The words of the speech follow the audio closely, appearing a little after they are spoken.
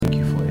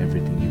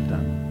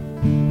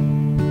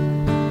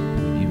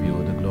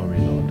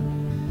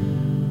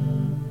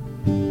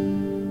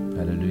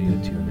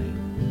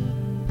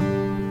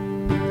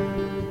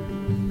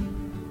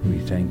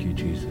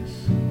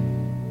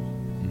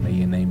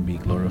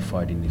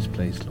glorified in this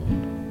place, Lord.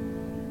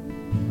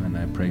 And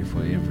I pray for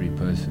every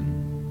person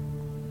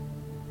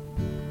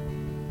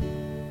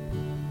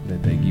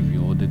that they give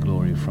you all the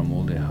glory from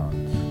all their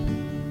hearts,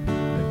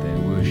 that they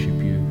worship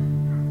you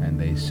and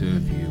they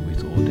serve you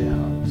with all their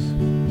hearts.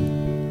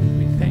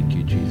 We thank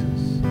you,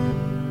 Jesus.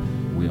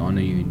 We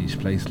honor you in this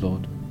place,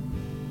 Lord.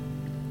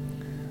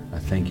 I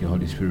thank you,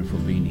 Holy Spirit, for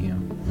being here.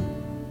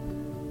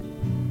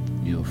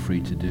 You're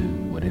free to do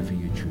whatever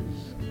you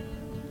choose.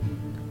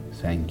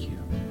 Thank you.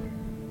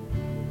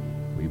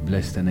 We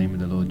bless the name of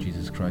the Lord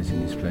Jesus Christ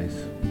in this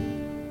place.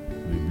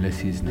 We bless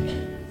his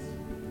name.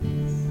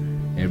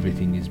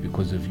 Everything is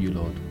because of you,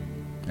 Lord,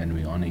 and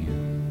we honor you.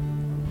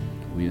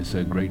 We are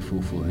so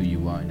grateful for who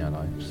you are in our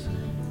lives.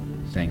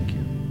 Thank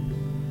you.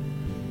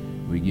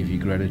 We give you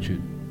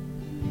gratitude.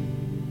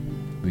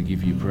 We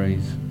give you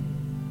praise.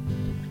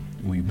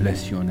 We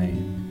bless your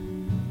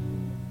name.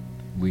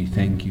 We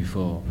thank you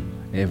for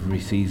every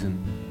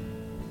season.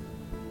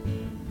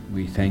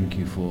 We thank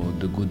you for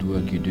the good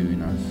work you do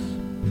in us.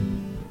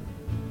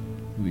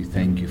 We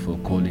thank you for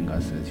calling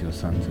us as your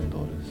sons and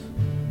daughters.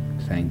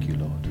 Thank you,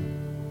 Lord.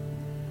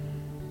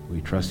 We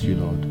trust you,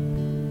 Lord.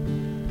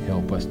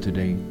 Help us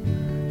today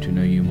to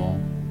know you more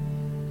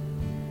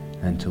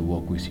and to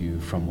walk with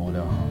you from all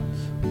our hearts.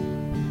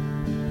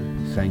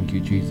 Thank you,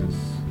 Jesus.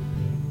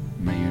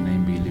 May your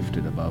name be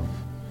lifted above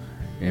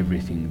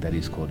everything that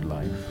is called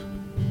life.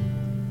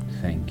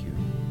 Thank you.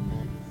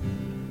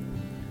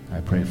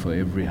 I pray for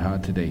every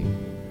heart today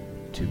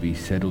to be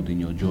settled in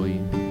your joy,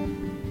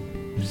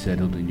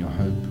 settled in your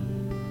hope,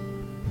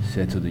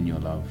 settled in your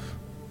love,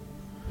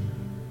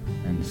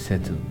 and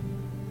settled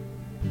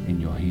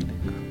in your healing.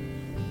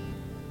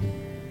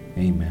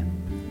 Amen.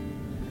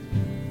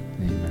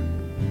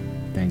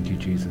 Amen. Thank you,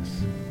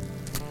 Jesus.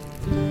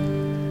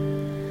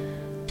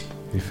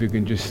 If we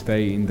can just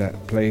stay in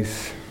that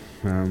place.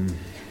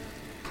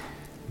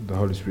 The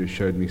Holy Spirit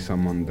showed me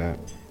someone that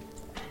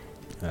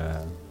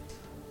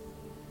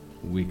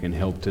we can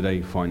help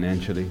today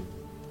financially.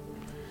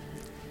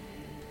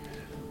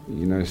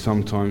 You know,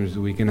 sometimes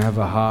we can have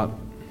a heart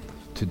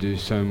to do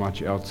so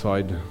much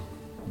outside,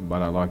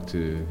 but I like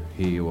to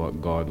hear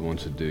what God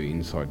wants to do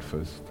inside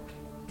first,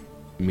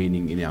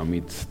 meaning in our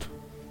midst.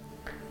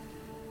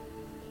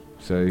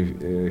 So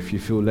if you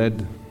feel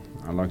led,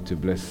 I'd like to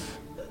bless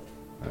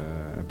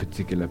a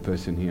particular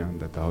person here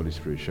that the Holy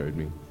Spirit showed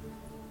me.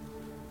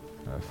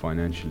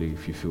 Financially,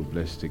 if you feel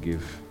blessed to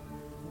give,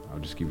 I'll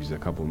just give you a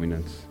couple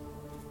minutes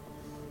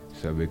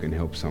so we can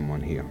help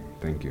someone here.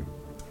 Thank you.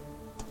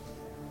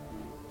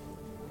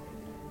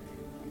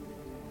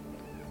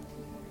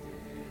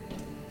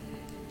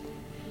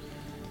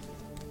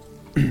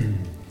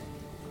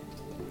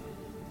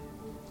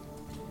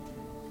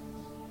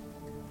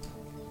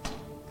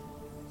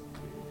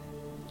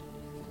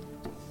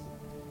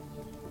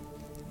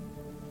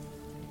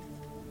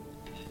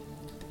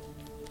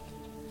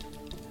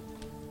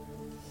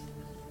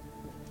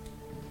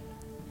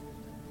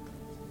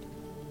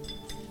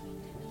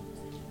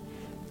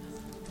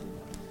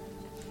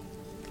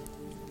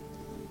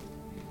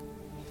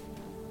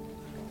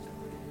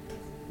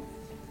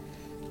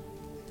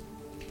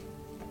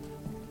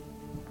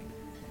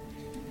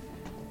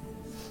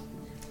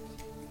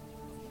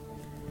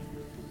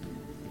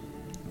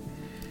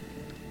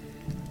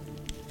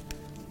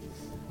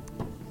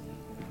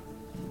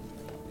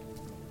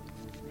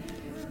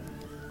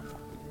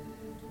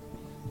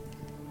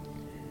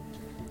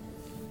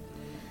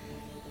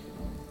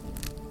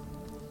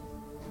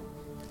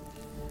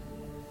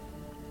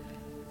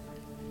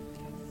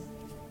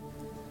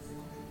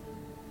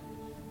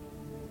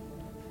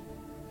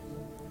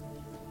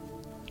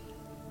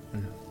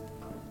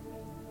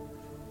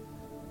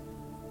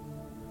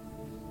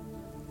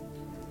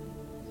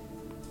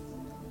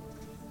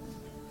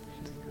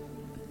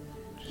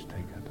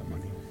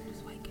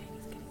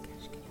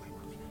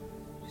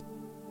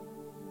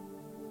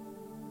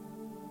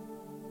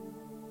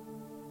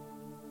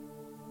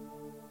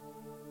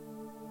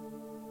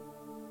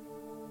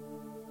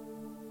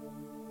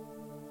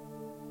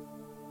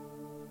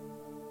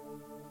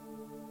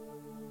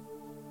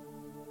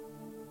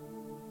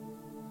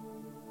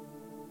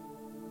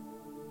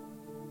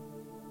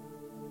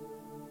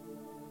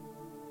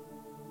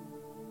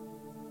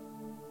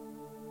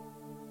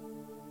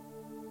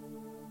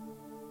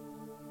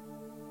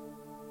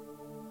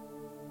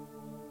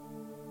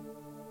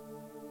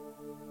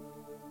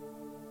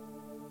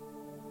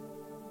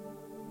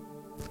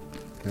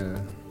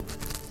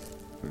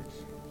 Thanks.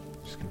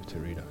 Just give it to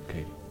Rita.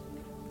 Katie.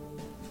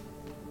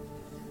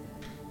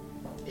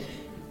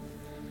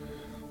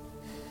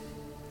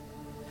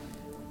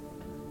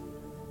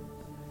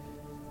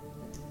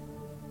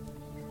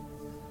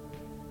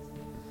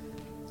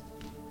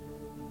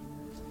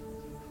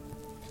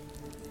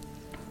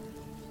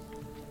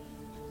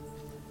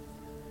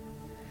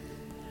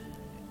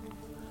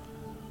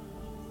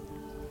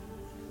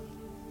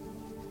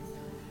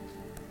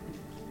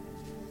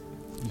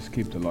 Just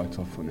keep the lights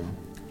off for now.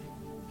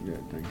 Yeah,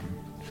 thank you.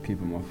 Just keep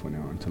them off for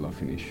now until I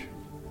finish.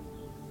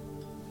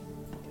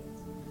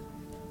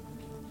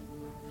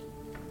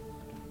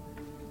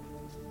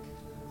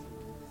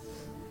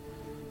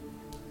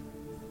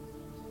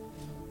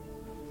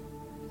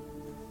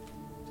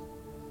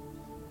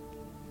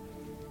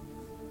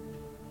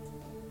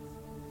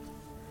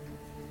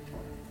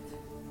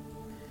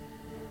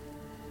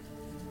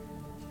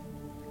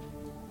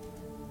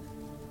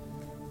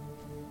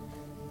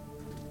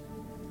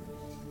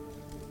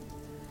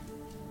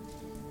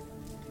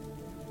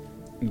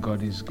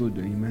 God is good,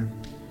 amen.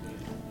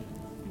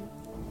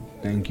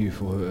 Thank you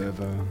for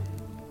whoever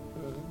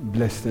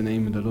bless the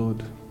name of the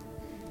Lord.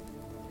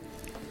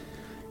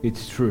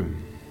 It's true.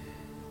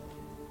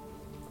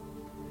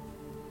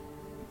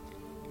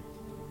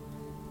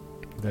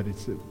 That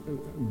it's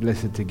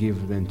blessed to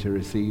give than to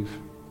receive.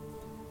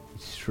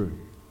 It's true.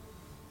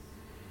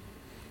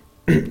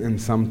 And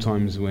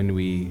sometimes when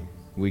we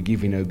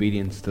give in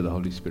obedience to the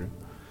Holy Spirit,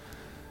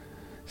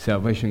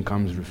 salvation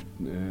comes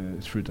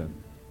through that.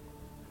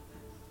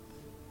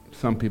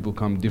 Some people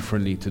come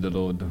differently to the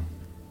Lord.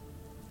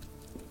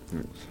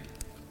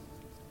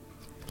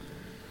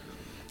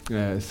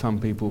 Some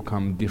people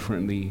come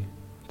differently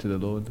to the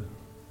Lord.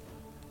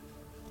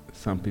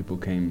 Some people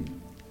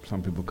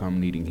come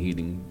needing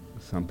healing.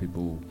 Some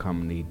people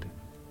come need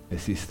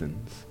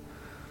assistance.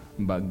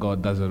 But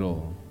God does it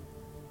all,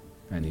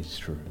 and it's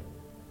true.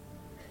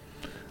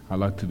 I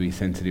like to be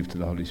sensitive to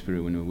the Holy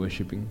Spirit when we're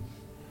worshiping.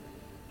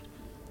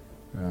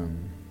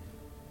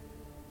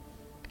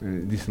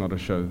 This is not a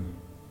show.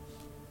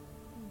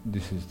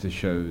 This is to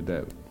show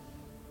that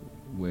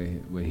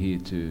we're here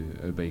to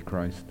obey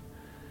Christ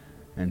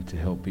and to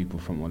help people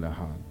from all our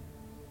heart.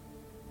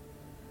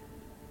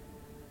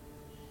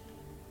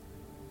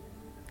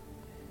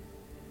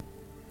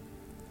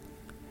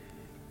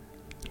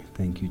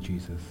 Thank you,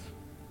 Jesus.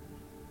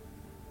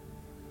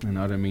 And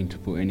I don't mean to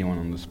put anyone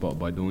on the spot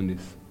by doing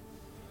this,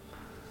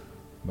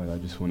 but I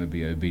just want to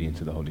be obedient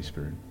to the Holy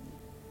Spirit.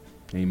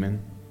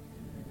 Amen?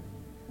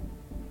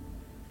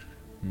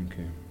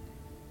 Okay.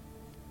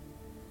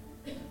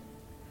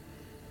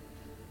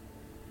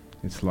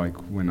 It's like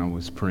when I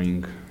was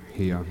praying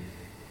here,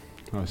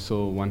 I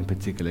saw one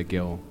particular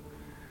girl.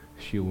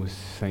 She was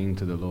saying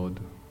to the Lord,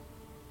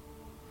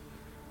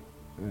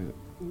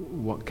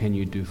 what can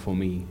you do for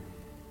me?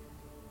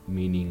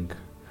 Meaning,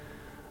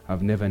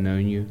 I've never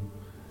known you,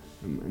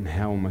 and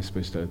how am I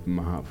supposed to open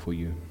my heart for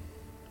you?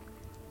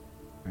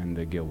 And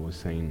the girl was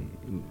saying,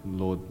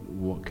 Lord,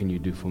 what can you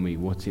do for me?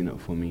 What's in it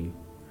for me?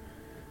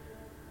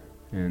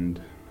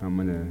 And I'm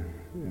going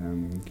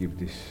to give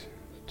this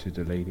to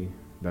the lady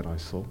that I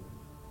saw.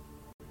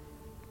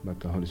 But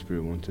the Holy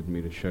Spirit wanted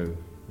me to show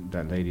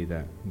that lady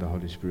that the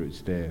Holy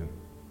Spirit's there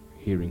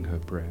hearing her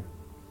prayer.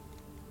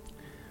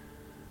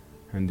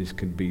 And this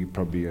could be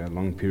probably a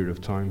long period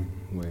of time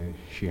where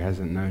she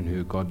hasn't known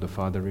who God the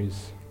Father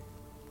is.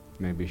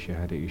 Maybe she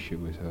had an issue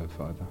with her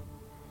father.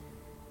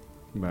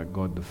 But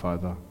God the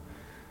Father,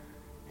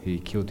 He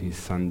killed His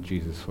Son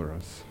Jesus for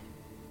us.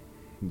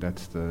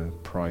 That's the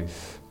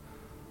price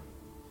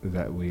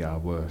that we are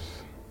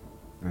worth.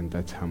 And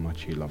that's how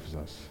much He loves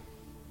us.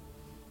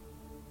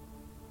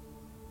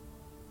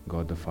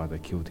 God the Father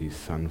killed His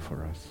Son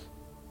for us.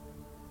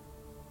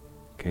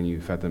 Can you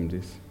fathom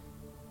this?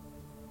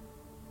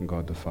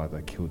 God the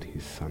Father killed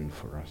His Son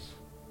for us.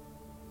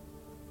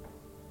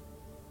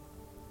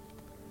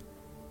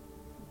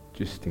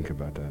 Just think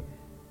about that.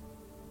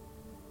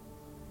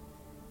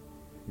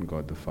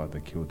 God the Father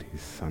killed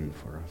His Son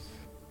for us.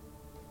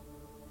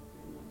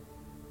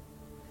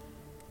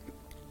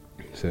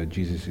 So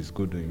Jesus is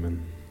good,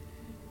 amen.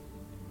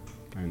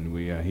 And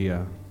we are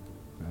here.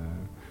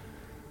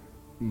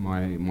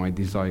 My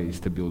desire is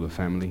to build a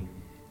family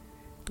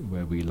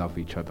where we love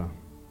each other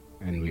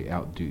and we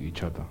outdo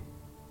each other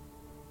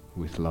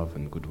with love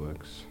and good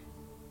works.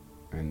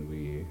 And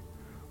we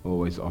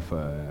always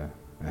offer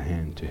a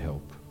hand to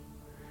help.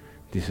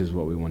 This is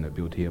what we want to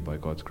build here by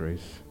God's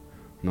grace,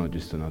 not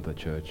just another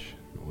church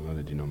or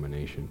another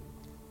denomination.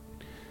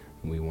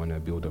 We want to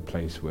build a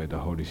place where the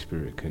Holy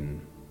Spirit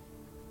can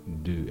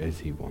do as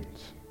He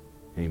wants.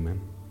 Amen.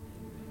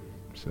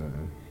 So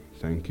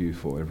thank you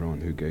for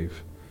everyone who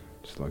gave.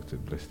 Just like to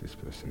bless this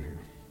person here.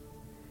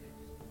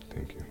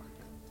 Thank you.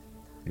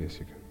 Yes,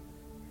 you can.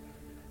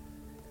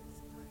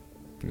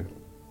 Yeah.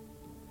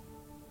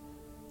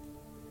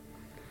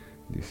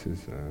 This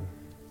is,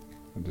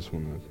 I just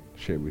want to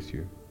share with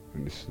you,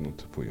 and this is not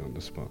to put you on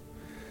the spot.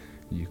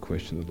 You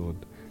question the Lord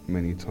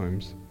many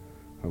times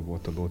of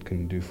what the Lord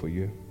can do for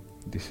you.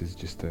 This is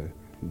just a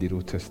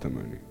little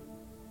testimony.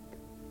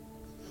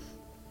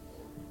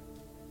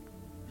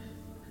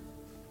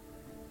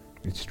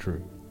 It's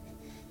true.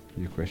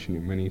 You question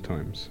Him many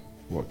times.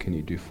 What can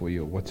He do for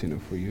you? What's in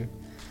it for you?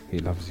 He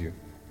loves you.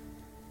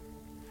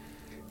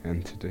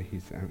 And today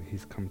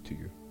He's come to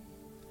you.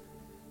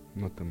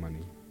 Not the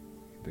money,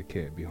 the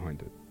care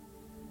behind it.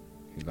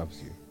 He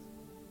loves you.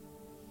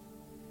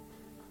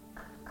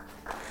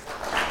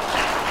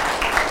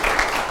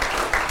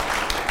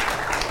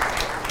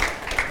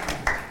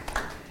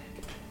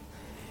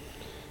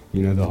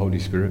 You know the Holy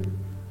Spirit?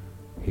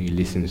 He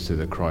listens to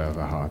the cry of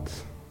our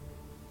hearts.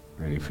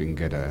 And if we can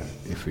get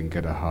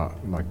a heart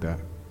like that,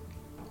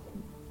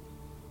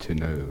 to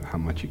know how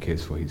much He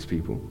cares for His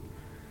people,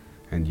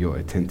 and you're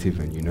attentive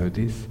and you know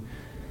this,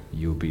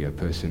 you'll be a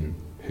person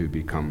who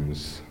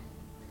becomes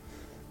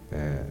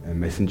a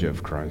messenger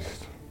of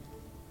Christ.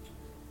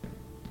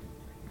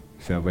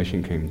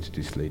 Salvation came to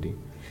this lady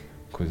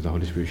because the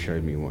Holy Spirit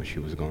showed me what she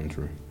was going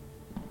through.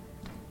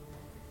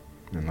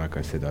 And like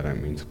I said, I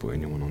don't mean to put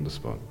anyone on the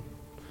spot.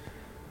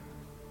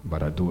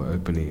 but I do it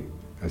openly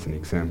as an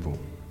example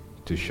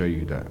to show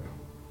you that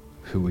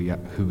who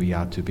we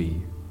are to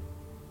be.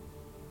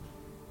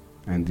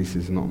 And this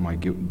is not my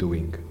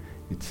doing,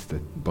 it's the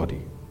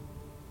body.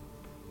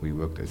 We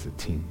worked as a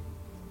team.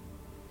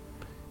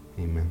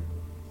 Amen.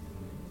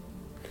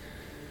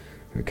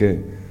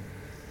 Okay,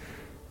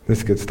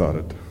 let's get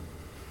started.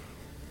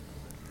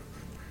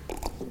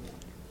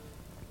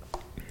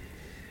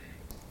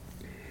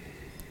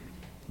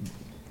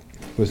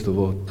 First of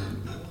all,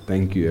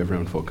 thank you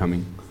everyone for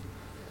coming.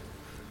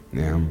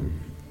 Now,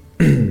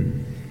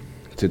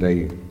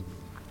 today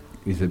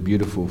is a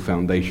beautiful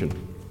foundation.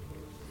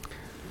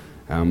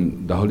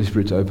 The Holy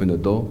Spirit's opened the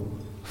door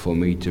for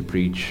me to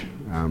preach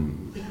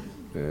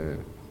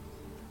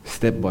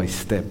step by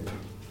step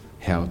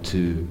how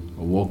to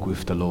walk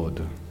with the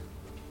Lord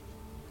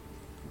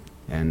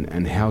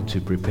and how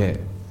to prepare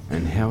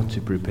and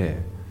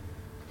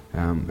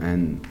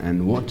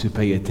what to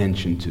pay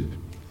attention to,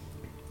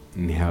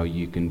 and how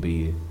you can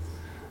be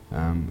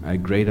a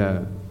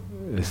greater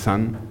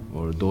son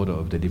or a daughter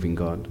of the living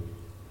God,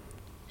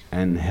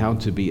 and how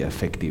to be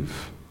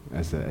effective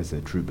as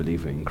a true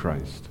believer in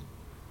Christ.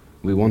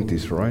 We want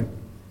this, right?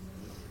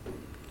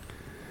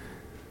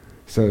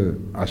 So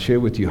I share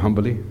with you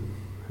humbly,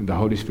 the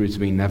Holy Spirit's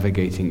been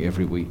navigating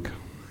every week,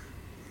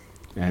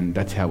 and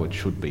that's how it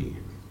should be.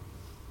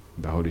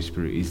 The Holy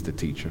Spirit is the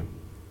teacher.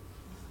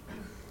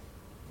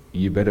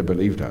 You better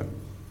believe that.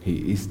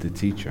 He is the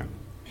teacher,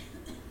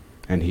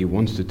 and He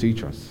wants to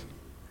teach us.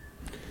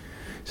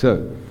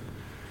 So,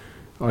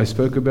 I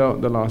spoke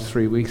about the last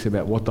 3 weeks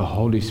about what the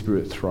Holy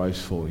Spirit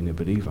thrives for in a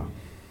believer,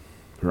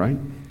 right?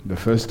 The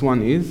first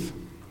one is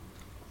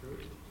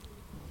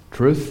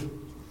truth,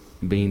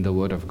 being the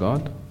Word of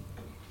God.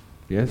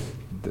 Yes?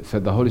 So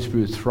the Holy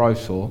Spirit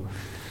thrives for.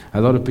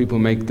 A lot of people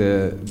make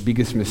the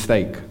biggest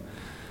mistake.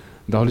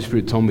 The Holy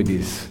Spirit told me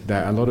this,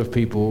 that a lot of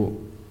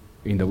people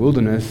in the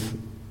wilderness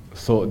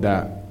thought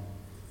that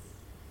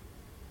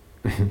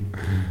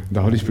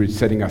the Holy Spirit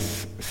setting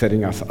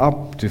us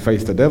up to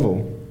face the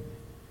devil,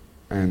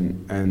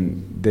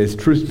 and there's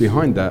truth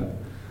behind that,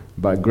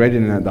 but greater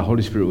than that, the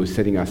Holy Spirit was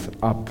setting us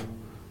up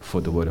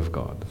for the Word of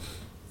God.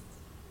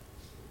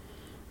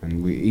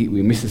 And we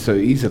miss it so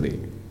easily.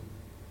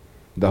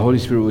 The Holy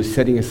Spirit was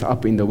setting us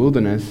up in the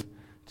wilderness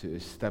to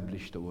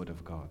establish the Word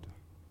of God,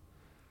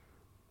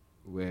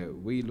 where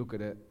we look at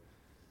it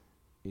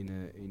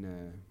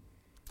in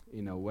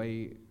a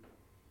way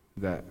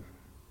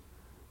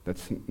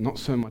that's not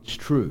so much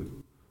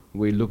true.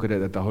 We look at it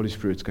that the Holy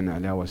Spirit's going to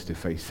allow us to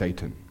face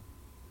Satan.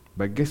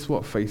 But guess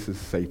what faces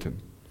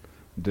Satan?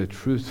 The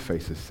truth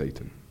faces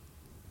Satan.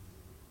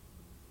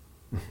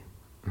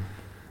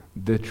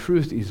 The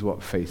truth is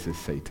what faces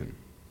Satan.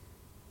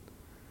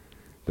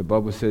 The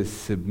Bible says,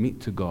 submit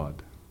to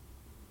God,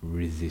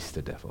 resist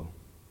the devil.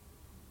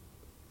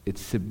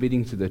 It's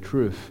submitting to the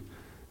truth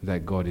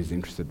that God is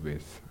interested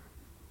with.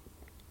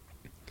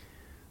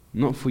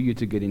 Not for you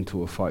to get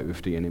into a fight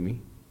with the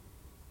enemy,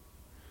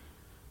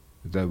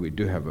 though we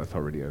do have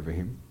authority over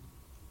him.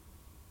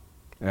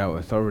 Our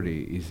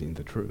authority is in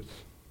the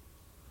truth.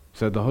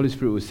 So the Holy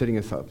Spirit was setting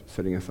us up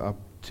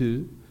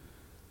to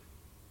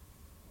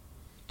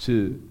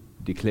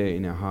declare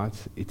in our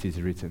hearts, it is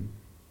written,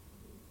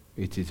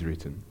 it is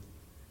written,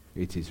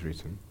 it is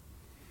written.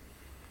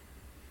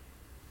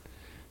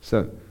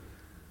 So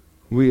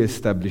we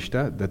established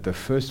that the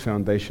first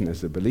foundation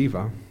as a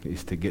believer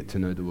is to get to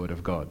know the Word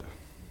of God.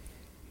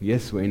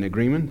 Yes, we're in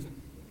agreement.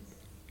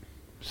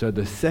 So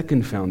the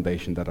second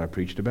foundation that I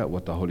preached about,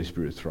 what the Holy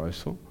Spirit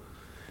thrives for,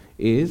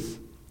 is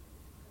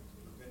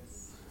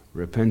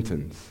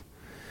repentance.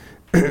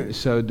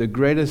 So the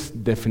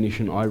greatest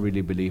definition I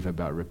really believe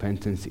about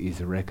repentance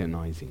is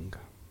recognizing.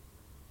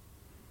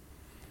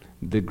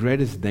 The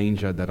greatest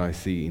danger that I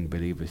see in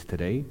believers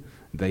today,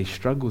 they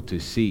struggle to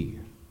see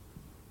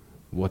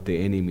what the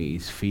enemy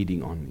is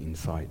feeding on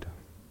inside.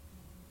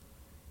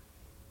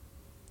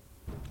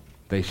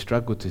 They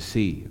struggle to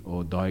see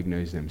or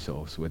diagnose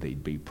themselves, whether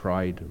it be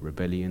pride,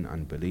 rebellion,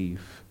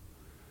 unbelief,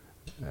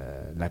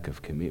 lack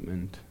of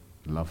commitment,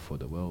 love for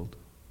the world.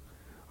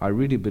 I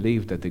really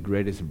believe that the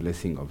greatest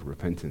blessing of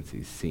repentance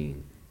is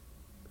seeing.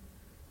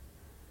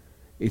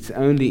 It's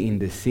only in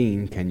the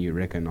seeing can you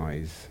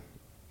recognize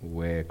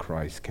where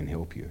Christ can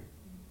help you.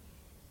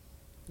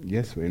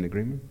 Yes, we're in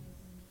agreement?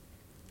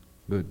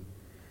 Good.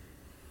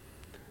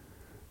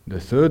 The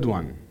third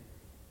one,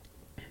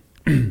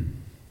 can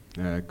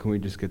we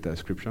just get that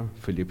scripture?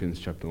 Philippians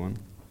chapter 1.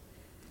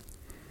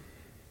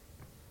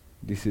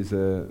 This is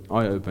an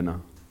eye-opener.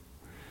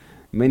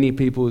 Many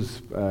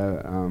people's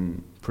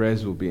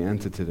prayers will be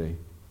answered today.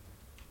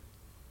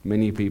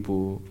 Many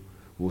people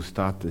will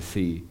start to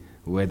see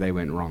where they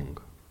went wrong.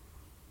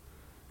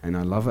 And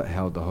I love it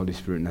how the Holy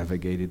Spirit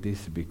navigated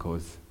this,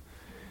 because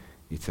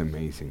it's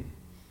amazing.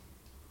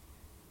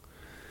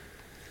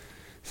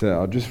 So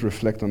I'll just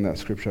reflect on that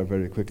scripture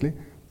very quickly.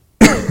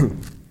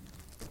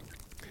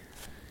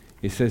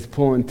 It says,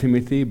 Paul and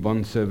Timothy,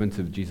 bondservants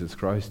of Jesus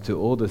Christ, to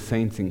all the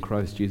saints in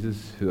Christ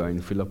Jesus who are in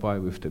Philippi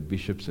with the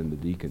bishops and the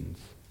deacons.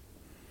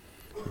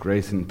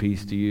 Grace and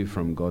peace to you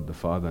from God the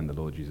Father and the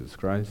Lord Jesus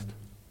Christ.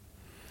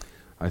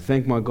 I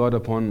thank my God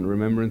upon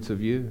remembrance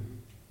of you,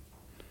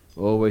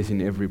 always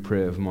in every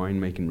prayer of mine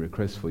making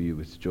requests for you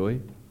with joy,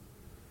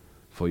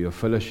 for your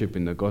fellowship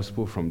in the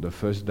gospel from the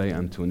first day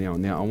until now.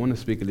 Now, I want to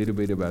speak a little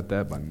bit about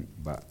that,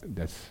 but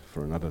that's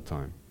for another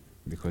time,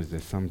 because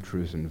there's some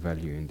truth and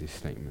value in this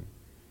statement.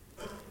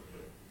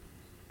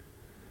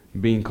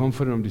 Being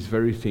confident of this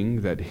very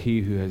thing, that he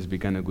who has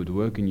begun a good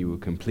work in you will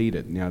complete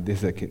it. Now,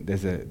 there's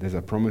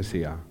a promise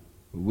here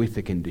with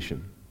a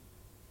condition.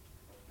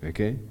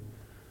 Okay?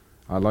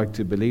 I like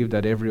to believe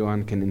that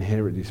everyone can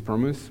inherit this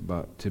promise,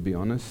 but to be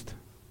honest,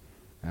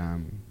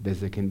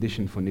 there's a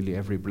condition for nearly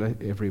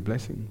every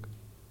blessing.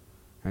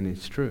 And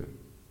it's true.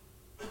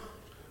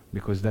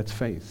 Because that's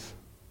faith.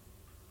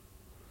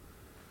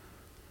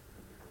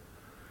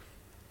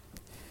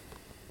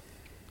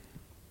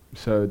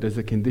 So there's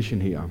a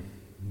condition here,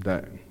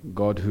 that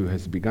God who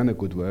has begun a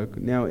good work,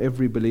 now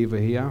every believer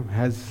here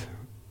has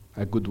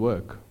a good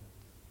work,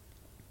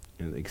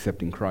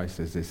 accepting Christ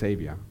as their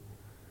Savior.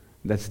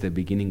 That's the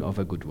beginning of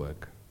a good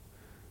work.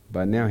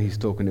 But now he's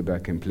talking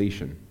about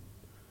completion.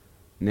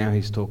 Now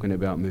he's talking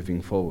about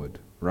moving forward,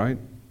 right?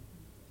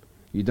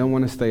 You don't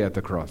want to stay at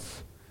the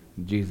cross.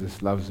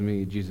 Jesus loves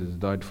me, Jesus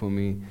died for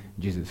me,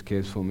 Jesus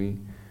cares for me.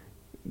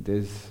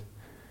 That's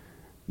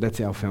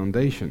our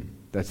foundation.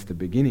 That's the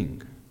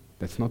beginning.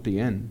 That's not the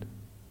end.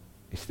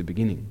 It's the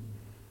beginning,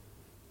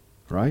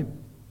 right?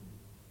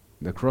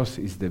 The cross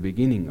is the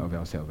beginning of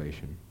our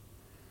salvation.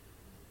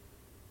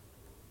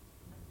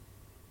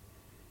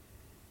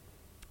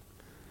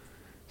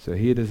 So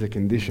here there's a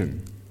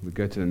condition. We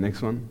go to the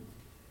next one.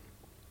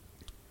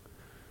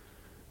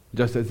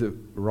 Just as it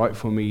right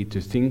for me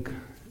to think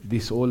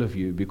this all of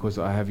you, because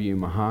I have you in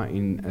my heart,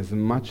 in as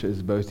much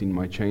as both in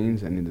my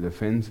chains and in the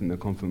defense and the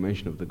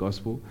confirmation of the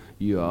gospel,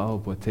 you are all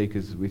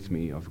partakers with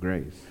me of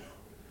grace.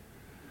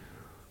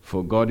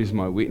 For God is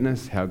my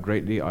witness, how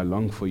greatly I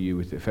long for you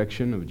with the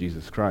affection of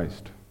Jesus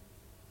Christ.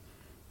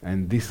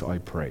 And this I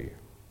pray.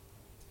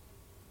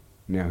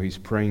 Now he's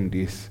praying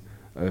this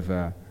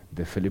over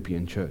the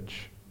Philippian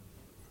church,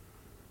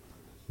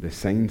 the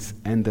saints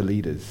and the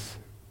leaders.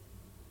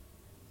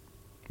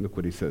 Look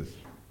what he says.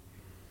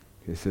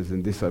 He says,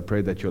 "In this I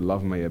pray that your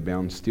love may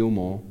abound still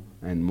more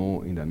and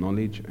more in the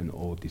knowledge and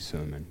all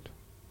discernment."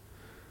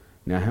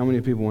 Now, how many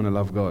people want to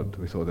love God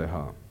with all their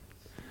heart?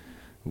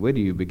 Where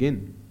do you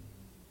begin?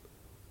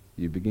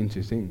 You begin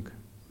to think,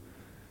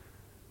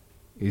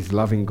 is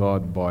loving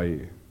God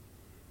by...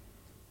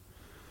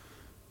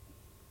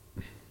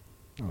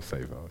 I'll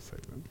save it.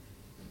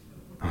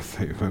 I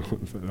don't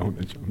want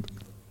to jump.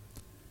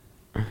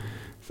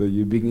 So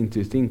you begin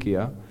to think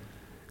here,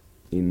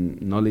 in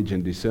knowledge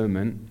and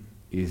discernment,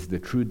 is the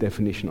true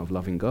definition of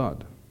loving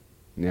God.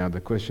 Now the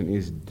question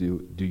is,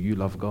 do you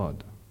love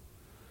God?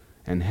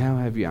 And how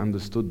have you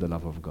understood the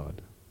love of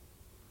God?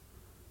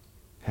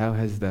 How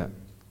has that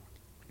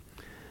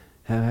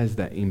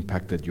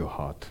impacted your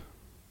heart?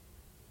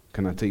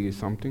 Can I tell you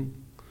something?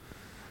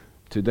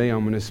 Today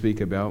I'm going to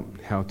speak about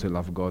how to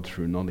love God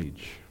through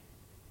knowledge.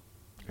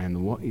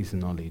 And what is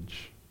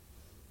knowledge?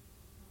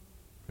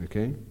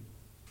 Okay?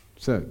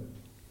 So,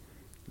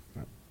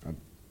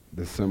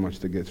 there's so much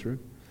to get through.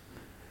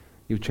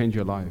 You'll change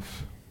your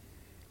life,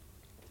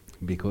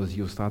 because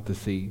you'll start to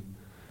see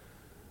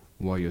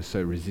why you're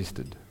so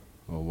resisted,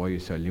 or why you're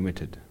so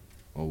limited,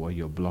 or why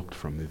you're blocked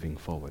from moving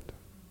forward.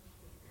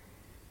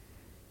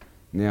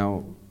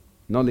 Now,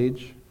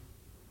 knowledge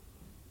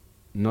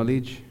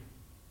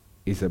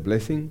is a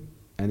blessing,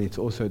 and it's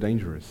also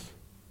dangerous.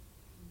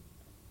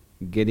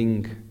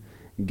 Getting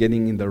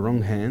in the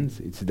wrong hands,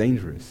 it's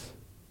dangerous.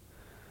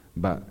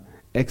 But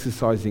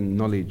exercising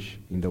knowledge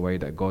in the way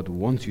that God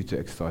wants you to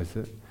exercise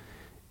it,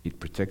 it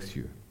protects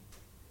you.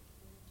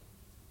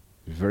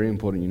 It's very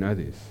important you know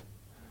this.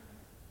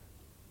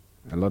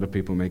 A lot of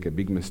people make a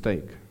big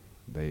mistake.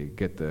 They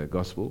get the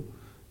gospel,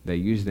 they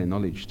use their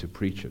knowledge to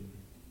preach it.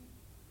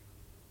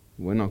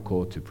 We're not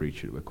called to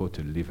preach it, we're called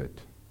to live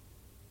it.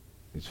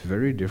 It's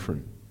very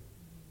different.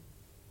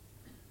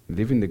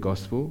 Living the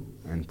gospel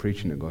and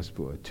preaching the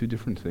gospel are two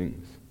different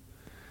things.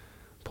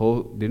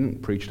 Paul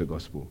didn't preach the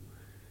gospel.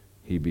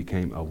 He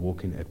became a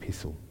walking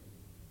epistle.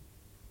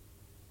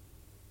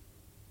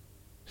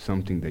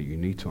 Something that you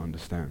need to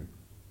understand.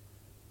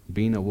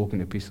 Being a walking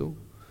epistle,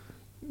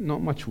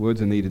 not much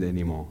words are needed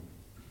anymore.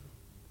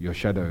 Your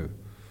shadow,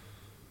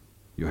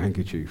 your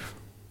handkerchief.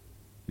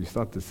 You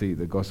start to see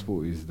the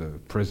gospel is the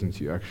presence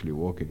you actually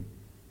walk in.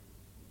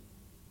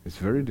 It's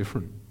very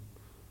different.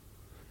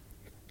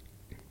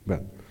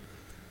 But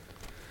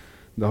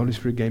the Holy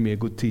Spirit gave me a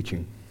good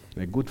teaching,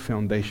 a good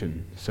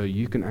foundation, so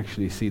you can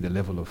actually see the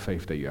level of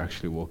faith that you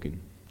actually walk in.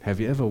 Have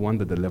you ever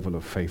wondered the level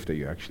of faith that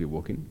you actually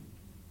walk in?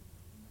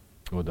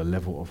 Or the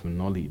level of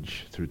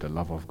knowledge through the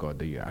love of God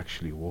that you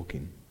actually walk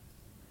in?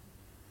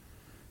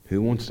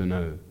 Who wants to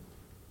know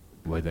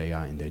where they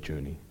are in their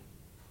journey?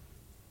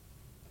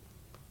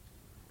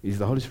 Is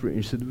the Holy Spirit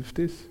interested with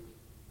this?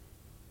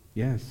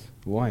 Yes.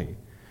 Why?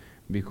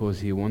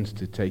 Because He wants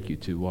to take you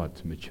to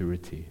what?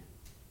 Maturity.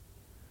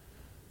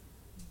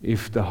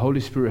 If the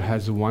Holy Spirit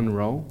has one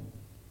role,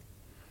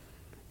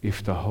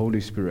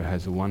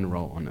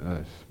 on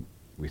earth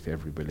with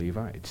every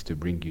believer, it's to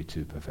bring you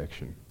to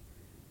perfection.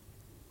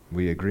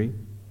 We agree?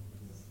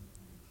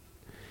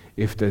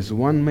 If there's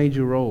one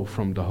major role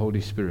from the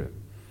Holy Spirit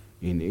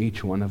in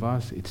each one of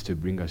us, it's to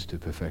bring us to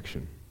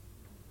perfection.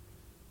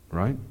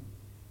 Right?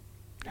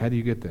 How do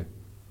you get there?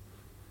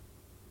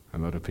 A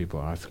lot of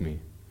people ask me,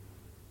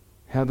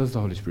 how does the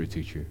Holy Spirit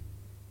teach you?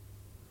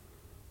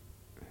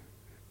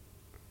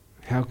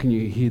 How can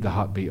you hear the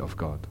heartbeat of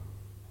God?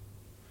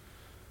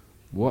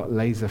 What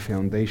lays a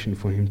foundation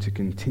for Him to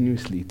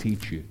continuously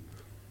teach you?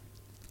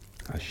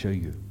 I'll show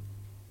you.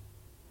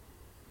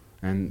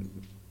 And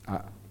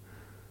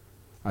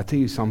I tell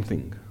you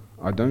something,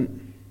 I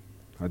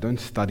don't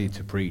study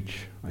to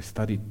preach, I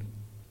study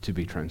to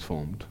be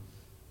transformed.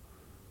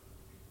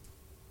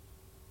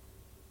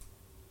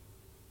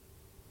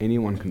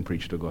 Anyone can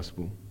preach the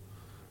gospel,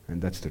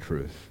 and that's the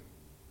truth.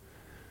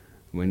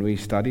 When we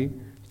study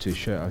to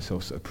show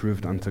ourselves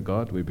approved unto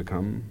God, we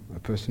become a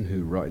person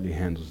who rightly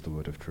handles the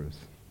word of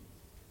truth.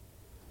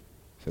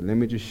 So let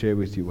me just share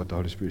with you what the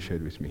Holy Spirit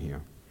shared with me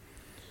here.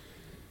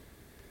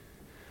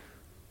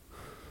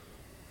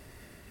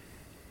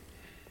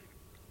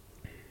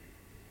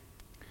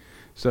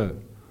 So,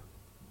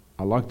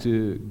 I like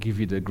to give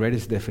you the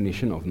greatest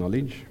definition of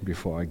knowledge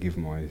before I give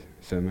my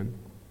sermon.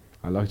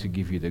 I like to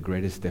give you the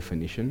greatest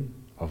definition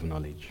of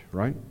knowledge,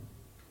 right?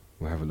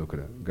 We'll have a look at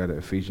it. Go to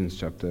Ephesians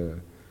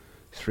chapter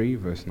 3,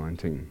 verse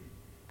 19.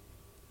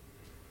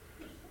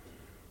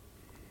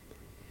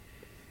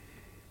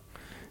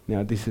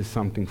 Now, this is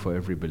something for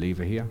every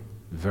believer here.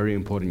 Very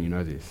important you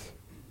know this.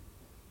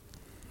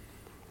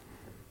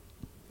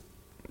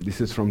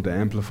 This is from the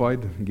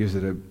Amplified. It gives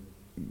it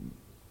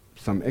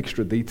some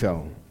extra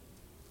detail.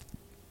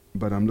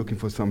 But I'm looking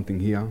for something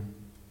here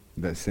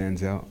that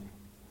stands out.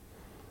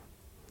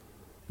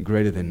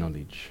 Greater than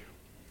knowledge.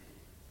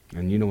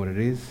 And you know what it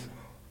is?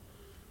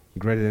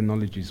 Greater than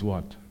knowledge is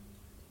what?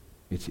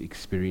 It's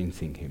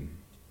experiencing Him.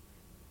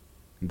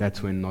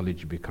 That's when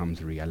knowledge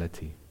becomes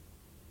reality.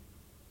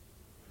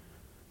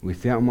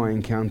 Without my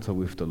encounter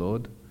with the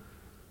Lord,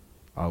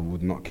 I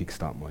would not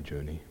kickstart my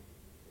journey.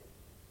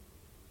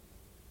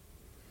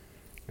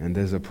 And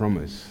there's a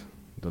promise.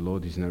 The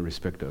Lord is no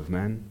respecter of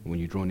man. When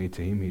you draw near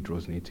to Him, He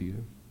draws near to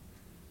you.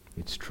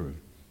 It's true.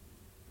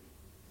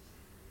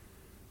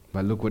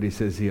 But look what He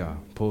says here.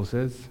 Paul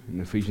says in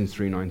Ephesians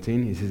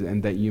 3:19, he says,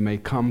 and that you may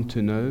come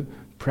to know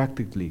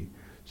practically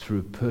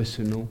through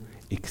personal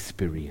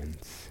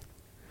experience.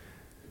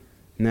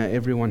 Now,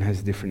 everyone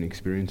has different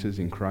experiences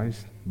in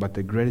Christ, but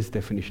the greatest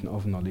definition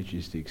of knowledge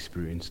is to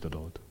experience the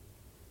Lord.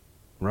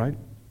 Right?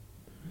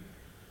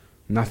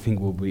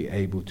 Nothing will be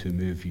able to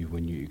move you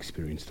when you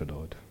experience the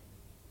Lord.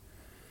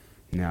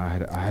 Now,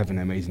 I have an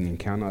amazing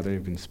encounter. I don't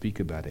even speak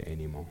about it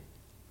anymore,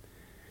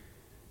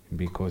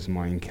 because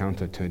my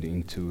encounter turned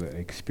into an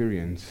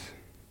experience,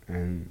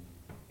 and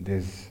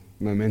there's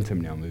momentum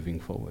now moving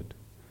forward.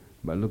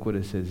 But look what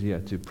it says here,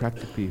 to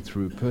practically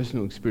through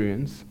personal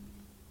experience,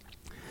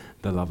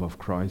 the love of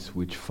Christ,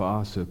 which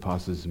far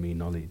surpasses me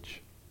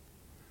knowledge.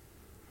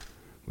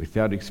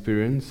 Without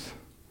experience,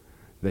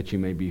 that you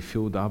may be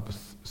filled up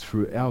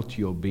throughout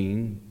your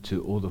being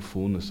to all the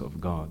fullness of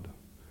God,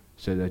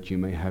 so that you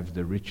may have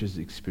the richest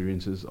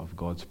experiences of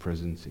God's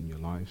presence in your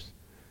lives,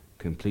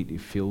 completely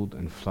filled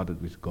and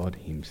flooded with God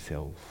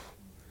Himself.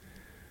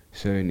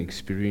 So an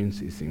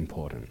experience is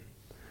important.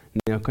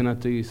 Now, can I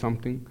tell you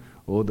something?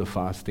 All the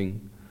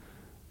fasting,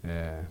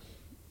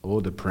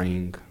 all the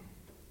praying,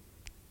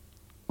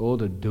 all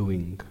the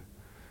doing,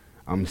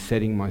 I'm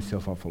setting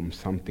myself up from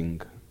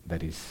something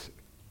that is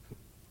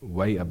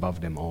way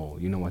above them all.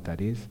 You know what that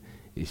is?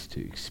 Is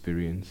to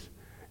experience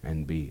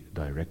and be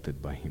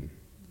directed by Him.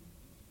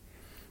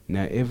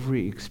 Now,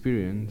 every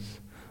experience,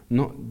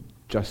 not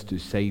just to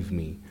save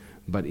me,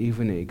 but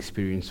even an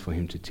experience for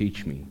Him to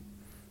teach me,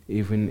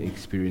 even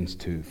experience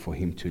for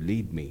Him to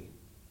lead me.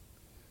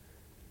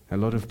 A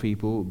lot of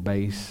people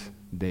base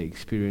their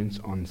experience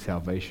on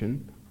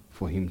salvation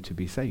for Him to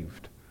be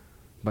saved,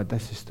 but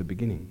that's just the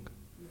beginning.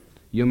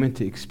 You're meant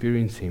to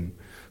experience Him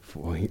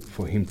for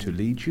Him to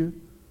lead you,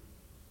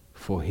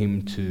 for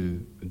Him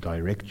to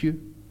direct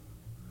you,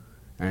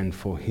 and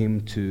for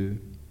Him to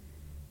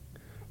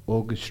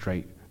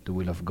orchestrate the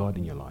will of God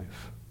in your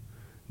life.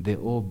 They're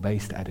all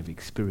based out of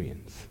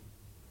experience.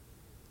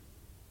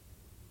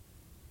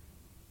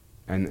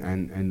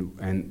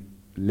 And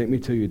let me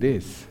tell you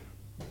this,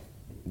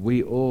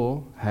 we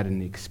all had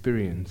an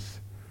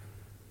experience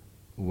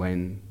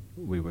when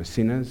we were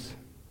sinners,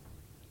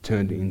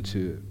 turned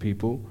into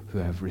people who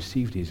have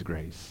received His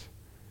grace.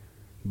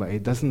 But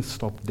it doesn't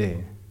stop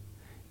there.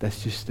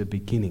 That's just the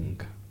beginning.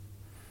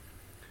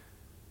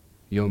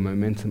 Your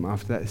momentum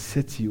after that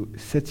sets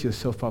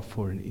yourself up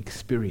for an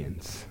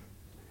experience.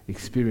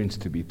 Experience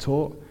to be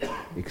taught,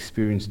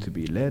 experience to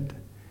be led,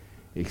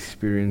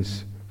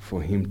 experience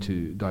for Him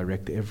to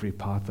direct every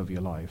path of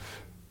your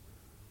life.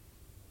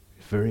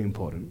 It's very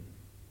important.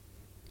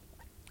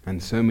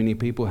 And so many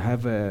people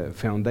have a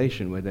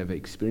foundation where they've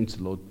experienced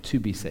the Lord to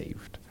be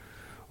saved,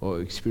 or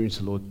experience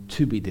the Lord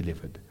to be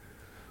delivered,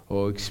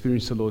 or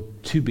experience the Lord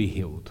to be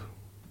healed,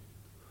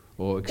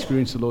 or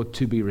experience the Lord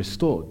to be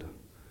restored.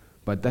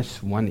 But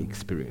that's one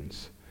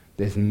experience.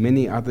 There's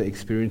many other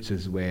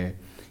experiences where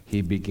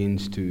He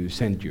begins to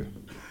send you.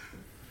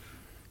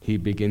 He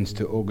begins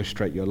to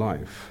orchestrate your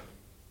life,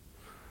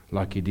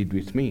 like He did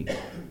with me.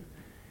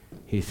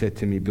 He said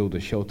to me, build a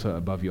shelter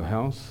above your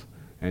house,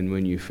 and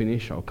when you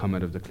finish, I'll come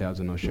out of the clouds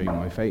and I'll show you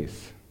my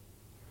face.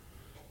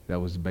 That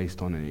was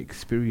based on an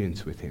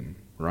experience with Him,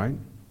 right?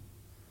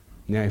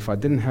 Now, if I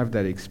didn't have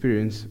that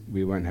experience,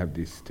 we won't have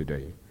this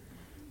today.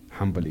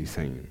 Humbly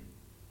saying,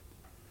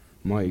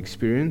 my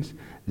experience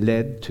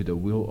led to the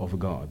will of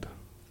God.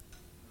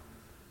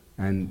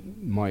 And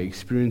my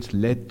experience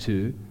led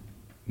to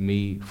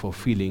me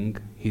fulfilling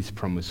His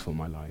promise for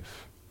my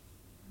life.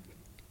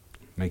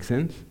 Make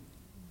sense?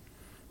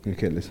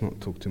 Okay, let's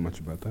not talk too much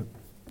about that.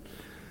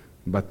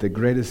 But the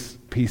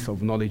greatest piece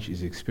of knowledge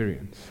is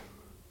experience.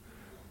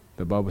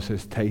 The Bible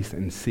says, taste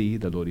and see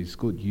the Lord is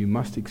good. You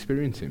must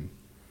experience Him.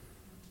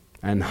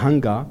 And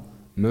hunger,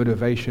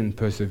 motivation,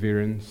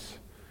 perseverance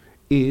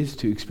is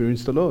to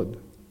experience the Lord.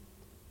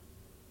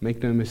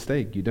 Make no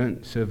mistake, you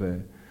don't serve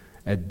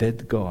a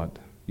dead God.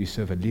 You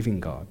serve a living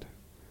God.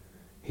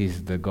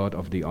 He's the God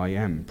of the I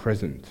am,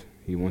 present.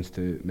 He wants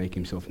to make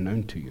Himself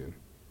known to you.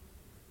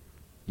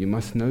 You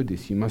must know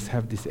this. You must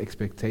have this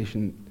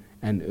expectation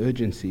and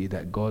urgency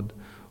that God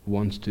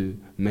wants to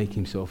make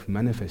Himself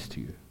manifest to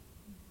you.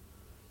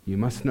 You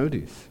must know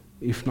this.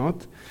 If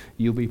not,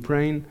 you'll be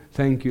praying,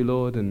 thank you,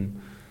 Lord,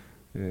 and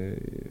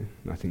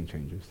nothing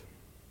changes.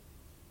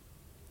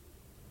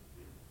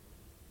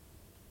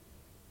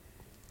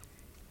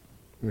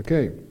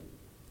 Okay.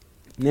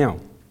 Now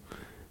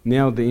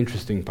the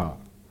interesting part.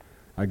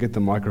 I get the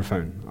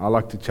microphone. I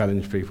like to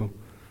challenge people.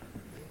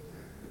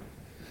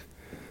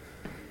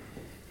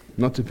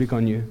 Not to pick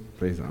on you.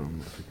 Please, I'm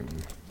not picking on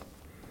you.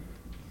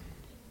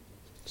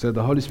 So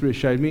the Holy Spirit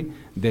showed me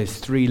there's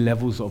 3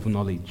 levels of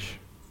knowledge.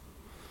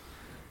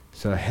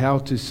 So how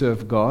to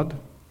serve God,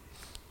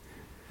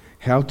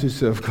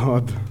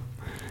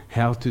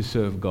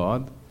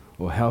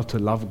 or how to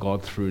love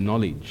God through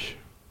knowledge.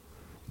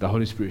 The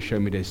Holy Spirit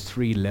showed me there's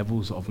 3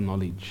 levels of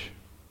knowledge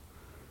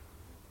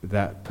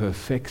that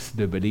perfects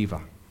the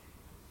believer.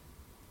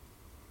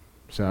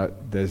 So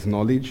there's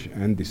knowledge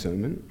and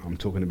discernment. I'm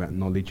talking about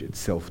knowledge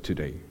itself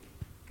today.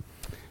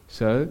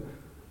 So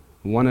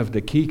one of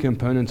the key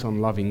components on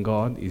loving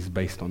God is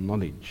based on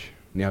knowledge.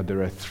 Now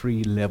there are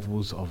 3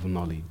 levels of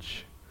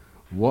knowledge.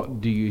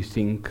 What do you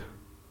think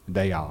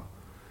they are?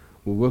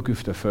 We'll work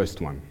with the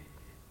first one.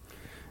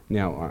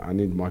 Now I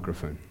need a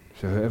microphone.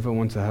 So whoever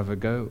wants to have a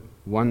go,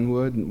 1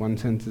 word, 1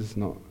 sentence,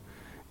 not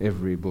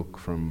every book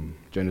from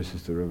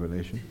Genesis to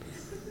Revelation.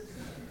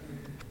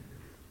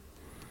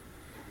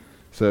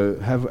 So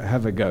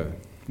have a go.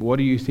 What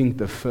do you think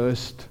the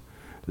first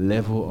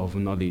level of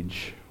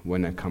knowledge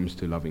when it comes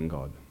to loving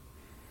God?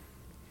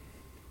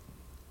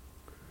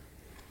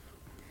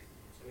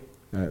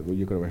 Well,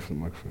 you got away from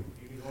the microphone.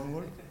 You need 1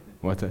 word?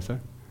 What's that, sir?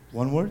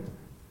 1 word?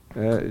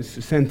 It's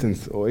a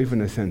sentence, or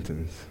even a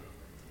sentence.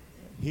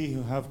 He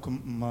who have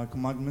my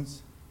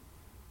commandments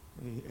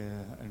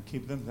and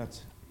keep them,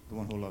 that's the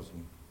one who loves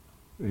me.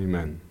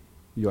 Amen.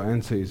 Your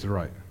answer is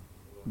right,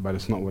 but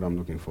it's not what I'm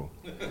looking for.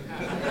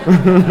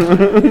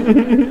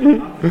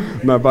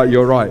 No, but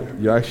you're right.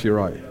 You're actually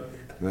right.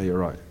 No, you're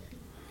right.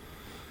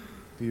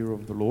 Fear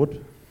of the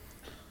Lord.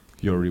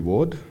 Your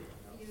reward?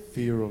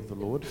 Fear of the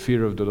Lord.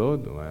 Fear of the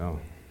Lord? Wow.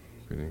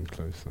 Getting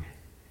closer.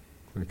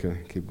 Okay,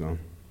 keep going.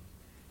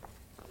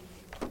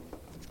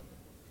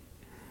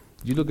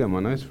 Did you look at my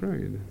notes, bro?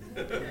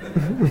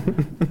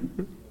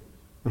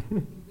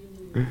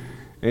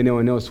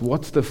 Anyone else?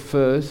 What's the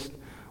first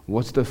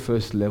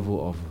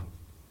level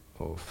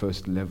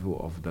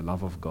of the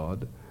love of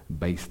God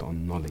based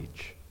on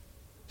knowledge?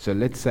 So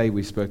let's say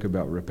we spoke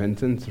about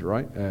repentance,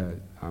 right?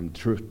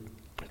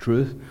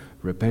 Truth,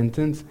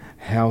 repentance,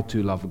 how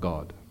to love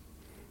God.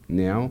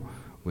 Now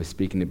we're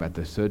speaking about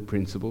the third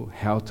principle,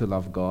 how to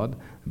love God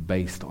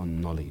based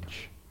on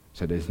knowledge.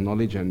 So there's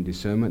knowledge and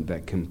discernment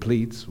that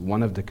completes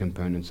one of the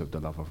components of the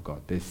love of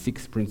God. There's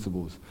 6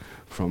 principles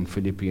from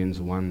Philippians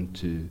 1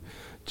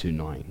 to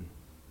 9,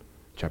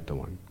 chapter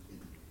 1.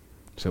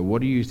 So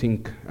what do you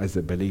think as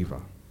a believer?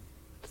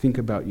 Think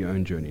about your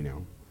own journey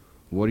now.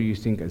 What do you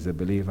think as a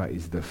believer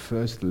is the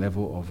first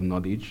level of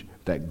knowledge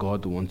that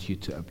God wants you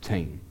to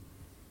obtain?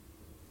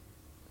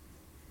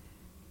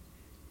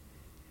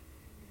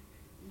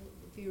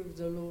 The fear of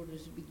the Lord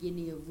is the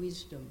beginning of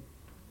wisdom.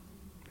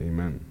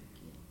 Amen.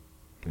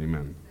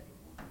 Amen.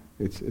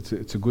 It's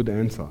a good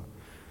answer,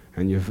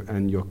 and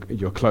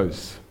you're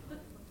close.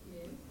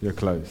 You're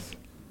close,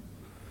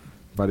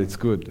 but it's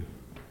good.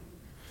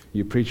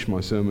 You preached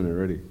my sermon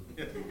already.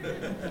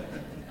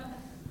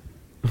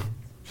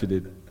 She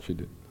did.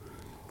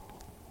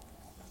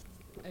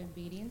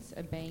 Obedience,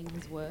 obeying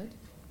His word.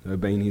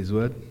 Obeying His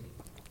word.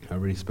 I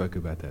already spoke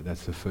about that.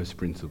 That's the first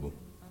principle.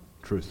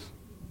 Truth.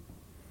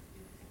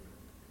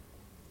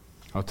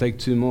 I'll take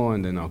 2 more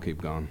and then I'll keep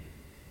going.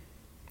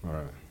 All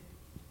right.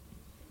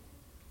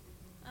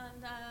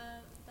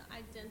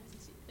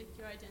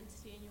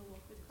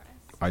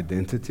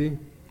 Identity.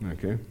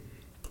 Okay.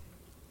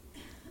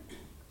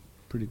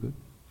 Pretty good.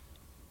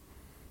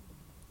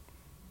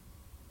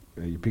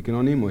 Are you picking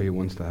on him or he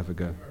wants to have a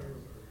go?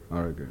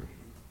 All right, go.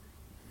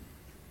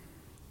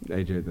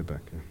 AJ at the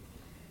back. Yeah.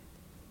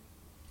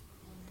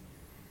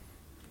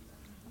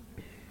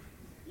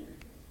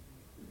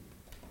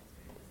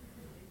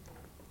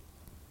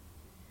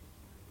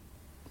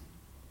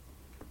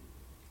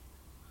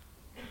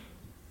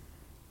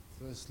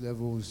 First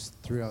level is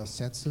through our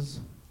senses.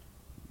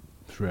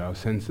 Through our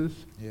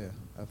senses? Yeah,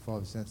 our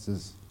 5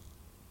 senses.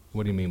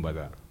 What do you mean by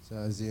that? So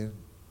as in,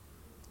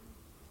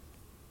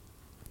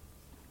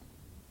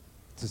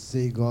 to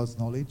see God's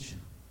knowledge,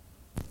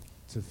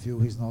 to feel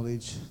His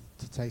knowledge,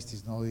 to taste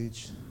His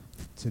knowledge,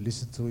 to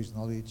listen to His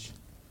knowledge,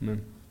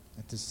 Amen.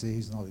 and to see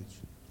His knowledge.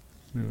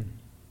 Yeah.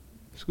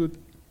 It's good.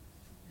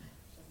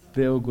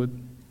 They're all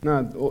good.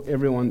 No,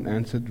 everyone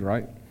answered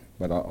right,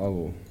 but I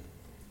will.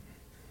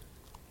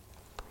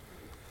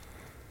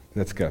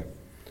 Let's go.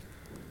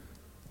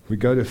 We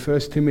go to 1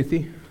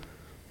 Timothy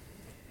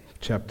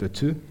chapter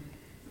 2,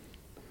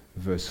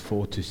 verse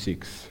 4 to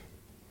 6.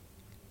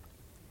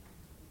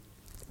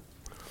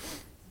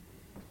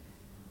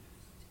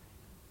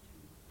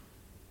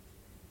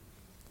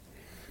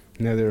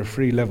 Now there are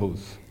 3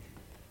 levels.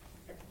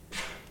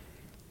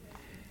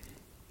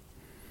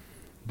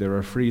 There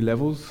are 3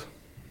 levels.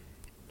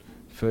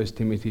 1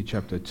 Timothy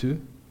chapter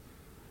 2,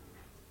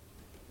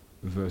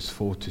 verse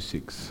 4 to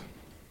 6.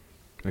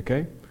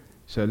 Okay?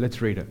 So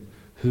let's read it.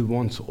 Who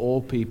wants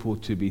all people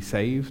to be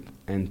saved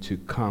and to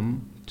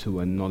come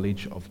to a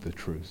knowledge of the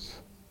truth.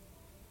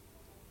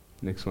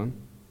 Next one.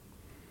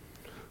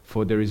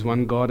 For there is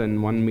one God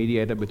and one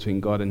mediator between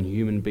God and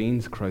human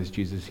beings, Christ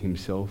Jesus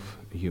himself,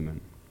 human,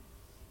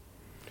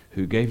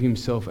 who gave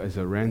himself as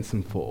a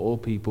ransom for all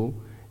people.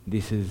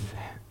 This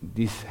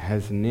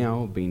has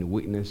now been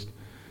witnessed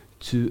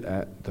to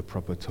at the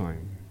proper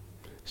time.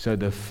 So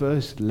the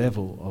first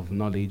level of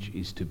knowledge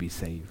is to be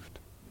saved.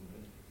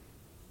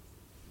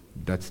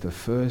 That's the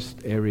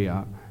first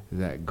area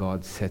that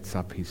God sets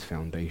up his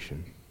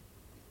foundation.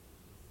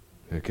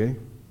 Okay?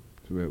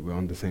 So we're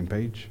on the same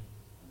page?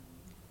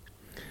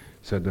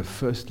 So the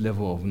first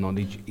level of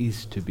knowledge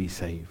is to be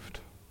saved.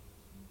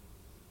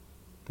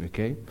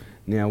 Okay?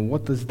 Now,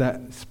 what does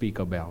that speak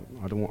about?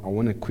 I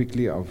want to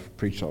quickly. I've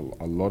preached a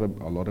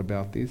lot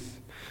about this,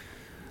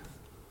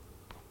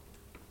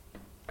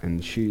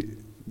 and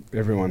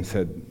everyone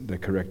said the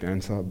correct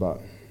answer. But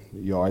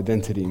your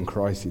identity in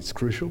Christ is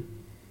crucial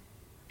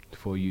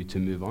for you to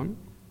move on.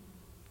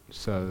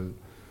 So,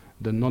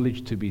 the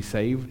knowledge to be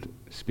saved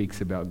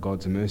speaks about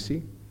God's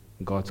mercy,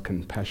 God's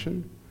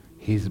compassion,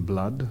 His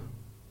blood,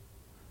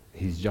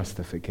 His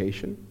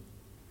justification,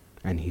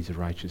 and His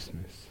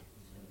righteousness.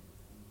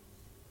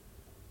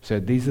 So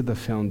these are the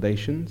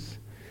foundations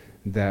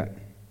that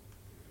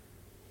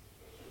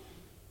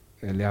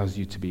allows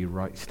you to be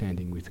right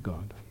standing with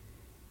God.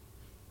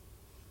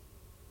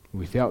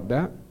 Without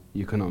that,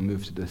 you cannot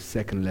move to the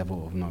second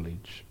level of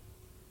knowledge.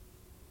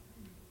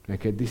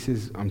 Okay,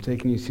 I'm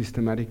taking you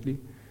systematically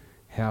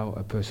how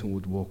a person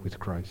would walk with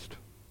Christ.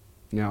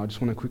 Now, I just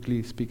want to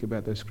quickly speak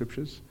about those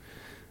scriptures.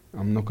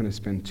 I'm not going to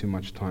spend too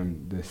much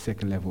time. The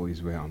second level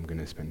is where I'm going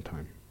to spend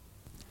time.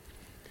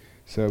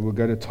 So we'll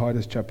go to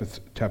Titus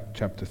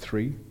chapter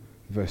 3,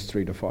 verse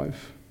 3 to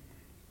 5.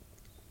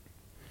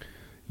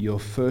 Your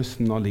first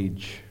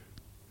knowledge,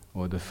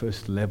 or the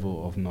first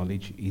level of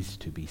knowledge, is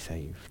to be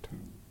saved.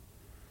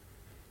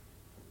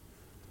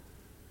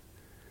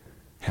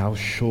 How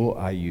sure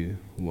are you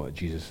what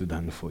Jesus has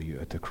done for you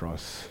at the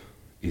cross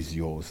is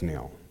yours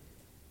now?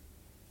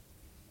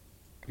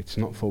 It's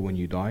not for when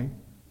you die.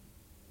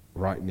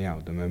 Right now,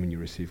 the moment you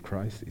receive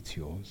Christ, it's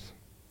yours.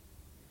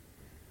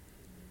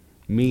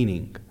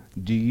 Meaning,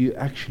 do you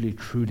actually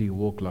truly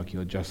walk like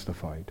you're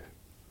justified,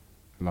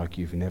 like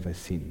you've never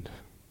sinned,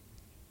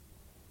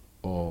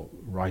 or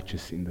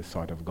righteous in the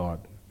sight of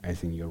God,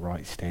 as in your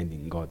right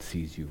standing? God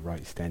sees you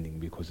right standing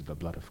because of the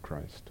blood of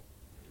Christ.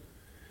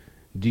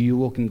 Do you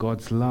walk in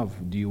God's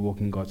love? Do you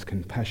walk in God's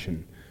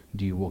compassion?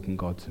 Do you walk in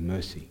God's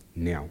mercy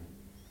now?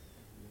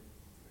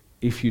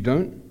 If you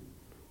don't,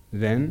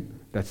 then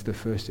that's the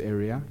first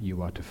area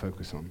you are to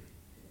focus on.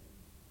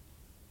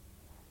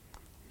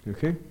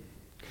 Okay?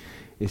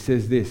 It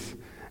says this,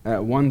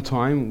 at one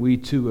time we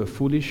too were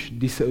foolish,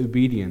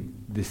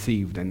 disobedient,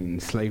 deceived and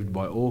enslaved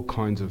by all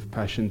kinds of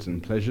passions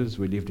and pleasures.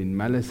 We lived in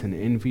malice and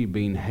envy,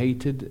 being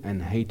hated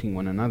and hating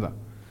one another.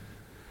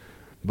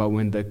 But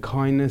when the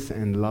kindness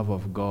and love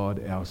of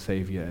God, our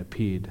Savior,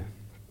 appeared,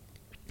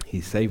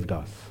 He saved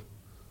us,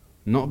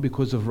 not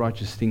because of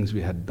righteous things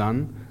we had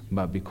done,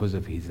 but because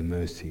of His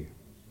mercy.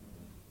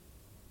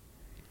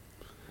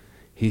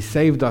 He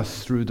saved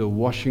us through the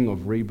washing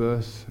of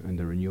rebirth and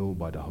the renewal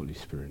by the Holy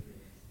Spirit.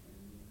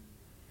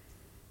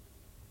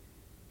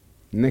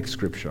 Next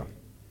scripture,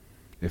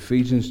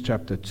 Ephesians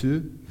chapter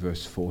 2,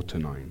 verse 4 to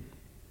 9.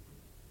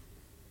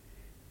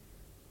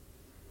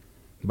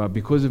 But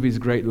because of His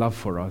great love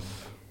for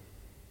us,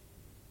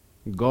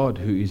 God,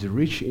 who is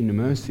rich in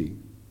mercy,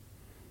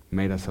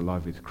 made us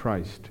alive with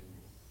Christ,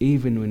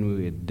 even when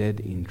we were dead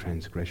in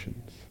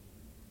transgressions.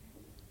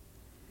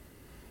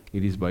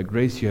 It is by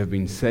grace you have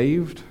been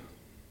saved,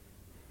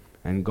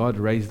 and God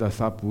raised us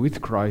up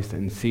with Christ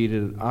and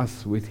seated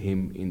us with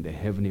him in the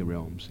heavenly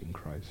realms in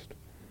Christ.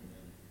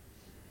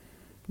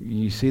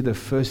 You see the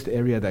first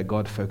area that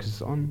God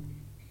focuses on?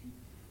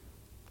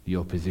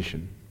 Your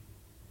position.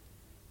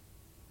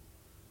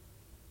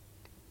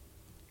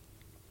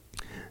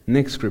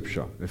 Next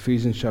scripture,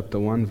 Ephesians chapter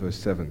 1 verse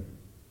 7.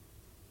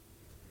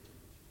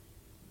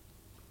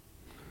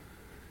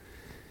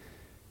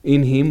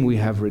 In him we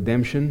have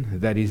redemption,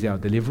 that is our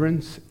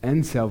deliverance,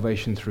 and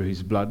salvation through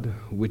his blood,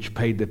 which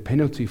paid the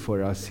penalty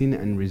for our sin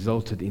and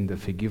resulted in the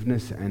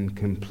forgiveness and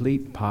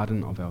complete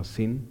pardon of our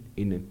sin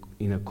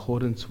in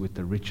accordance with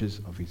the riches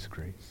of his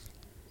grace.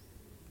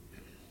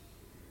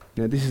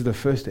 Now this is the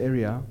first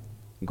area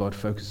God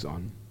focuses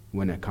on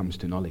when it comes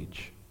to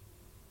knowledge.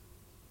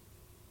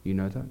 You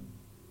know that?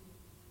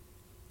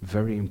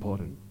 Very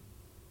important.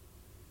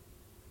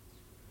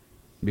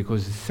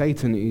 Because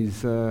Satan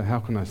is,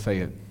 how can I say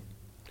it?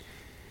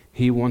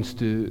 He wants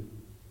to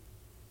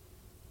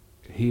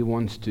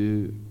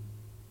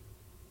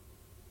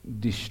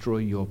destroy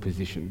your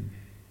position.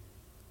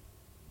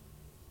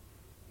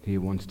 He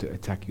wants to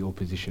attack your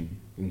position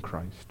in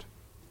Christ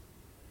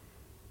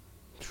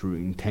through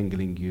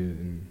entangling you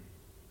and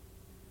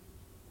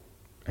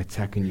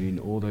attacking you in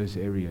all those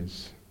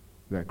areas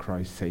that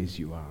Christ says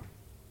you are.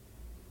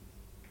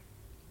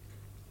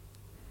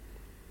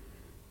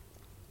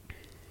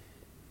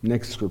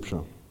 Next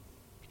scripture.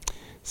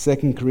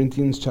 2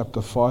 Corinthians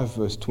chapter 5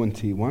 verse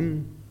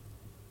 21.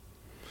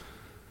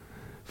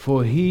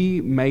 For he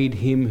made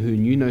him who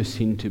knew no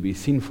sin to be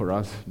sin for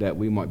us, that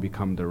we might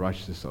become the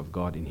righteousness of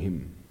God in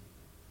him.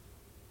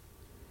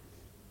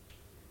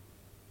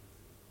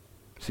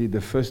 See,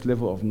 the first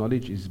level of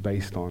knowledge is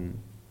based on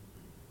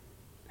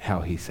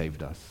how he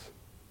saved us.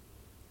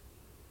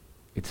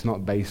 It's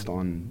not based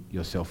on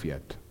yourself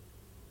yet.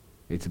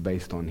 It's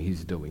based on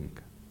his doing.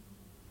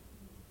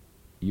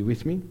 You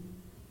with me?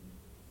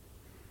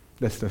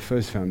 That's the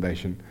first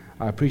foundation.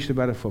 I preached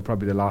about it for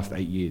probably the last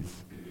 8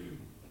 years.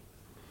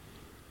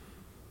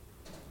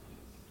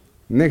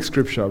 Next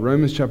scripture,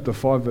 Romans chapter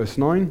 5 verse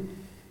 9.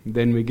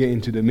 Then we get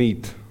into the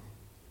meat.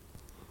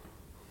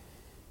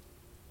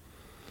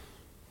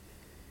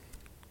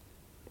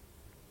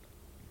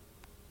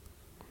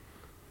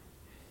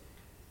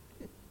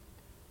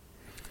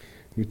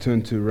 We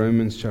turn to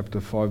Romans chapter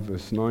 5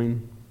 verse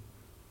 9.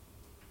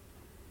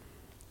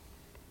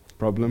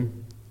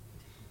 Problem?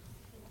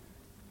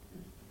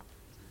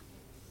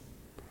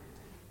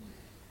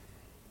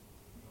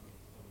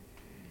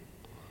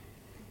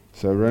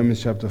 So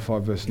Romans chapter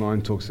 5 verse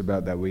 9 talks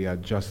about that we are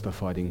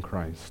justified in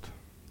Christ.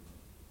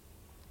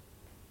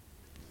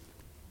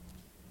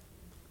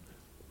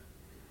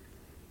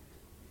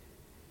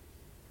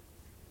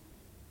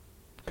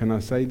 Can I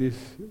say this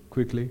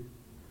quickly?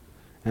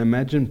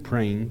 Imagine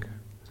praying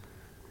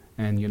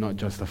and you're not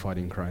justified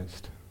in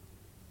Christ.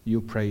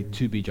 You pray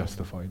to be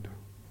justified.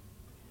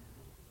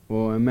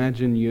 Or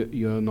imagine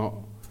you're not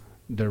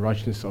the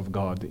righteousness of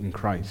God in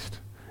Christ.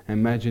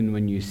 Imagine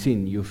when you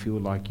sin, you feel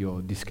like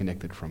you're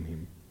disconnected from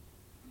him.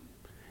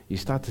 You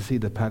start to see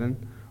the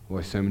pattern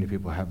where so many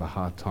people have a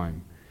hard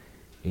time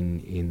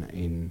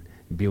in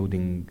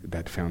building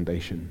that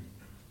foundation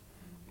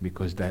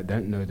because they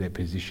don't know their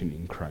position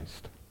in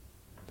Christ.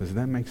 Does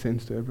that make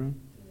sense to everyone?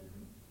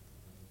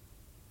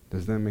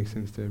 Does that make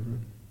sense to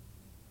everyone?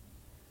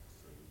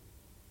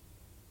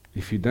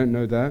 If you don't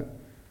know that,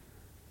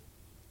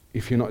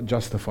 if you're not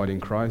justified in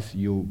Christ,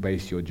 you'll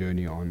base your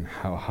journey on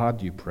how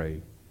hard you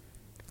pray,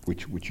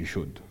 which you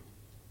should,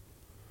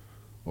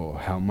 or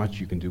how much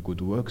you can do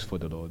good works for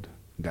the Lord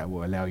that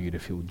will allow you to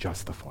feel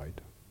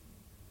justified.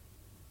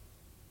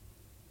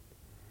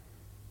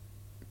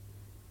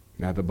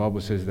 Now the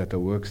Bible says that the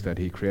works that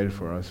he created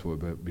for us were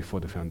before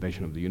the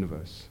foundation of the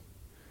universe.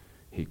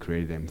 He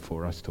created them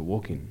for us to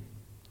walk in.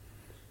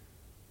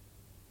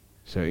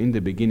 So in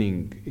the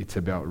beginning, it's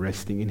about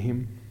resting in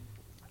him,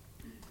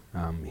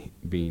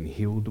 being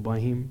healed by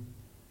him,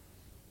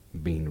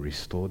 being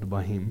restored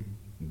by him,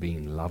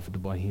 being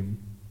loved by him,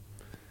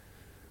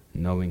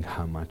 knowing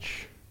how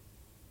much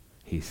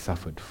he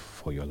suffered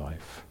for your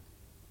life.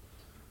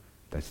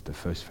 That's the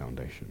first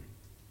foundation.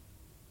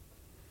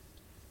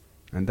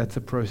 And that's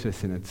a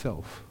process in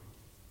itself.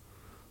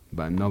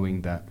 But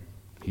knowing that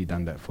he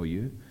done that for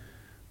you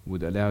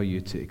would allow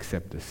you to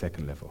accept the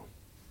second level.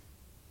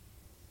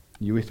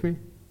 You with me?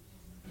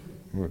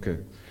 Okay.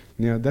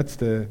 Now that's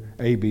the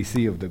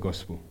ABC of the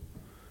gospel.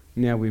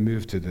 Now we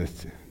move to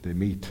the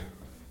meat.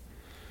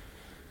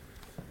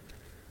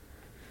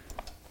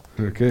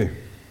 Okay.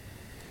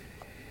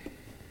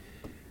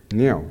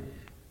 Now,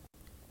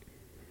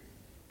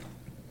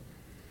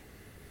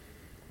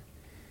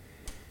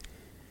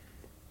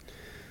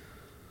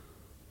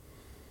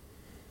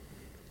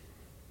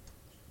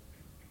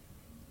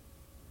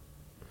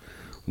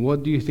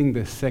 what do you think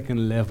the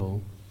second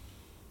level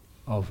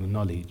of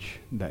knowledge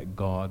that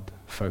God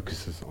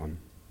focuses on?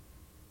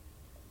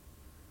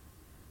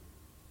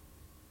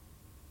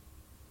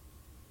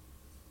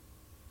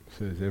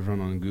 So is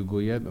everyone on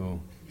Google yet, or?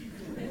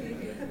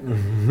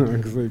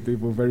 I see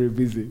people very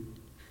busy.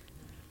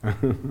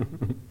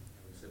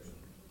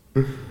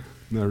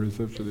 No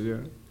reception, yeah.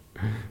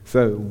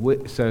 So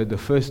the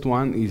first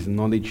one is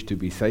knowledge to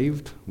be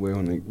saved. We're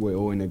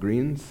all in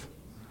agreement.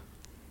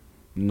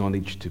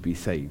 Knowledge to be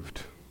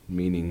saved,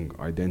 meaning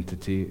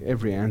identity.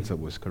 Every answer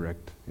was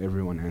correct.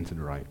 Everyone answered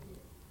right.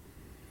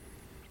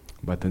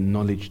 But the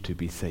knowledge to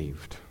be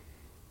saved,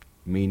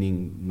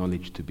 meaning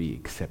knowledge to be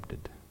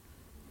accepted.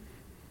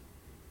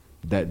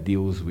 That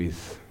deals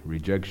with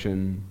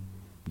rejection,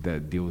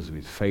 that deals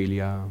with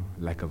failure,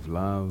 lack of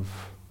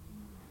love,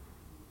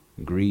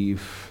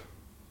 grief,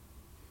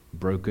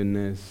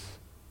 brokenness.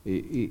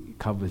 It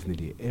covers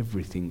nearly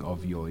everything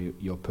of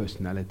your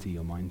personality,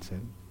 your mindset,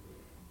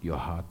 your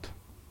heart.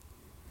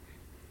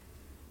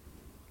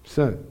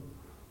 So,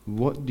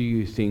 what do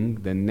you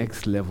think the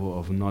next level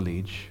of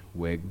knowledge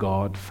where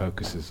God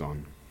focuses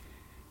on?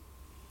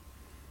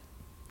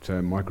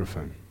 So,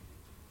 microphone,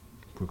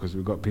 because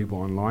we've got people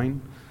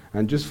online.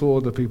 And just for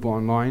all the people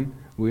online,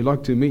 we'd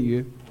like to meet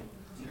you.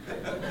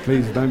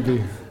 Please don't.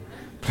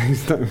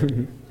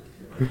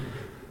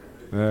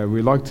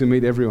 We'd like to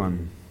meet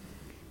everyone.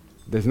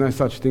 There's no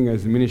such thing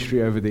as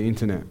ministry over the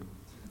internet.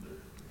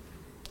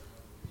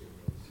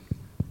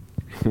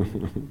 Okay.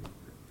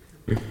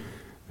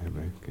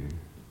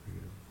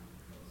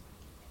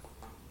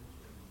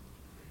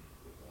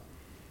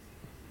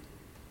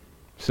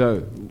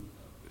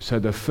 So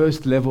the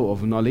first level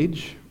of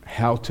knowledge,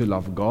 how to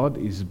love God,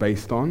 is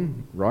based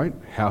on, right,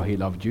 how He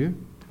loved you,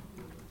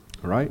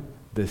 right?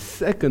 The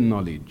second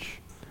knowledge,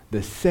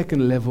 the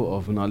second level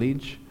of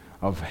knowledge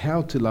of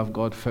how to love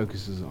God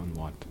focuses on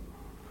what?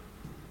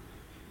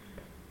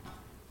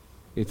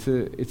 It's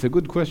a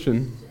good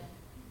question.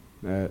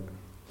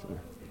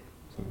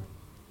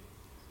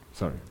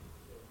 Sorry,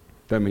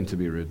 don't mean to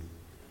be rude.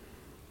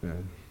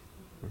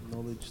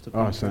 Knowledge to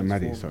be sorry,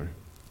 Maddie, transformed. sorry.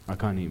 I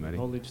can't hear Maddie.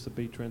 Knowledge to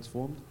be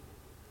transformed.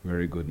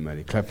 Very good,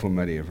 Maddie. Clap for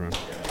Maddie, everyone.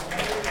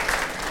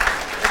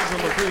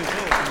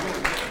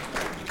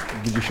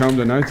 Did you show him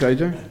the notes,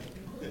 AJ?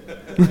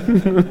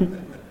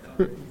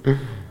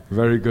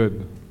 Very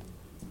good.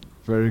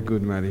 Very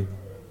good, Maddie.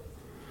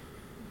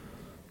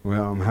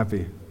 Well, I'm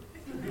happy.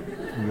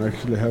 I'm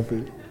actually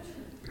happy.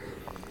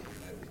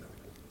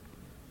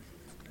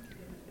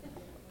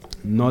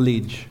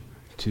 Knowledge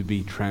to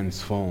be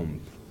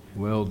transformed.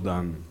 Well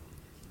done.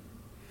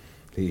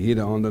 He hit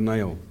it on the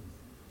nail.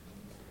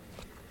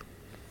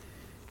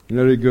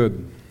 Very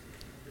good.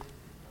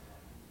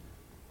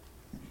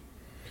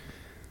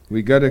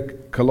 We go to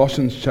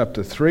Colossians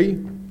chapter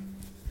 3.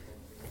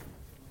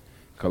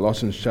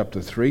 Colossians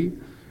chapter 3,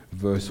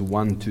 verse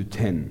 1 to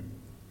 10.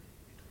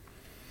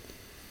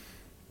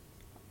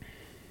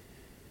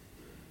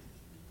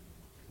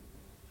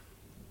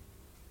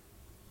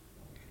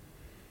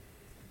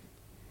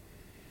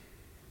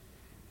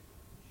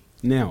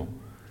 Now,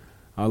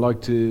 I'd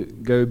like to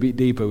go a bit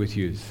deeper with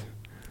you.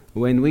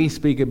 When we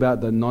speak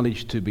about the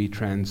knowledge to be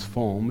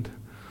transformed,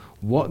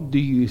 what do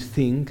you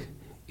think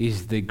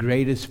is the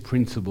greatest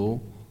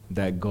principle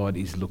that God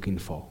is looking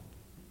for?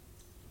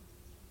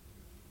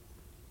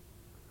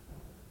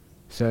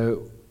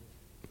 So,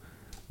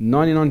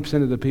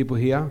 99% of the people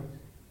here,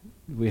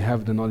 we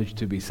have the knowledge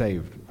to be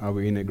saved. Are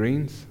we in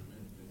agreement?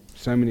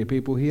 So many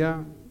people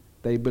here,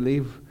 they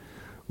believe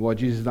what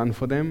Jesus done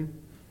for them,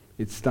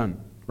 it's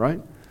done,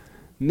 right?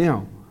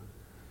 Now,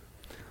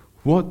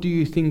 what do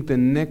you think the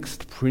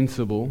next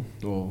principle,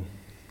 or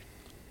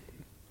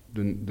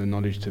the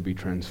knowledge to be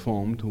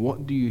transformed,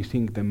 what do you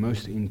think the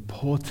most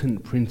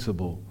important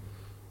principle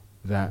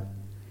that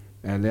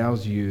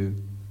allows you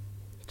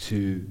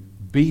to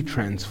be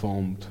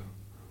transformed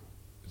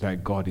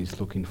that God is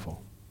looking for?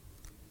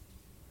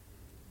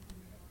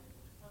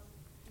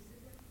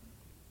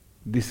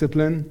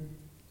 Discipline,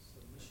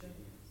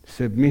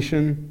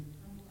 submission,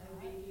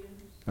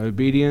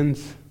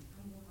 obedience,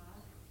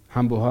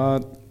 humble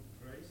heart,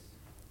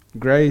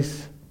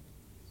 grace,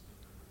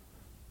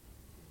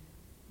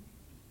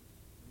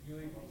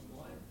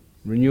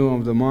 renewal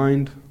of the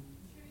mind,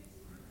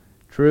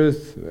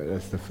 truth.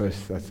 That's the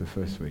first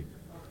week.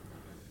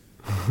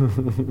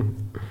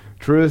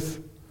 Truth.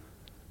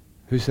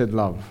 Who said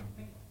love?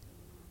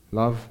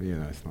 Love? Yeah,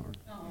 no, it's not right.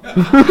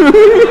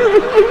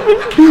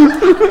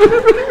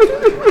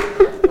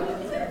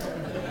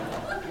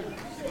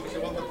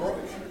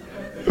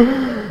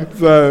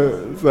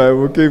 So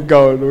we'll keep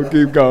going.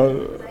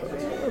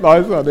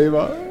 Nice one,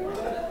 Eva.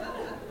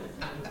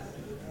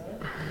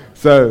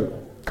 So,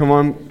 come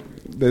on,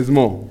 there's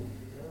more.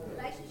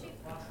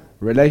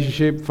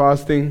 Relationship,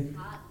 fasting,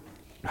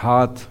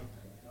 heart.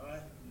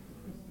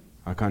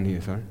 I can't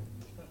hear, sorry.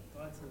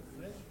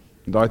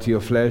 Die to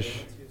your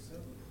flesh.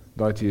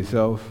 Die to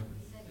yourself.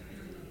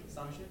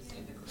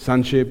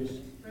 Sonship.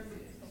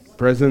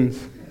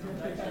 Presence.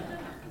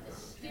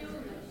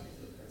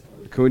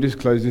 Can we just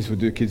close this? We'll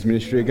do kids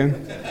ministry again.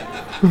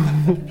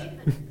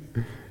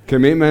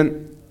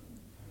 Commitment.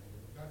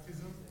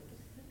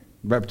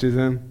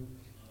 Baptism.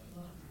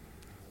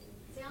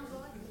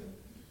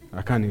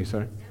 I can't hear you,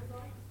 sorry.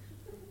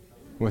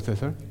 What's that,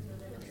 sir?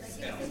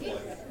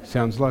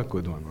 Sounds like a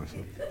good one,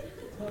 myself.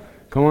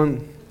 Come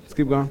on, let's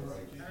keep going.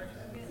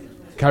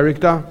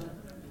 Character.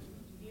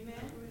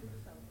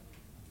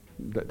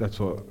 That's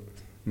what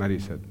Maddie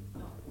said.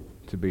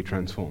 To be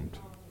transformed.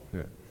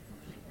 Yeah.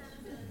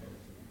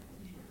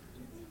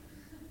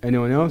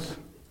 Anyone else?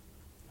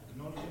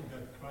 Acknowledging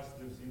that Christ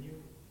lives in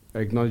you.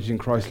 Acknowledging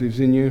Christ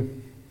lives in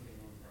you.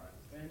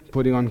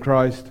 Putting on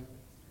Christ.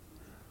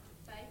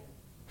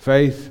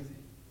 Faith.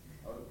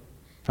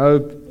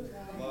 Hope.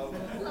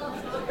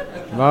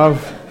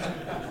 Love.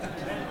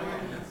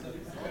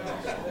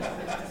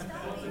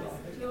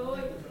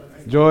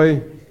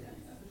 Joy.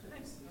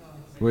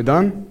 We're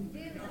done?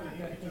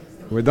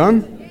 We're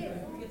done?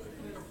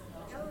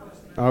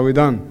 Are we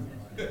done?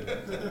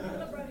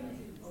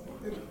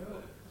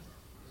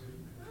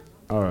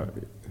 All right.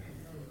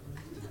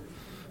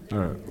 All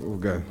right, we'll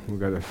go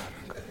to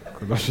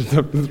Colossians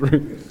chapter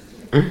 3.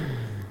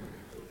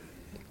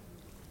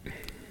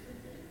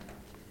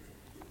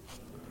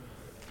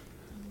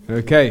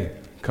 Okay,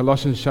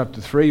 Colossians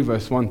chapter 3,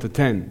 verse 1 to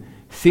 10.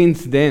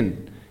 Since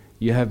then,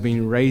 you have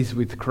been raised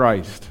with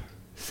Christ.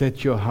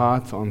 Set your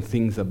hearts on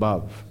things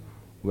above,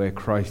 where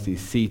Christ is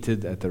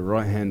seated at the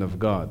right hand of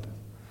God.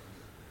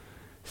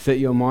 Set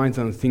your minds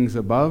on things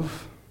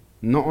above,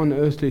 not on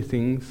earthly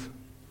things,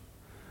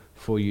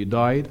 for you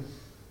died,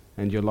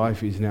 and your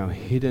life is now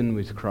hidden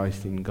with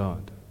Christ in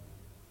God.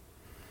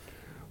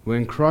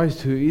 When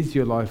Christ, who is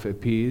your life,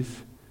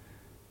 appears,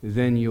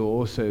 then you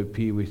also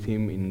appear with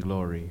him in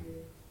glory.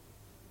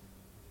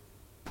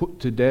 Put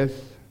to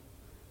death,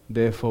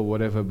 therefore,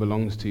 whatever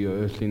belongs to your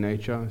earthly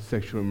nature,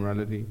 sexual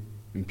immorality,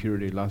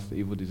 impurity, lust,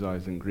 evil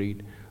desires, and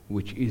greed,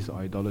 which is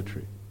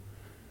idolatry.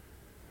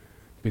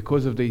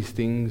 Because of these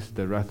things,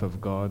 the wrath of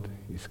God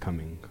is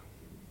coming.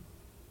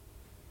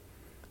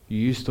 You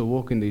used to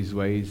walk in these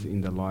ways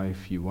in the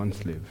life you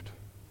once lived.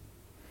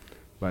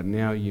 But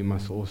now you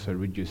must also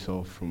rid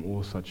yourself from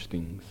all such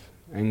things: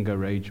 anger,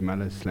 rage,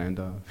 malice,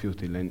 slander,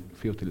 filthy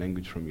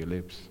language from your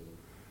lips.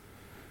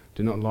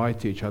 Do not lie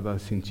to each other,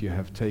 since you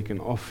have taken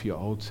off your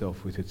old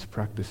self with its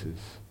practices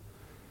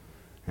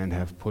and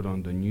have put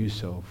on the new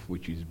self,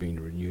 which is being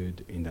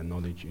renewed in the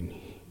knowledge in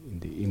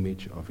the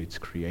image of its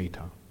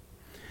creator.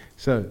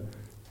 So,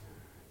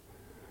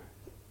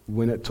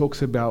 when it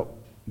talks about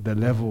the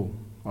level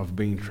of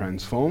being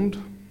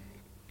transformed,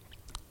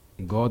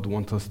 God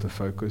wants us to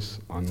focus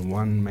on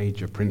one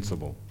major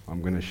principle.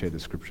 I'm going to share the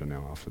scripture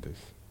now after this.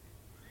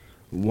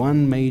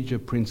 One major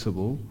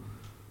principle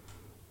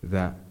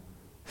that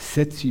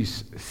sets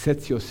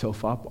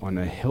yourself up on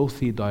a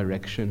healthy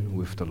direction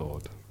with the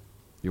Lord.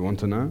 You want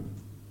to know?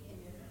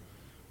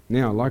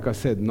 Now, like I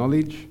said,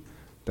 knowledge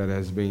that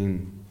has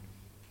been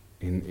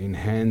in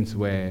hands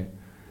where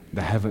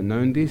they haven't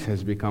known this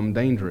has become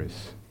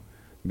dangerous,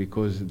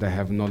 because they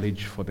have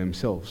knowledge for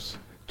themselves,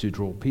 to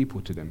draw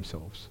people to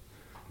themselves.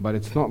 But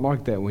it's not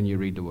like that when you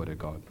read the Word of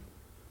God.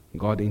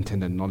 God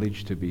intended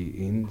knowledge to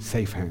be in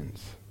safe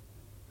hands.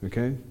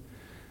 Okay?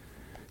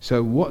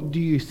 So what do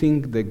you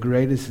think the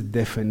greatest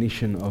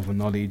definition of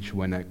knowledge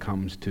when it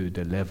comes to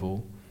the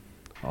level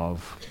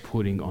of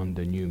putting on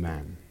the new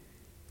man?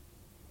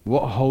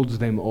 What holds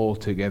them all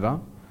together,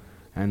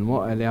 and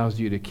what allows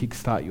you to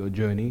kickstart your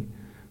journey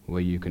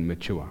where you can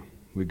mature?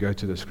 We go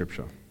to the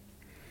scripture.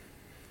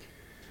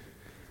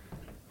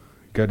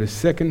 Go to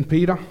 2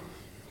 Peter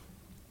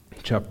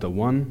chapter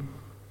 1,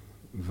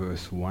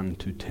 verse 1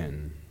 to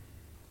 10.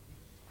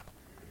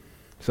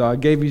 So I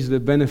gave you the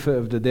benefit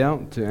of the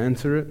doubt to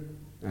answer it,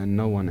 and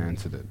no one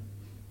answered it.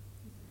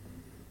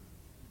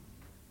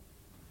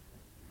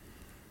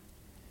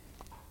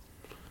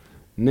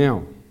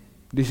 Now,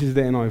 this is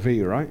the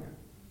NIV, right?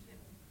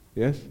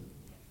 Yes?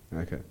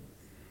 Okay.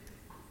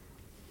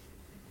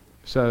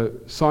 So,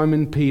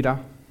 Simon Peter,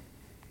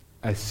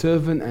 a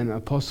servant and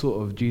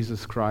apostle of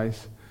Jesus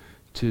Christ,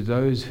 to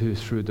those who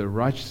through the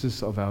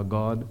righteousness of our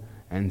God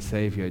and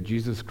Savior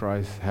Jesus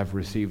Christ have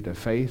received a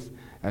faith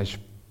as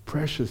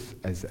precious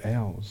as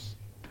ours.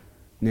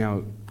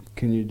 Now,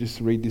 can you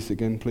just read this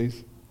again,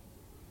 please?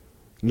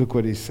 Look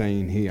what he's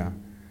saying here.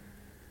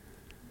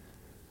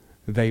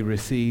 They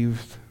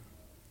received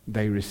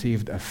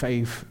a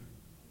faith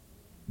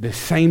the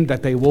same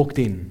that they walked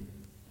in.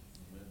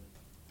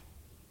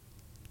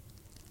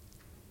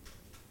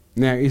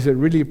 Now, is it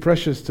really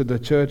precious to the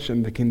church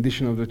and the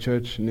condition of the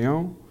church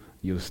now?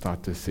 You'll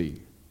start to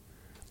see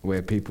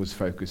where people's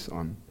focus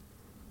on.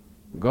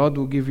 God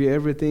will give you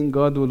everything.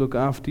 God will look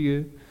after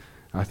you.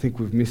 I think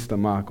we've missed the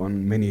mark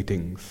on many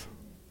things.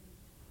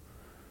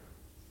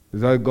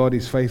 Though God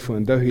is faithful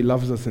and though He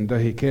loves us and though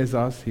He cares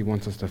us, He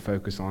wants us to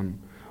focus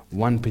on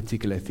one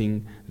particular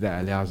thing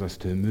that allows us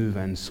to move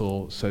and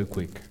soar so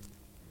quick.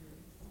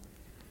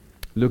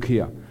 Look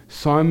here.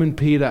 Simon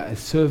Peter, a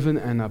servant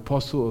and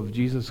apostle of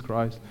Jesus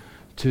Christ,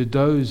 to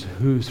those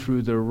who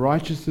through the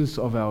righteousness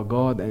of our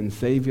God and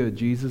Savior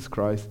Jesus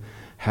Christ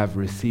have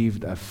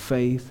received a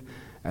faith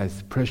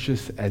as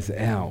precious as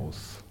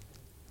ours.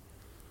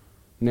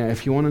 Now,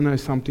 if you want to know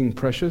something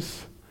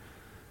precious,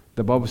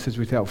 the Bible says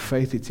without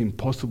faith it's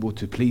impossible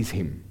to please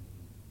Him.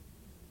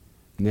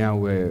 Now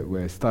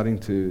we're starting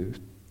to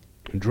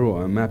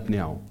draw a map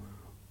now.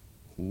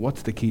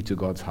 What's the key to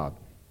God's heart?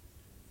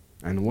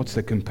 And what's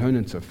the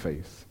components of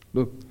faith?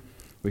 Look,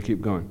 we keep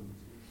going.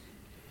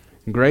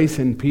 Grace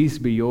and peace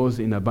be yours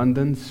in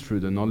abundance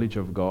through the knowledge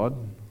of God.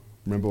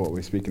 Remember what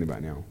we're speaking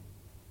about now.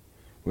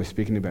 We're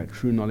speaking about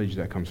true knowledge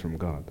that comes from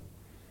God.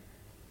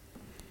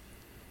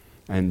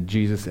 And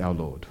Jesus our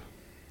Lord.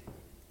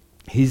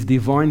 His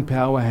divine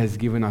power has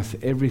given us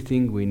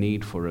everything we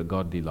need for a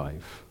godly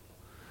life.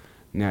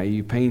 Now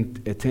you pay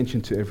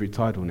attention to every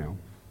title now.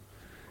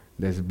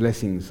 There's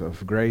blessings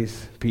of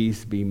grace,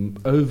 peace being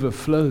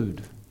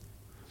overflowed.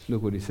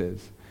 Look what he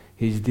says.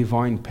 His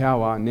divine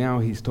power, now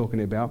he's talking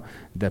about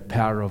the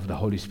power of the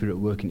Holy Spirit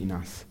working in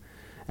us.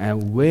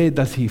 And where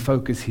does he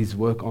focus his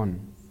work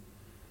on?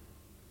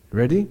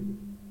 Ready?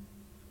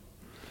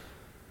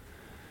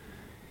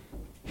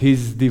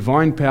 His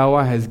divine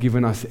power has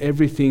given us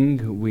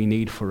everything we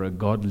need for a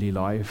godly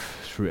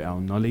life through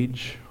our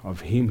knowledge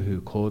of him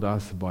who called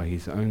us by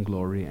his own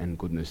glory and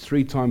goodness.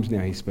 3 times now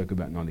he spoke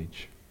about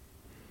knowledge.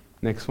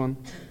 Next one.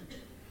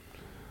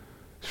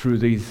 Through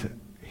these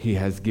he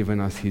has given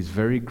us his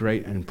very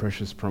great and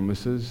precious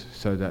promises,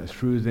 so that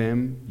through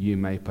them you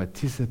may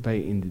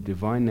participate in the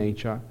divine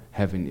nature,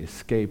 having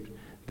escaped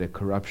the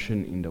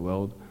corruption in the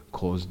world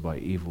caused by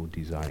evil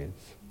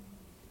desires.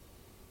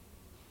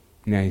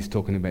 Now he's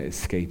talking about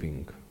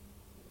escaping.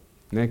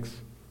 Next.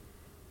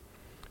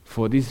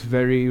 For this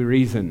very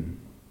reason,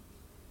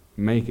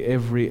 make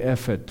every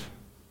effort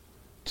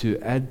to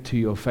add to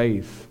your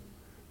faith.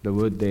 The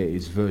word there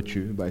is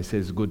virtue, but it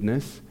says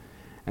goodness.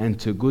 And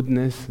to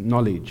goodness,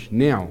 knowledge.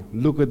 Now,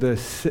 look at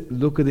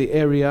the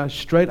area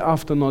straight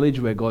after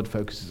knowledge where God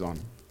focuses on.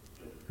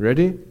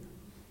 Ready?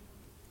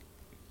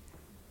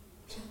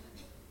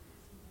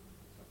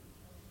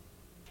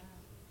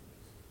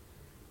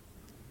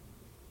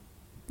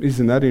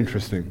 Isn't that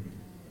interesting?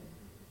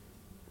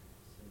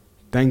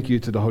 Thank you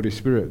to the Holy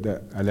Spirit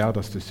that allowed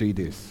us to see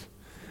this.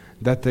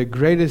 That the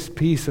greatest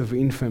piece of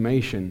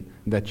information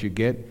that you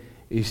get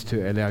is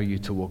to allow you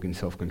to walk in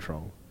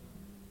self-control.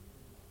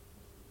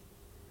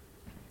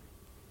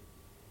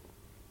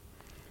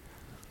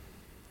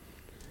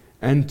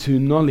 And to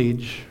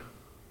knowledge,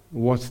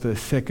 what's the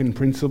second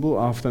principle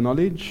after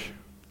knowledge?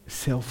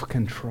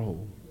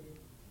 Self-control.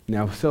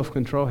 Now,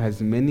 self-control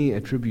has many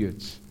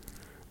attributes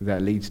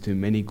that leads to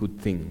many good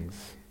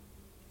things.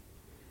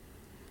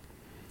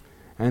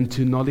 And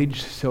to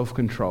knowledge,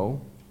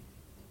 self-control,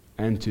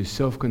 and to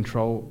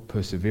self-control,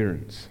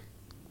 perseverance.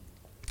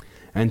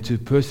 And to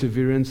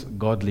perseverance,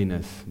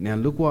 godliness. Now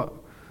look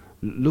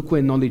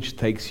where knowledge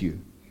takes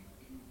you.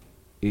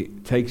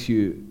 It takes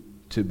you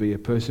to be a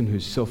person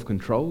who's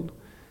self-controlled,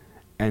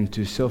 and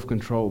to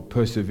self-control,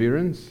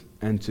 perseverance,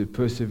 and to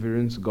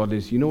perseverance,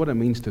 godliness. You know what it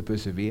means to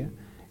persevere?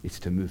 It's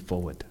to move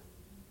forward.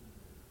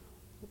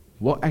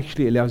 What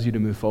actually allows you to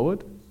move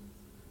forward?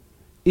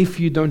 If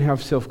you don't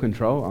have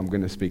self-control, I'm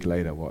going to speak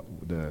later what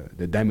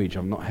the damage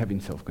of not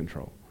having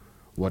self-control.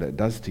 What it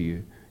does to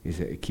you is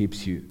that it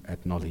keeps you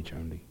at knowledge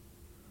only.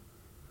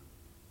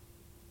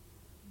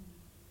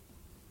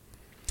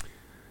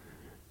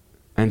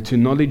 And to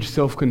knowledge,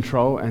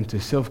 self-control, and to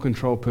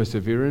self-control,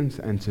 perseverance,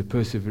 and to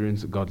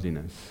perseverance,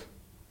 godliness.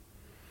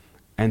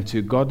 And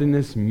to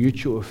godliness,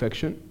 mutual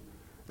affection,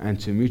 and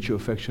to mutual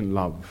affection,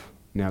 love.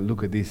 Now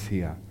look at this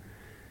here.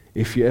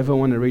 If you ever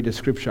want to read a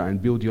scripture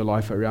and build your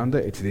life around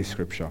it, it's this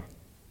scripture.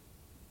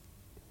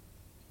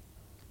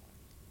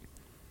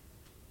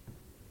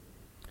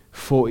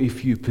 For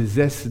if you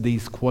possess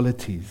these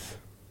qualities,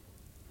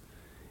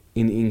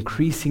 in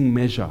increasing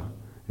measure,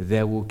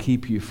 they will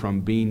keep you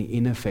from being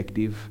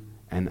ineffective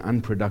and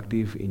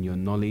unproductive in your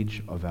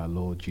knowledge of our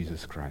Lord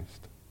Jesus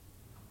Christ.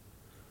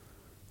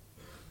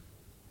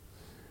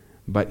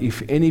 But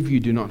if any of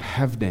you do not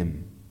have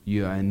them,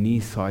 you are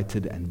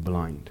nearsighted and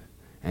blind,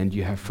 and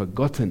you have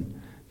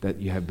forgotten that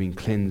you have been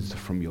cleansed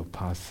from your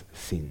past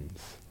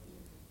sins.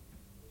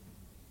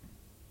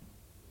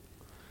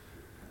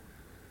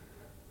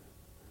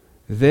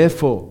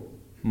 Therefore,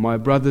 my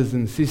brothers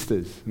and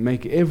sisters,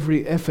 make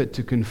every effort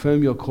to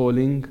confirm your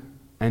calling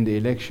and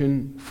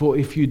election, for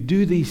if you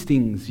do these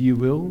things, you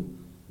will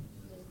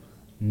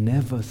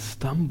never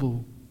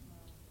stumble.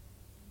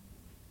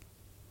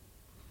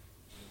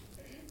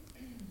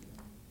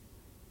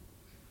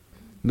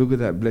 Look at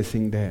that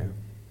blessing there.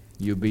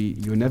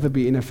 You'll never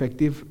be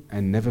ineffective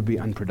and never be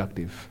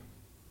unproductive.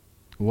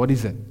 What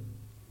is it?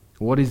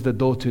 What is the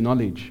door to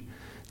knowledge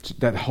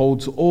that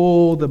holds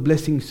all the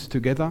blessings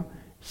together?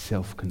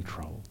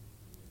 Self-control.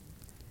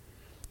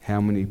 How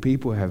many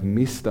people have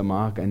missed the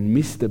mark and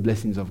missed the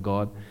blessings of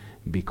God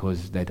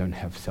because they don't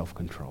have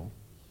self-control?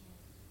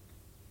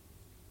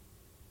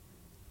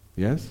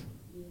 Yes?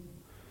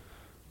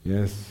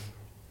 Yes.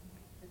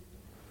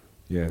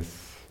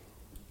 Yes.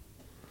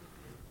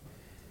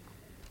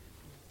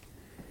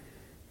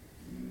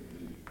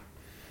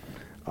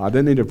 I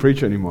don't need to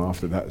preach anymore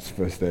after that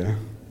verse there.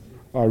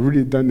 I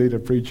really don't need to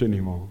preach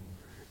anymore,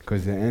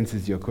 because it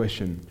answers your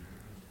question.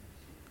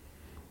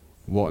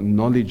 What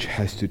knowledge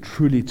has to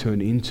truly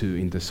turn into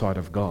in the sight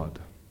of God.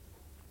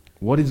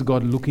 What is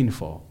God looking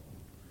for?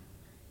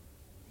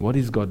 What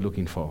is God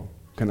looking for?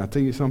 Can I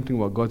tell you something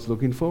what God's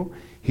looking for?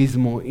 He's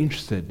more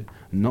interested,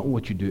 not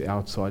what you do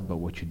outside, but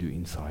what you do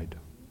inside.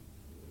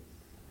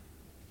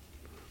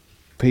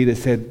 Peter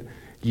said,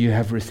 you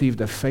have received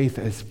a faith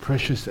as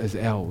precious as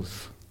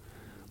ours.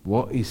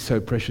 What is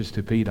so precious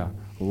to Peter?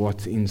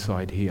 What's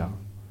inside here?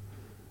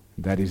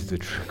 That is the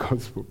true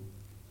gospel.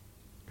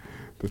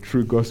 The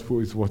true gospel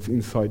is what's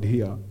inside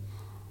here.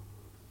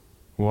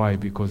 Why?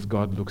 Because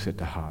God looks at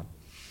the heart.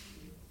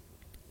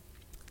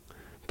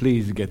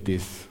 Please get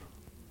this.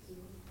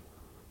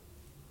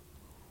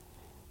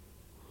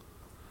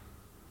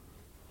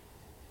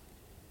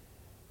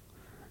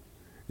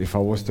 If I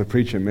was to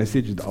preach a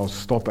message, I'll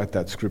stop at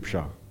that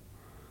scripture,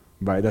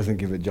 but it doesn't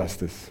give it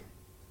justice.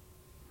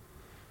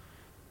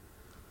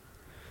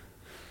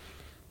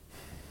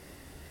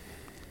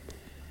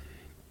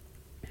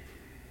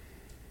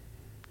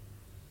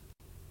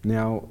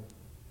 Now,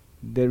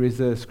 there is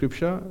a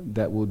scripture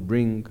that would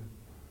bring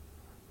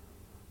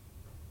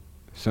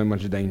so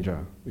much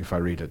danger if I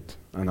read it.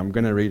 And I'm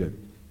going to read it.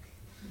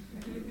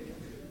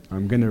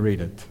 I'm going to read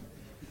it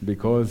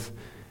because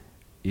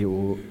it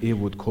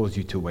would cause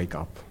you to wake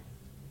up.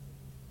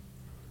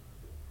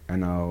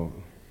 And I'll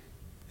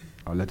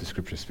let the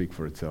scripture speak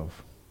for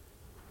itself.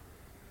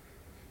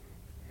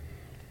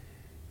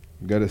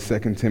 Go to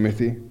 2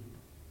 Timothy.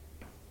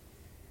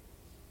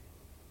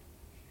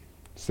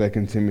 2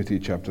 Timothy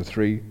chapter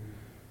 3,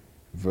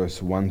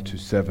 verse 1 to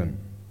 7.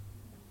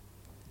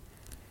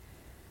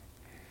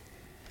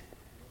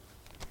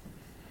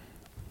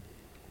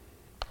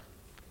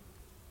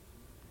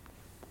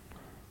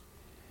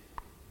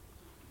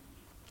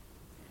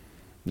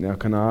 Now,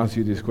 can I ask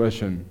you this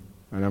question?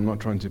 And I'm not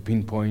trying to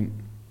pinpoint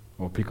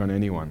or pick on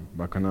anyone,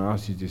 but can I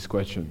ask you this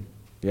question?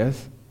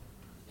 Yes?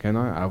 Can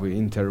I? Are we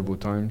in terrible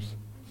times?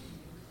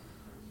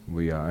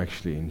 We are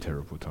actually in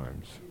terrible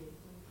times.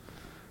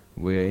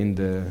 We are in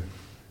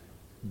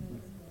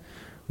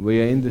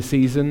the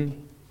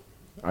season,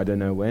 I don't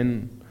know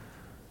when,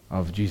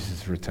 of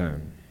Jesus'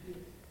 return.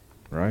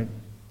 Right?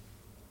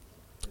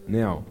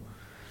 Now,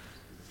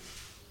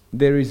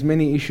 there is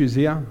many issues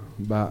here,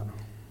 but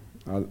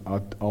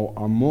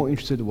I'm more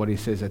interested in what he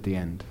says at the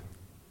end.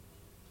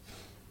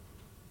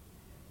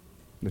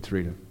 Let's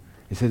read it.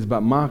 It says, but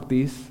mark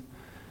this,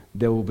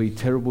 there will be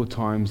terrible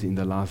times in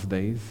the last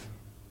days.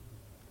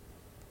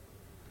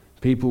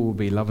 People will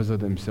be lovers of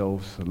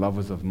themselves,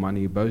 lovers of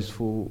money,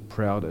 boastful,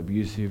 proud,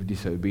 abusive,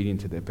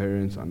 disobedient to their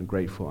parents,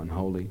 ungrateful,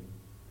 unholy,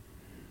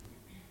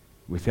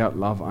 without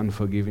love,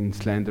 unforgiving,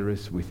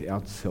 slanderous,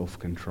 without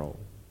self-control,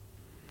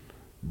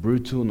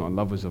 brutal, not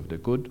lovers of the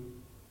good,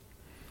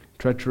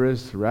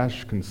 treacherous,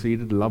 rash,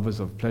 conceited, lovers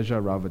of pleasure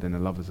rather than the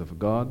lovers of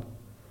God,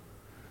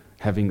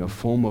 having a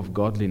form of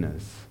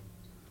godliness,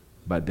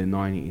 but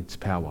denying its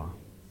power.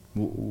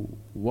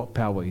 What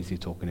power is he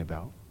talking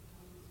about?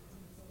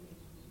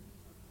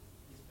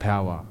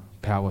 Power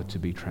to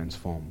be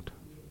transformed.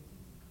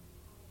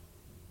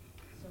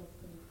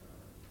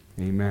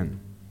 Amen.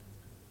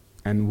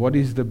 And what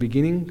is the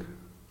beginning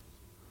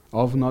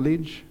of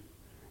knowledge?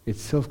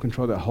 It's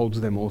self-control that holds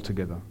them all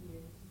together.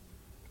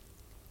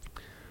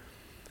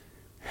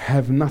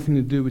 Have nothing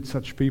to do with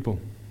such people.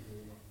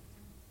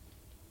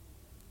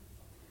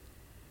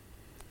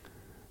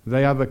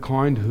 They are the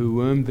kind who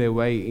worm their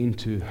way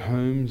into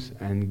homes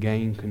and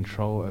gain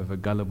control over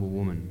gullible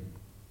women.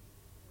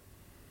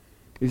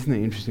 Isn't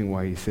it interesting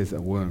why he says a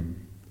worm?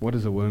 What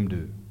does a worm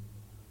do?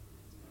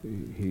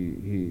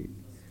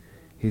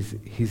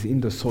 He's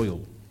in the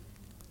soil.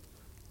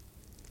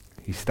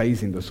 He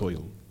stays in the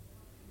soil,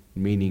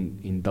 meaning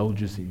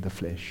indulges in the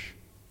flesh.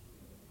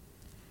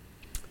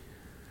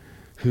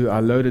 Who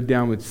are loaded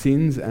down with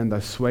sins and are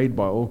swayed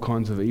by all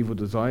kinds of evil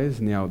desires.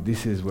 Now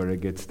this is where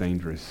it gets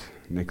dangerous.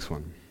 Next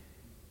one.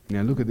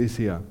 Now look at this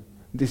here.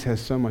 This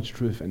has so much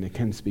truth and it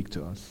can speak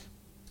to us.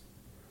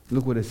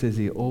 Look what it says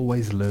here,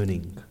 always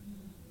learning.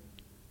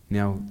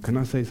 Now, can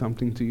I say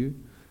something to you?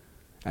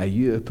 Are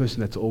you a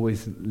person that's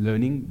always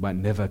learning but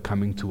never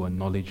coming to a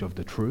knowledge of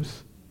the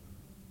truth?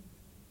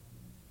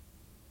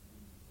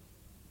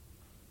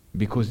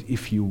 Because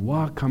if you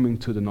are coming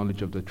to the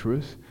knowledge of the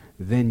truth,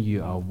 then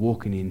you are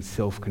walking in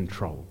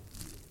self-control.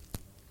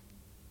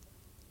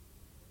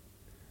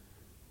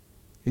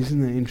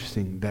 Isn't it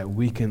interesting that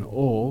we can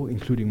all,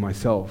 including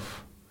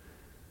myself,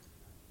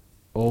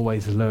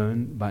 always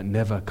learn but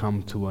never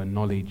come to a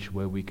knowledge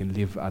where we can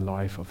live a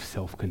life of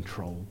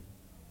self-control?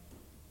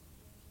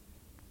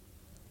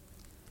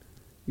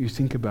 You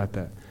think about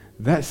that.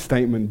 That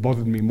statement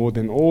bothered me more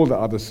than all the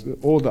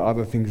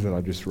other things that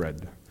I just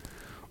read.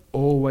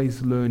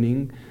 Always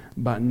learning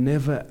but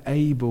never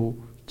able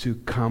to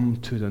come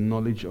to the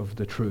knowledge of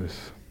the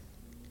truth.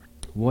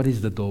 What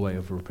is the doorway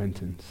of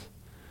repentance?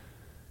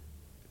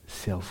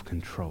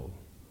 Self-control.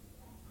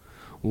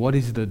 What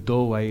is the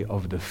doorway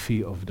of the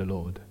fear of the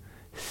Lord?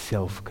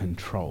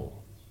 Self-control.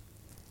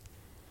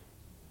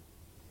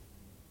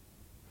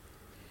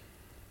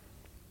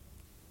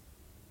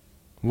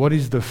 What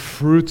is the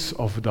fruits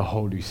of the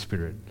Holy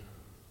Spirit?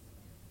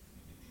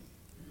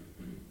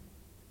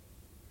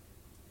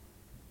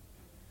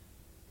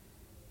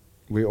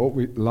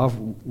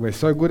 we're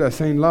so good at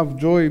saying love,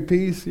 joy,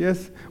 peace,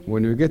 yes.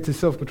 When we get to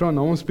self-control,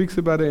 no one speaks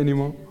about it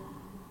anymore.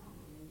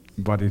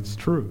 But it's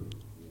true.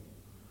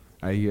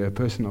 Are you a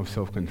person of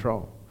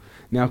self-control?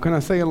 Now, can I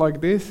say it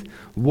like this?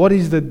 What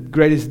is the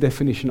greatest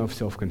definition of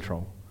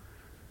self-control?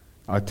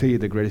 I'll tell you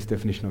the greatest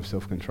definition of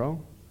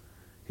self-control.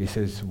 He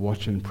says,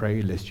 watch and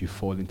pray lest you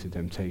fall into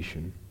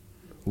temptation.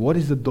 What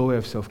is the doorway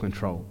of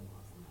self-control?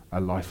 A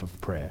life of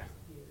prayer.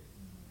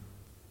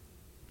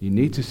 You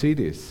need to see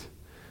this,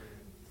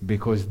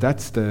 because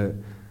that's the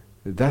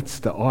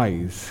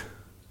eyes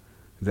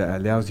that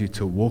allows you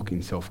to walk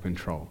in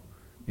self-control,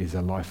 is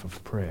a life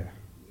of prayer.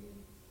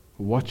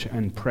 Watch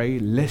and pray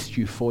lest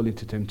you fall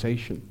into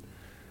temptation.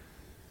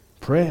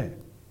 Prayer.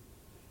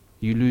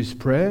 You lose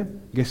prayer,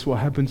 guess what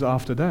happens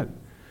after that?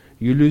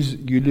 You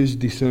lose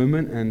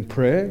discernment and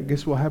prayer,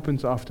 guess what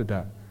happens after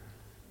that?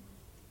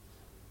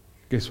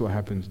 Guess what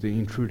happens? The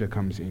intruder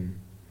comes in,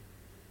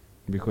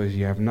 because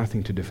you have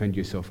nothing to defend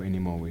yourself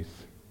anymore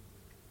with.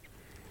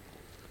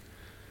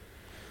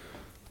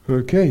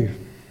 Okay.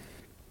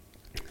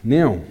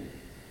 Now,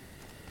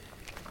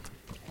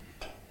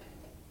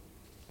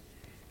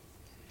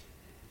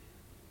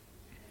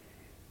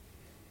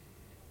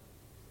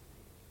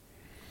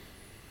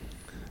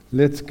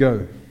 let's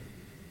go.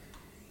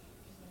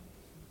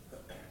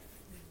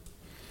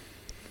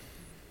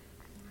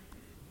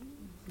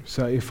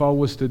 So if I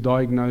was to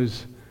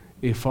diagnose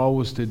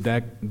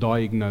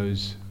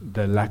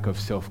the lack of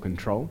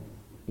self-control,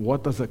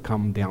 what does it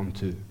come down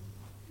to?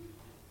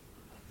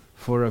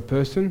 For a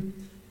person,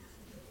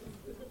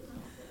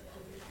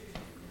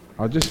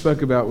 I just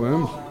spoke about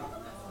worms.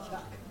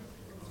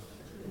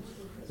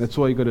 That's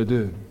what you got to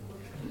do.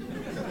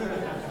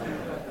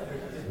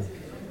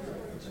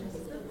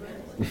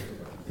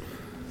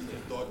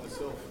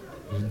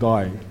 Just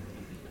die.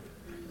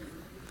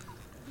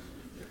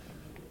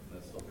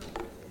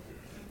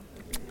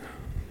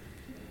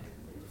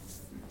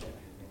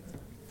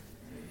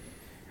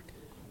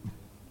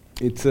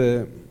 It's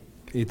a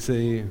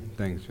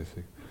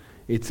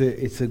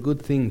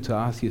good thing to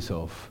ask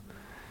yourself,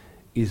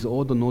 is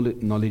all the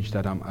knowledge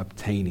that I'm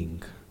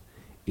obtaining,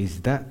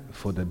 is that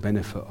for the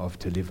benefit of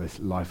to live a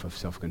life of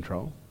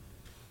self-control?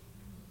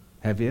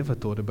 Have you ever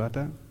thought about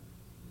that?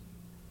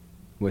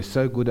 We're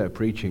so good at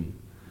preaching,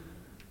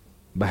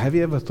 but have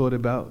you ever thought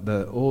about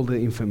all the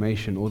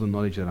information, all the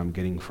knowledge that I'm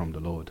getting from the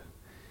Lord?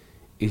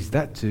 Is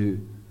that to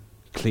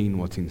clean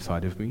what's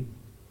inside of me?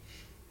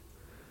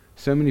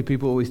 So many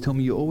people always tell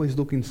me, you always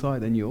look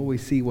inside and you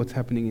always see what's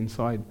happening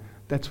inside.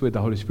 That's where the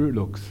Holy Spirit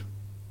looks.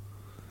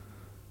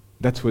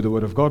 That's where the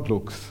Word of God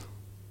looks.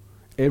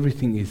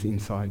 Everything is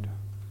inside.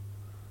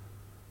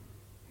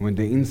 When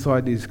the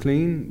inside is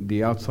clean,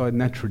 the outside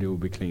naturally will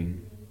be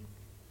clean.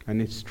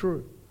 And it's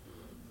true.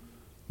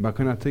 But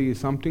can I tell you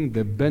something?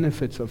 The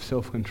benefits of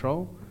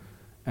self-control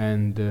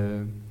and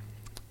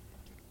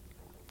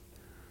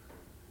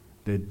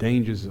the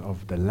dangers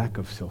of the lack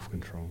of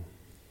self-control.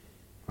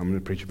 I'm going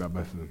to preach about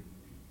both of them.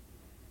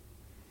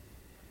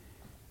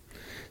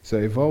 So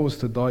if I was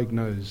to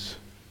diagnose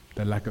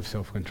the lack of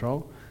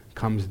self-control,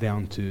 comes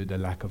down to the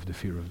lack of the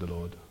fear of the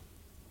Lord.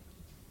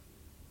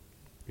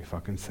 If I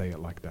can say it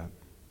like that.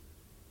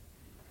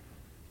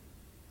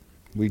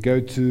 We go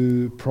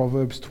to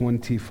Proverbs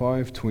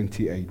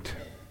 25:28.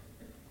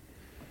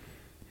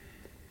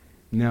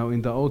 Now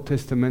in the Old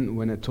Testament,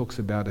 when it talks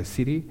about a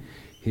city,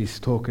 he's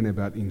talking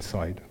about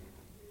inside.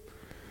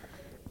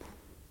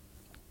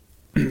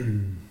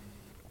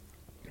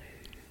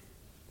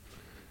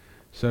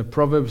 So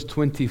Proverbs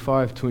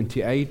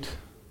 25:28.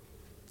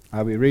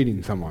 Are we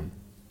reading, someone?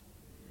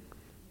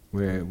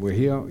 We're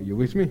here. You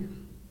with me?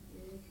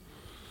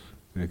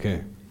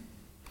 Okay.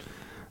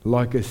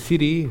 Like a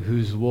city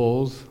whose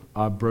walls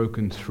are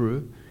broken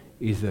through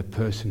is a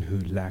person who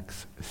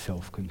lacks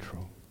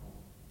self-control.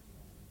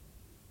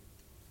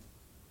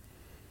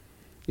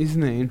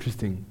 Isn't it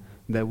interesting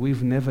that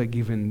we've never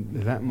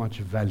given that much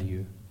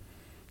value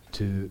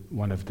to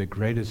one of the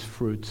greatest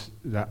fruits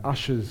that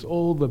ushers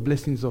all the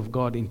blessings of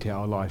God into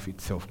our life?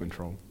 It's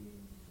self-control.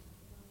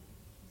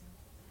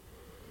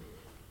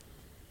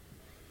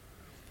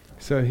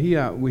 So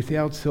here,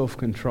 without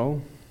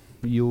self-control,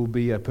 you'll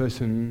be a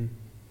person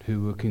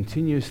who will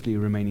continuously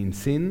remain in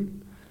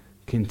sin,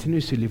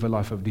 continuously live a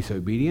life of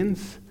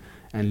disobedience,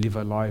 and live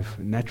a life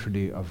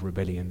naturally of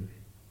rebellion.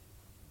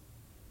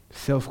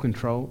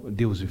 Self-control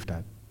deals with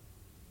that.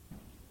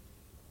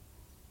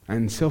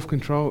 And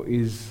self-control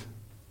is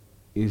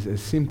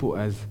as simple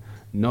as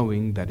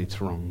knowing that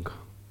it's wrong.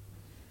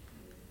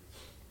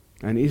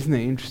 And isn't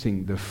it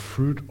interesting, the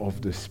fruit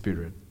of the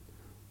Spirit,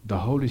 the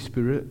Holy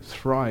Spirit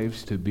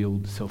thrives to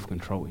build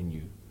self-control in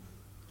you.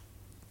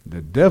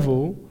 The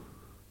devil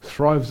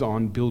thrives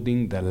on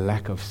building the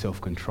lack of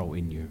self-control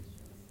in you.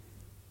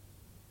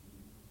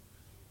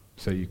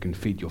 So you can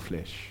feed your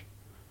flesh.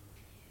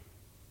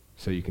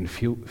 So you can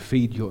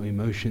feed your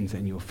emotions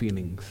and your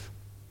feelings.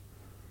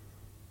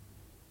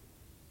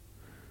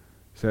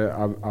 So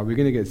are we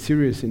going to get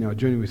serious in our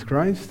journey with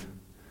Christ?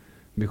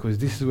 Because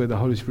this is where the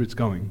Holy Spirit's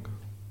going.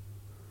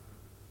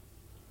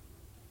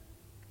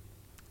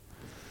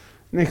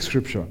 Next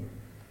scripture,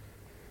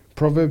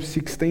 Proverbs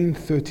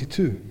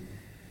 16:32.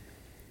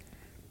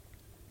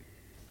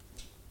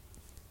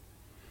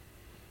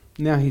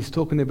 Now he's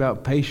talking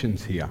about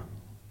patience here.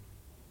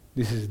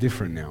 This is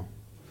different now.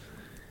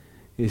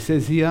 It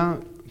says here,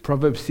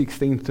 Proverbs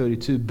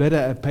 16:32,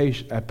 better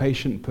a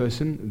patient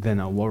person than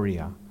a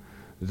warrior,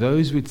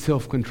 those with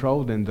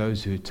self-control than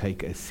those who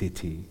take a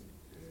city.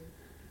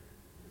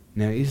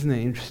 Now isn't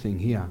it interesting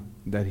here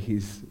that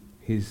he's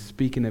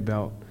speaking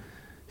about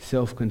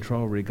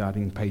self-control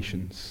regarding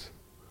patience?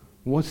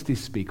 What's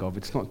this speak of?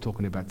 It's not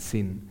talking about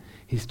sin.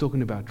 He's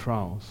talking about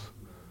trials.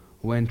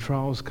 When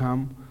trials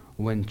come,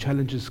 when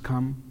challenges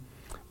come,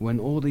 when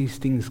all these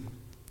things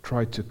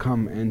try to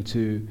come and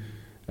to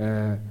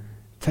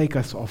take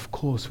us off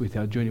course with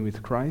our journey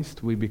with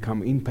Christ, we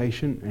become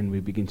impatient and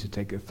we begin to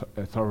take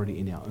authority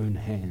in our own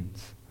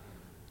hands.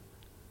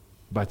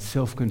 But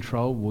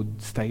self-control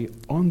would stay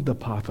on the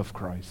path of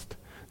Christ,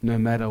 no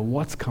matter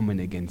what's coming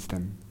against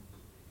them.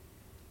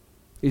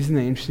 Isn't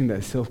it interesting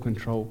that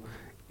self-control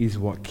is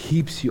what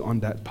keeps you on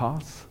that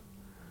path?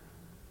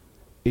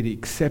 It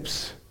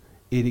accepts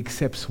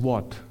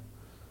what?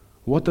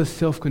 What does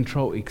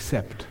self-control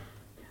accept?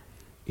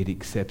 It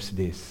accepts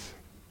this.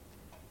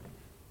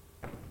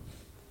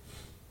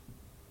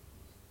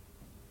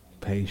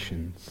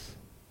 Patience.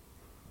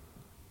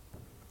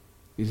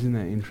 Isn't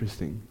that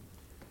interesting?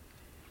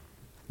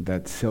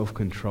 That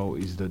self-control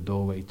is the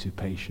doorway to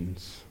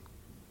patience.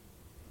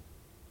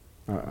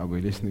 Are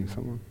we listening,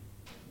 someone?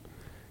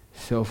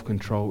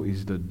 Self-control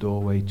is the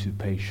doorway to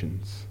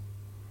patience.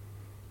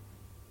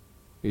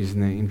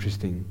 Isn't it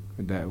interesting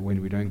that when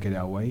we don't get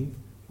our way,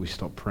 we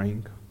stop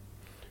praying,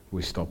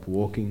 we stop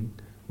walking,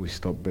 we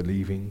stop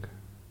believing,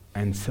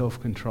 and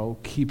self-control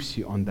keeps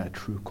you on that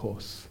true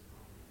course.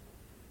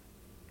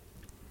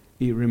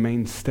 It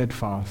remains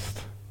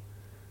steadfast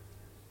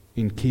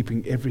in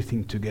keeping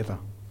everything together.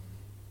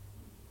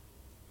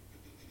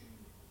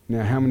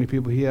 Now, how many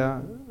people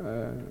here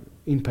are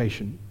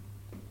impatient?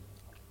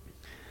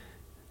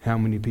 How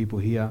many people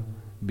here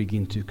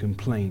begin to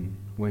complain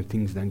when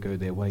things don't go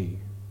their way?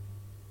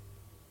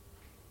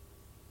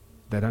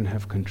 They don't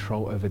have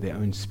control over their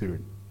own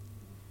spirit.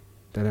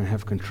 They don't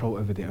have control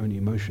over their own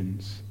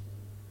emotions.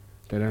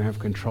 They don't have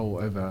control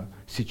over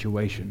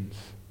situations.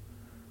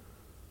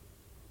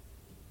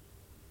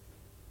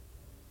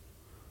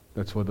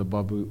 That's what the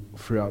Bible,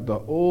 throughout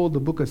all the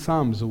book of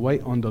Psalms,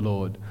 wait on the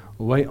Lord,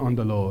 wait on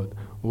the Lord,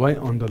 wait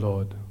on the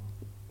Lord.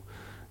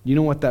 You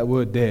know what that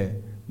word there,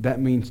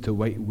 that means to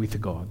wait with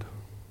God.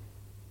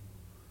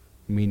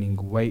 Meaning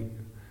wait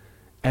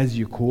as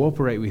you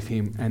cooperate with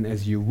Him and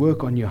as you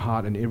work on your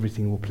heart, and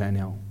everything will plan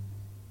out.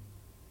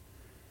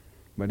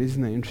 But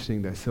isn't it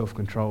interesting that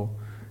self-control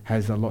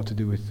has a lot to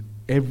do with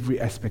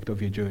every aspect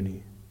of your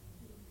journey?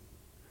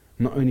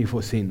 Not only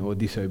for sin or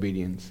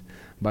disobedience,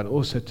 but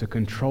also to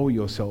control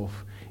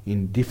yourself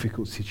in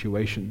difficult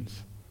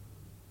situations.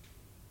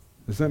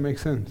 Does that make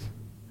sense?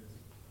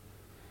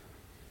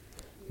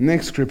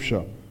 Next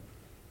scripture,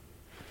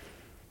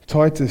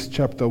 Titus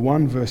chapter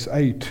 1 verse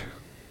 8.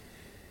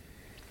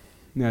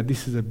 Now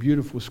this is a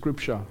beautiful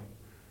scripture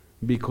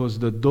because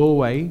the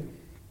doorway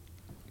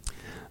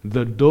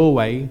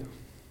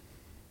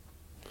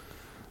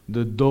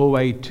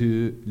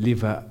to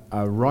live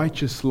a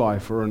righteous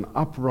life or an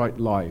upright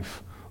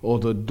life, or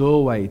the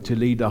doorway to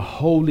lead a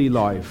holy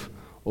life,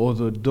 or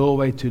the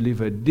doorway to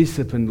live a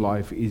disciplined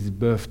life is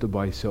birthed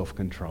by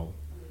self-control.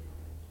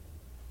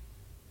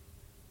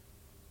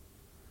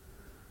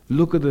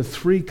 Look at the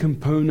three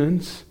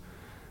components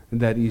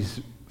that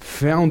is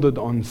founded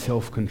on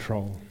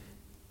self-control.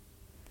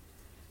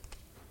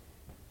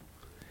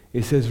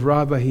 It says,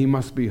 rather he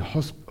must be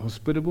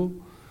hospitable,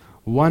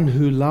 one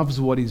who loves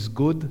what is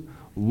good,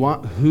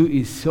 one who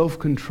is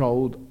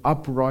self-controlled,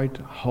 upright,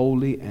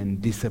 holy,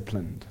 and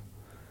disciplined.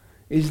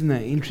 Isn't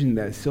that interesting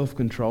that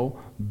self-control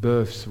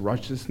births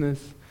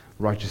righteousness,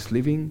 righteous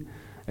living,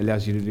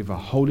 allows you to live a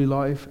holy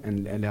life,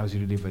 and allows you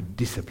to live a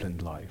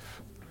disciplined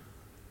life?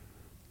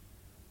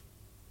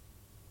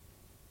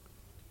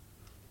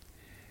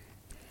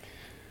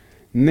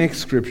 Next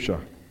scripture,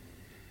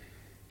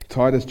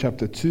 Titus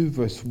chapter 2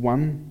 verse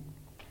 1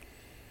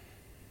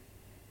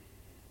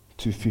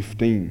 to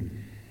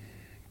 15.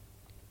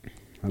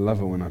 I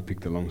love it when I pick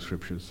the long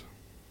scriptures.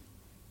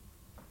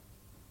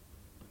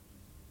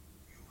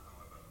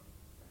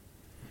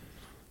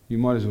 You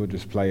might as well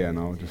just play it and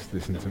I'll just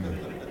listen to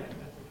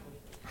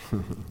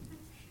it.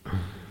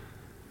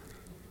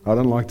 I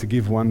don't like to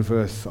give one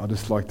verse, I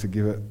just like to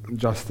give it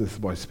justice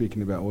by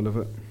speaking about all of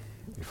it,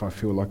 if I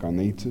feel like I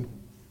need to.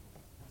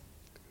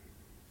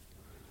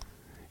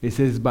 It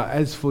says, but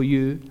as for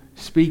you,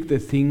 speak the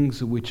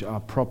things which are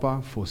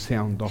proper for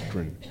sound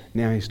doctrine.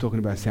 Now he's talking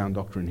about sound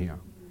doctrine here.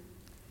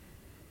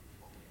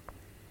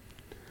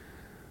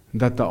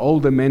 That the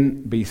older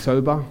men be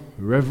sober,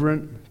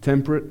 reverent,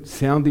 temperate,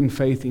 sound in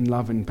faith, in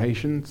love and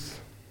patience.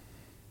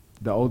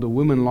 The older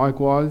women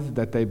likewise,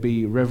 that they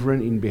be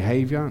reverent in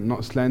behavior,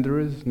 not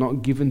slanderers,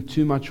 not given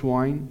too much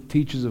wine,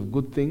 teachers of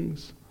good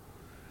things,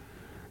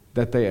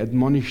 that they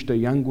admonish the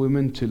young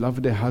women to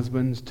love their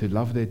husbands, to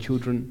love their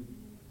children,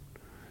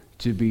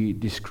 to be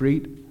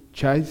discreet,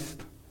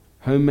 chaste,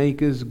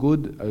 homemakers,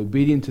 good,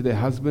 obedient to their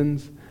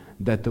husbands,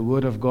 that the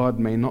word of God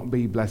may not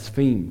be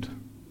blasphemed.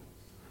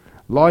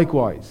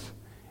 Likewise,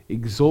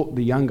 exhort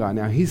the younger.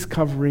 Now he's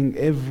covering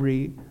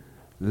every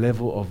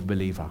level of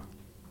believer.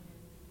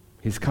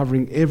 He's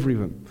covering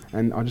everyone.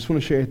 And I just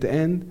want to share at the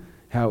end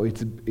how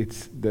it's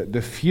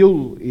the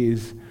fuel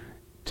is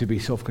to be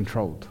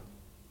self-controlled.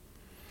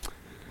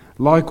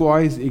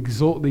 Likewise,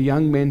 exhort the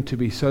young men to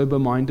be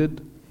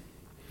sober-minded,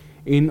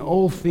 in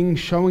all things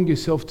showing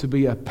yourself to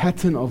be a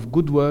pattern of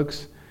good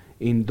works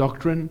in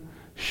doctrine,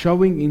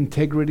 showing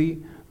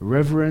integrity,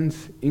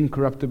 reverence,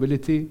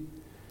 incorruptibility,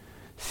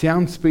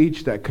 sound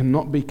speech that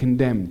cannot be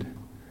condemned,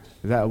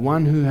 that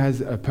one who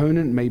has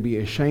opponent may be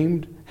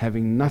ashamed,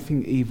 having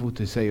nothing evil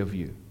to say of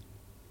you.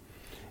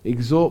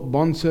 Exhort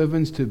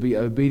bondservants to be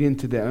obedient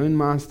to their own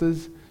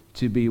masters,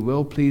 to be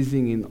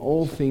well-pleasing in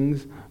all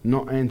things,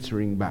 not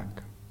answering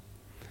back,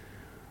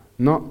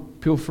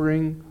 not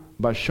pilfering,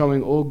 but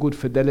showing all good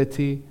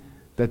fidelity,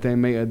 that they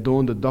may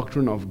adorn the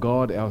doctrine of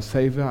God our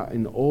Saviour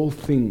in all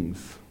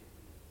things.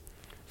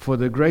 For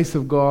the grace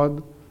of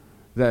God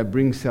that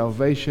brings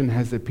salvation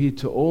has appeared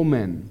to all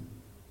men,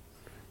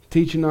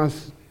 teaching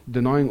us,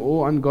 denying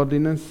all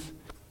ungodliness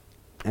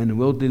and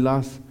worldly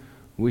lust,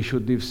 we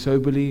should live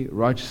soberly,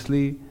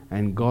 righteously,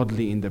 and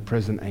godly in the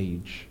present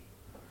age,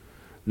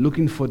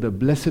 looking for the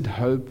blessed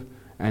hope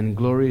and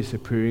glorious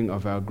appearing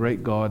of our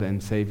great God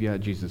and Saviour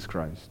Jesus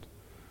Christ,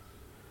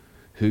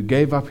 who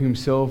gave up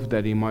himself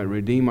that he might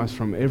redeem us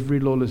from every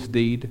lawless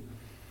deed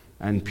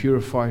and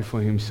purify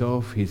for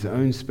himself his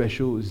own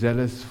special,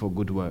 zealous for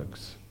good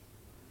works.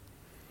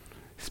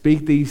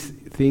 Speak these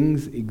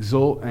things,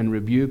 exhort and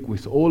rebuke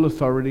with all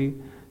authority.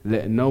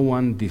 Let no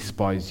one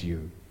despise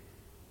you.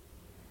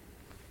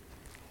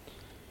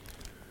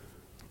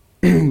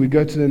 We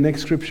go to the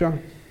next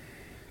scripture.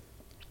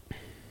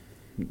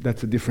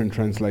 That's a different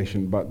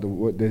translation, but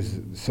there's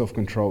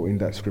self-control in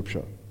that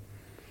scripture.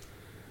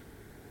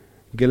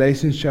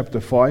 Galatians chapter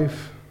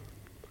 5,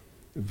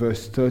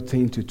 verse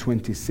 13 to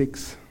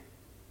 26.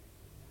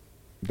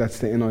 That's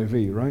the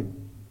NIV, right?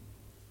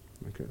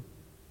 Okay.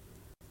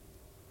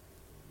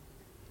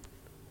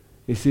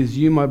 It says,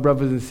 you, my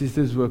brothers and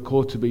sisters, were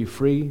called to be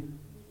free,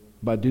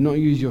 but do not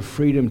use your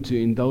freedom to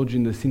indulge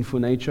in the sinful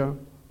nature.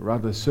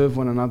 Rather, serve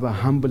one another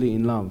humbly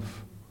in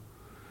love.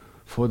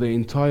 For the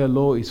entire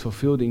law is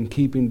fulfilled in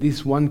keeping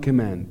this one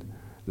command: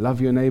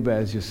 love your neighbor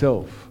as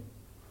yourself.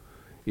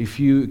 If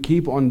you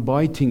keep on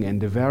biting and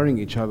devouring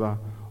each other,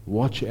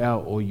 watch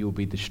out, or you'll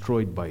be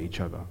destroyed by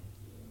each other.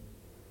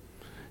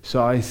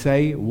 So I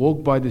say,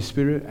 walk by the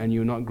Spirit, and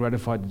you'll not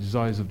gratify the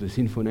desires of the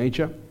sinful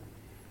nature.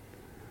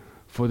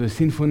 For the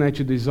sinful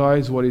nature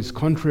desires what is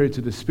contrary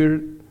to the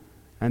Spirit,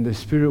 and the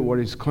Spirit what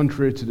is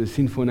contrary to the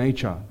sinful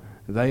nature.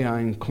 They are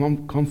in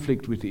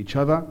conflict with each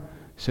other,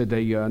 so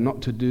that you are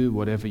not to do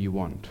whatever you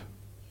want.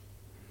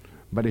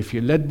 But if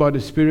you're led by the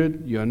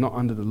Spirit, you are not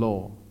under the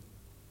law.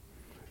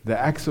 The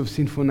acts of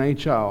sinful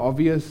nature are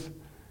obvious: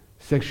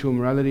 sexual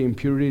immorality,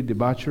 impurity,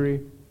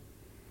 debauchery,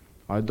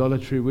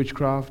 idolatry,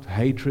 witchcraft,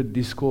 hatred,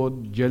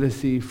 discord,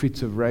 jealousy,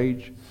 fits of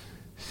rage,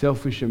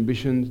 selfish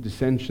ambitions,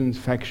 dissensions,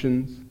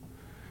 factions,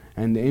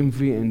 and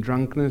envy and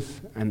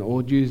drunkenness and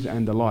orgies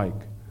and the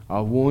like.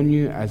 I warn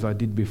you, as I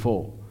did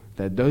before,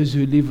 that those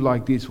who live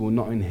like this will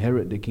not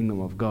inherit the kingdom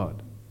of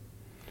God.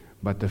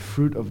 But the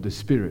fruit of the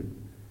Spirit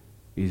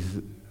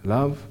is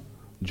love,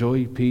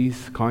 joy,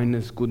 peace,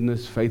 kindness,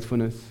 goodness,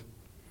 faithfulness,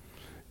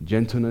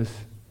 gentleness,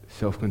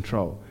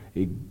 self-control.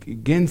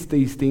 Against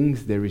these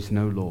things there is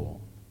no law.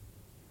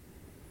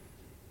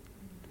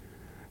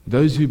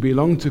 Those who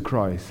belong to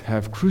Christ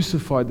have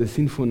crucified the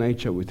sinful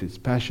nature with its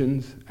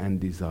passions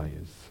and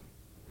desires.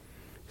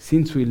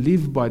 Since we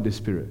live by the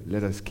Spirit,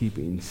 let us keep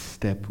in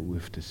step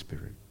with the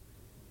Spirit.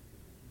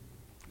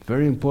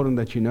 Very important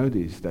that you know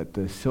this, that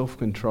the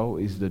self-control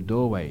is the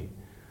doorway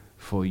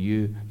for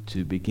you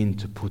to begin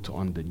to put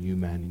on the new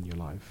man in your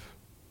life.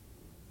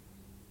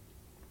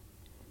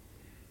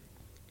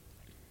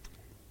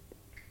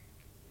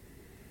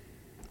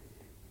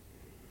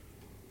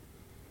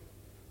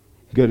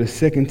 Go to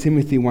 2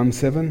 Timothy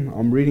 1:7.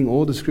 I'm reading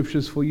all the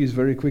scriptures for you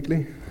very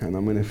quickly, and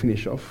I'm going to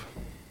finish off.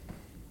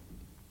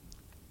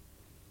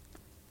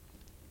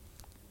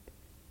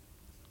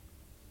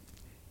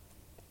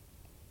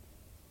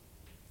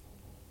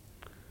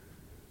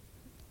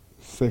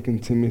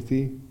 Second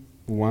Timothy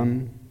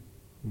 1,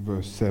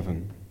 verse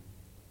 7.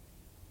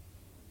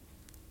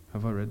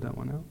 Have I read that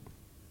one out?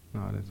 No,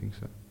 I don't think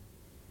so.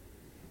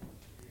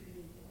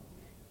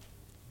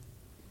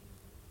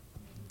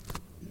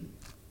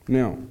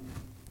 Now,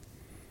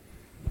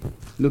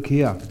 look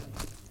here.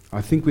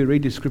 I think we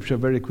read the scripture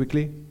very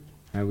quickly,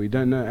 and we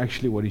don't know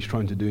actually what he's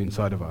trying to do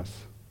inside of us.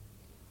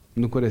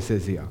 Look what it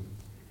says here.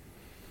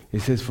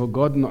 It says, for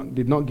God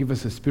did not give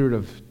us a spirit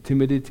of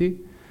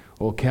timidity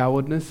or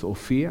cowardness or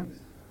fear,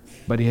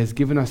 but he has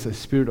given us a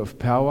spirit of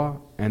power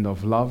and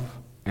of love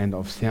and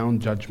of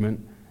sound judgment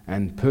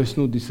and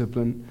personal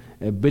discipline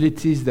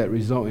abilities that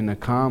result in a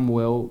calm,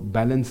 well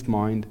balanced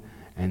mind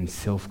and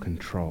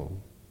self-control.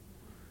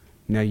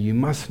 Now you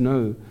must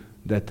know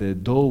that the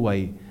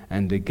doorway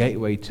and the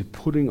gateway to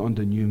putting on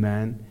the new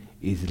man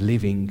is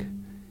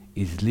living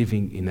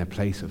in a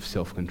place of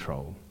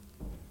self-control.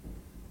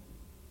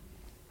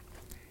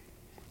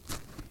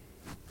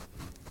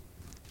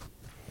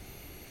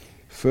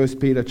 First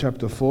Peter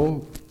chapter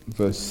 4,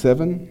 verse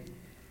 7.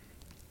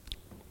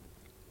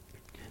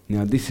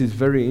 Now this is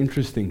very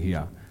interesting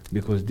here,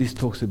 because this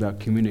talks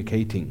about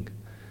communicating.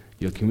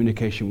 Your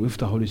communication with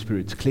the Holy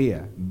Spirit is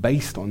clear,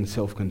 based on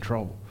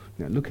self-control.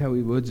 Now look how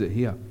he words it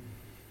here.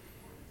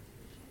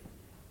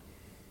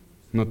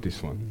 Not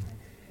this one.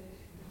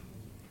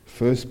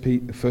 First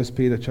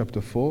Peter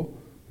chapter 4,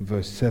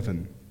 verse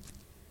 7.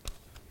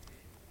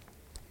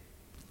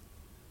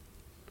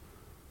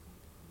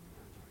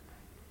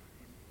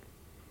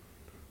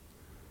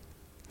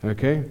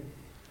 Okay?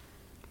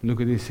 Look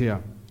at this here.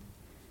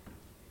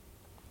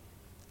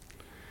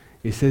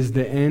 It says,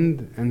 the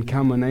end and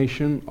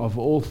culmination of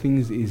all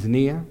things is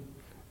near.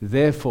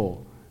 Therefore,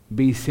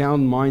 be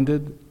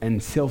sound-minded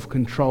and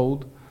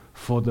self-controlled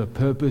for the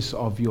purpose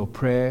of your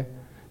prayer,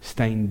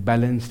 staying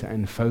balanced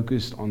and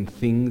focused on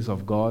things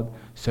of God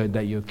so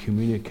that your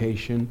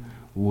communication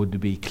would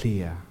be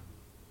clear.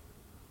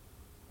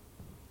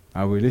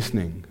 Are we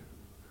listening?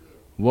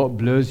 What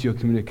blurs your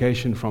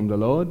communication from the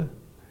Lord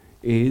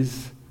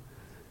is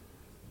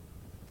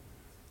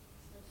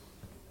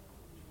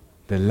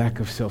the lack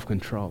of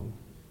self-control.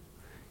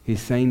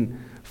 He's saying,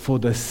 for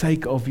the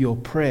sake of your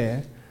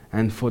prayer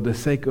and for the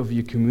sake of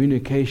your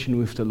communication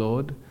with the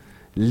Lord,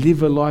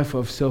 live a life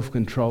of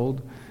self-control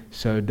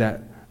so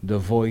that the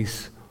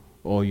voice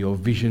or your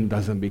vision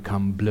doesn't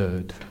become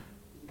blurred.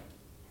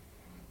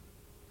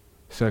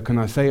 So can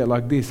I say it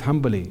like this,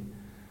 humbly?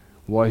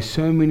 Why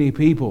so many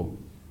people's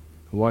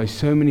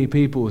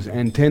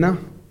antenna?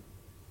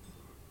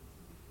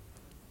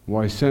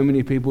 Why so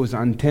many people's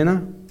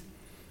antenna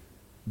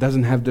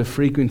doesn't have the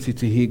frequency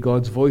to hear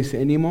God's voice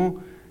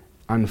anymore,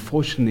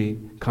 unfortunately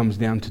comes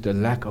down to the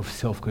lack of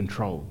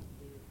self-control.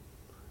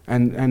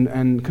 And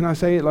can I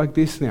say it like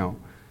this now?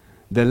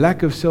 The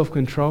lack of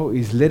self-control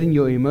is letting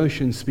your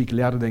emotions speak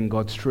louder than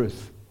God's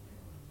truth.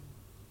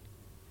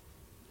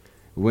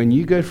 When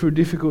you go through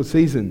difficult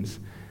seasons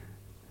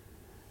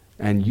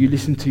and you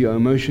listen to your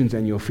emotions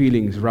and your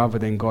feelings rather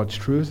than God's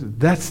truth,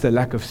 that's the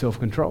lack of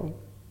self-control.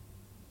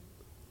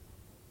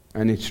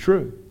 And it's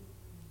true.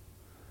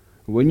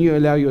 When you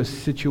allow your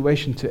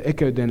situation to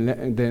echo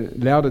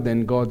louder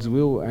than God's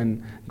will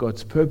and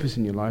God's purpose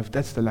in your life,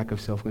 that's the lack of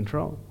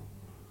self-control.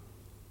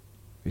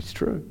 It's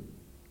true.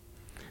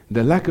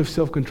 The lack of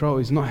self-control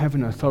is not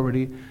having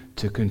authority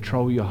to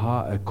control your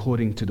heart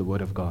according to the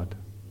Word of God.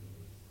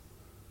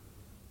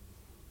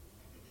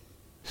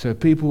 So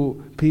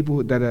people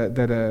that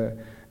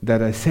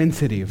are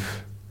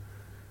sensitive,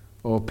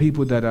 or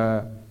people that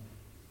are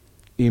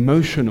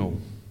emotional,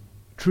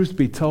 truth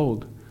be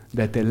told,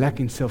 that they're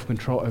lacking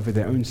self-control over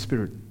their own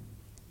spirit.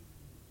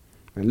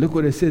 And look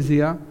what it says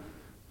here.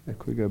 Can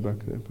we go back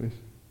there, please?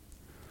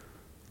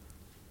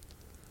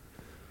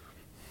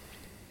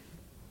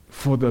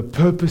 For the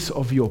purpose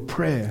of your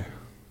prayer.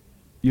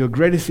 Your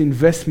greatest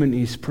investment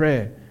is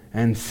prayer,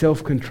 and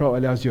self-control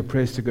allows your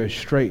prayers to go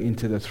straight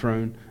into the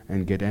throne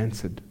and get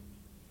answered.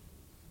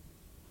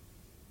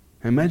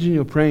 Imagine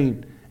you're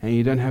praying and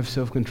you don't have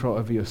self-control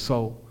over your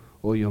soul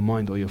or your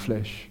mind or your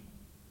flesh.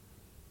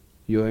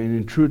 You're an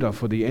intruder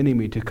for the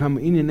enemy to come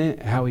in and out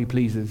how he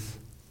pleases.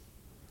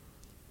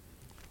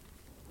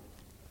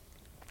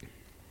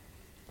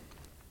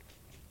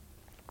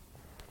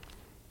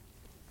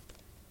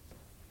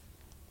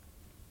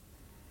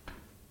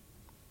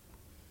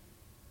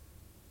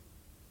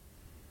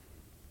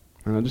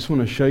 And I just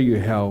want to show you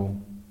how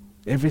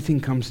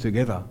everything comes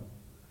together,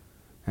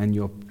 and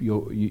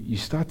you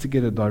start to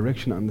get a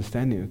direction,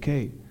 understanding,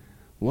 okay,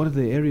 what are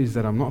the areas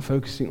that I'm not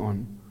focusing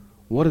on?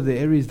 What are the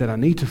areas that I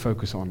need to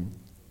focus on?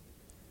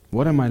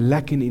 What am I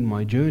lacking in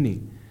my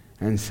journey?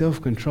 And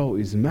self-control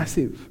is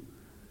massive,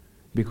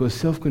 because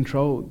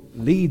self-control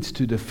leads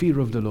to the fear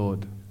of the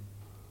Lord.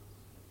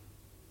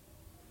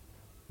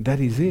 That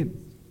is it.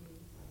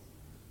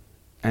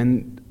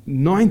 And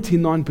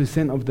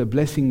 99% of the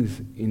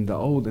blessings in the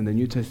Old and the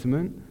New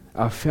Testament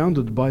are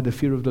founded by the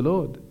fear of the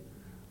Lord.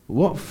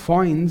 What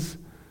finds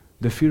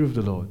the fear of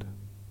the Lord?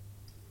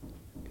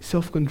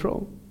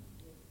 Self-control.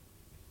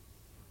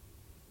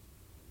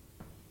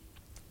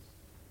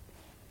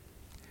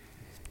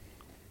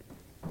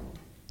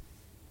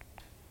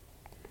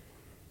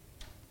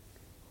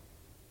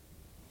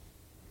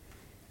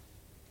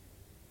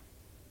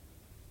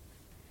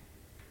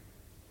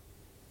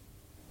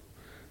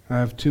 I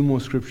have two more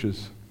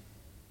scriptures.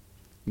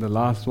 The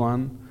last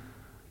one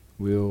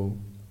will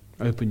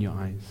open your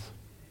eyes.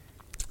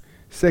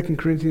 2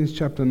 Corinthians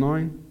chapter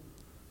 9,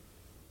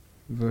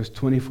 verse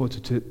 24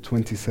 to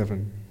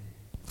 27.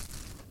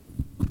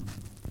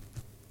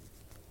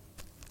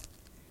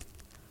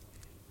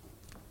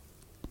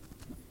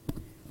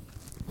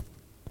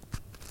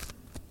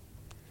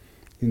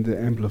 In the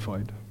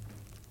Amplified.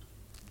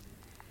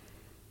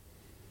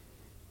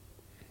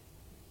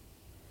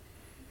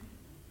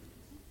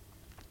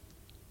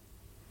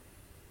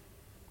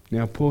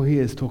 Now, Paul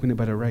here is talking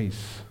about a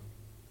race.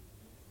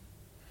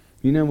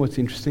 You know what's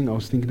interesting? I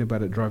was thinking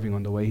about it driving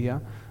on the way here.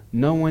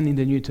 No one in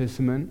the New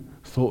Testament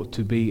thought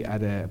to be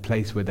at a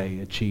place where they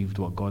achieved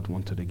what God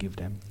wanted to give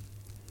them.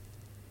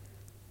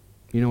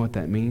 You know what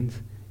that means?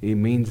 It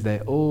means they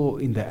all,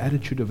 in the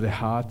attitude of their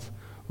hearts,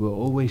 were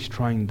always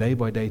trying day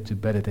by day to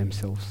better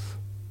themselves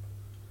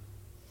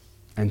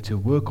and to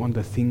work on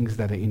the things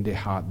that are in their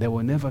heart. They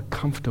were never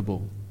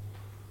comfortable.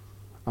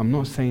 I'm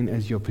not saying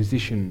as your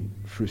position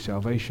through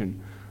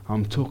salvation.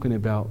 I'm talking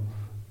about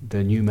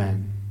the new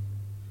man.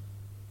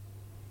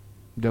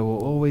 They were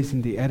always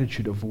in the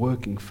attitude of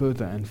working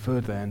further and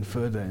further and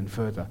further and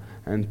further.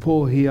 And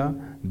Paul here,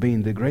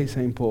 being the great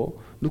Saint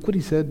Paul, look what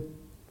he said.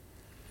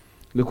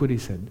 Look what he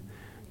said.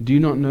 Do you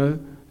not know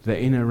that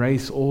in a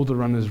race all the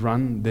runners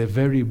run their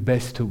very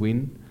best to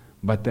win,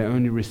 but they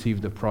only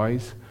receive the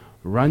prize?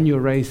 Run your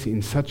race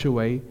in such a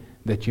way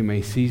that you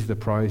may seize the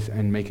prize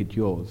and make it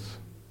yours.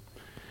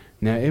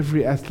 Now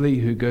every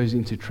athlete who goes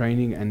into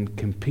training and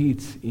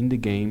competes in the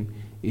game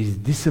is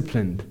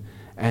disciplined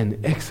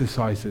and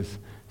exercises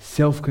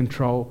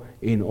self-control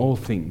in all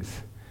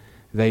things.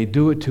 They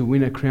do it to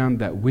win a crown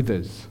that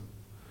withers,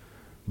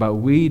 but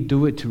we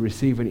do it to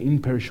receive an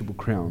imperishable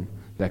crown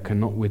that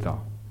cannot wither.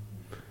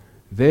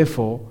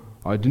 Therefore,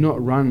 I do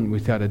not run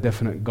without a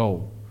definite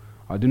goal.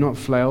 I do not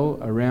flail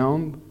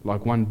around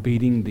like one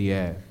beating the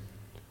air,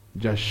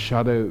 just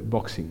shadow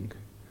boxing.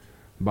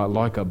 But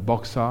like a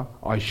boxer,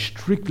 I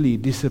strictly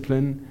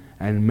discipline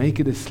and make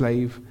it a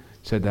slave,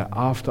 so that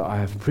after I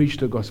have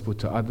preached the gospel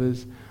to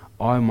others,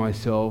 I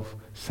myself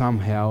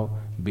somehow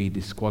be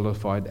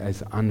disqualified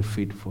as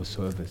unfit for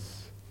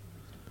service.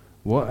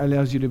 What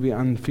allows you to be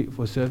unfit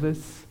for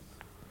service?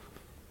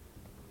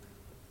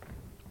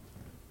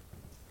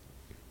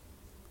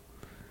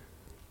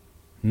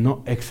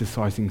 Not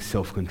exercising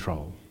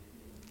self-control.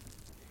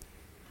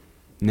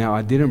 Now,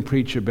 I didn't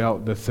preach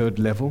about the third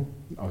level.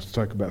 I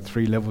spoke about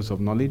 3 levels of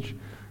knowledge.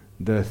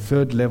 The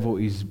third level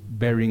is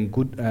doing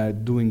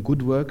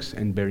good works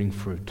and bearing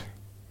fruit.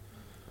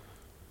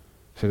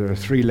 So there are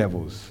 3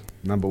 levels.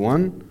 Number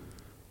 1,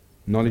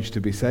 knowledge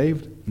to be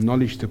saved,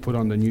 knowledge to put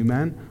on the new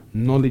man,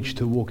 knowledge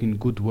to walk in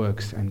good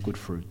works and good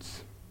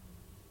fruits.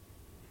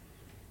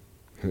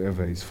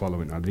 Whoever is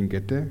following, I didn't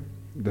get there.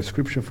 The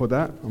scripture for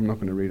that, I'm not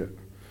going to read it,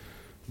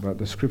 but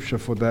the scripture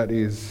for that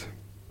is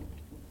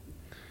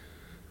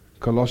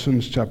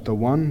Colossians chapter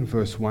 1,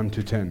 verse 1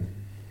 to 10.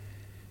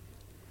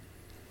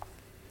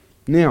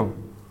 Now,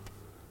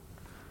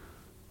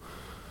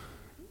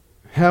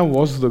 how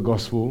was the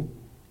gospel?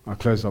 I'll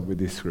close up with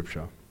this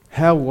scripture.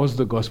 How was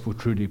the gospel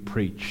truly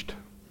preached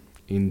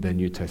in the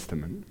New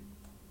Testament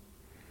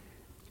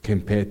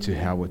compared to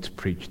how it's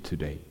preached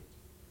today?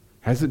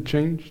 Has it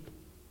changed?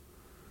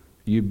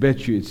 You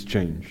bet you it's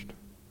changed.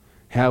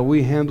 How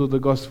we handle the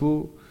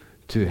gospel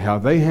to how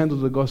they handle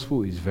the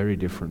gospel is very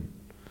different.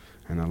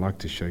 And I'd like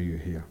to show you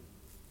here.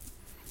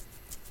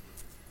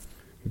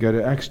 Go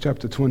to Acts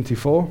chapter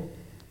 24,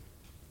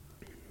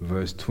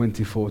 verse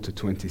 24 to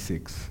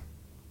 26.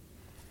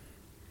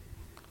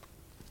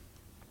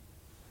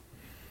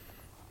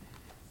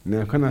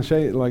 Now, can I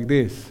say it like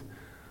this?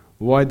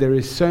 Why there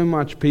is so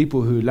much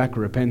people who lack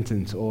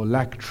repentance or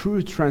lack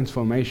true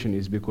transformation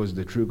is because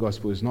the true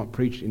gospel is not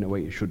preached in the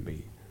way it should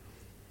be.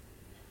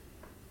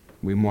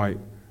 We might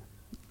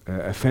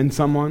offend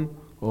someone,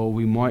 or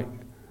we might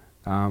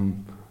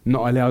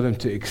not allow them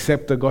to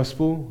accept the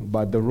gospel,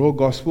 but the raw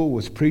gospel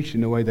was preached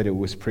in the way that it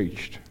was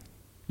preached.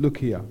 Look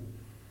here.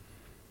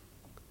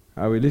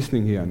 Are we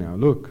listening here now?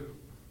 Look.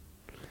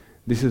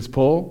 This is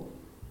Paul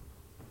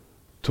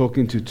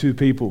talking to 2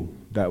 people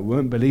that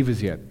weren't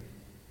believers yet.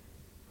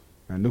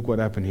 And look what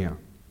happened here.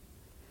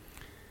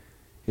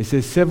 It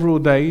says, several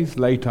days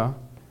later,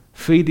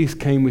 Felix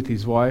came with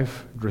his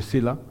wife,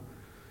 Drusilla,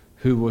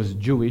 who was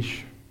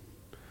Jewish,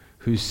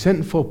 who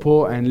sent for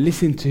Paul and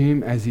listened to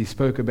him as he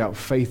spoke about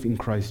faith in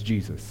Christ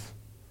Jesus.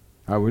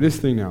 Are we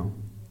listening now?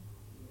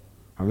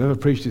 I've never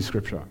preached this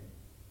scripture,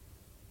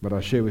 but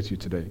I'll share with you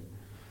today.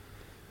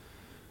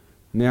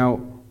 Now,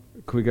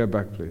 can we go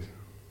back, please?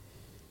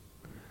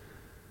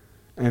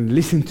 And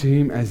listen to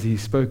him as he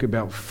spoke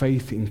about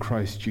faith in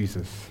Christ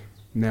Jesus.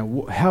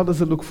 Now, how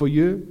does it look for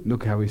you?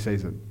 Look how he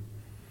says it.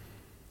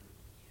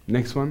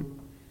 Next one.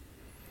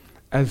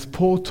 As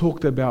Paul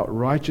talked about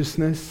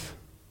righteousness,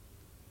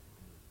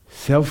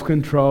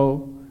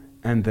 self-control,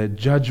 and the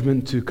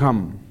judgment to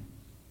come.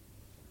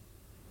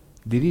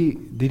 Did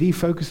he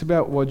focus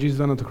about what Jesus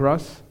done at the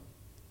cross?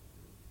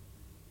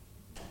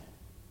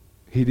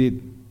 He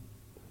did.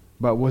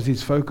 But was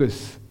his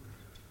focus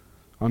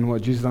on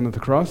what Jesus done at the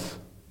cross?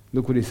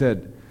 Look what he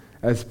said.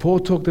 As Paul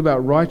talked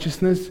about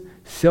righteousness,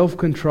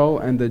 self-control,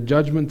 and the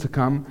judgment to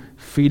come,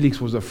 Felix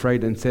was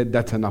afraid and said,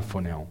 that's enough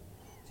for now.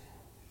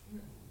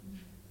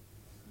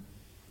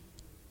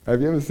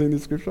 Have you ever seen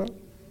this scripture?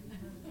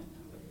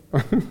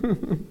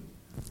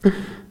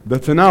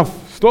 That's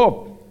enough.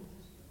 Stop.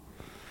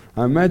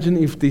 Imagine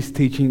if this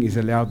teaching is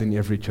allowed in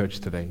every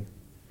church today.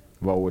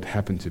 What would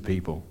happen to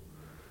people?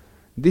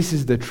 This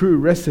is the true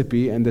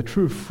recipe and the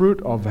true fruit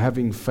of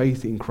having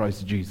faith in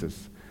Christ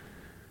Jesus.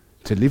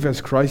 To live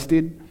as Christ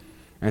did,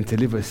 and to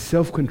live a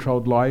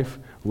self-controlled life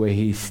where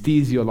He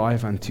steers your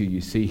life until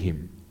you see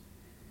Him.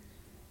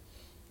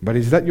 But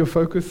is that your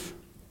focus?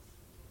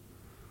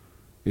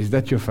 Is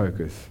that your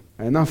focus?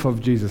 Enough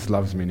of Jesus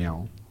loves me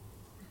now.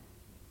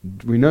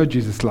 We know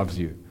Jesus loves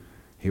you.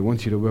 He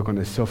wants you to work on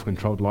a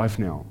self-controlled life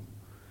now.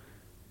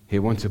 He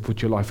wants to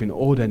put your life in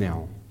order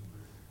now,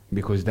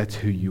 because that's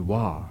who you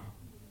are.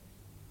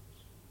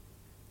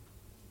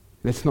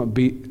 Let's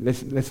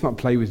not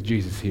play with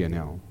Jesus here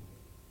now.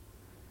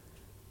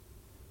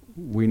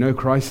 We know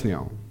Christ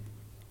now,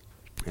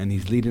 and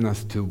He's leading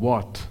us to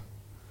what?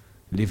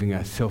 Living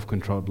a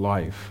self-controlled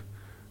life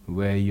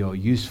where you're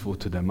useful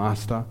to the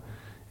Master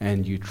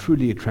and you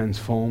truly are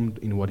transformed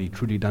in what He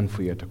truly done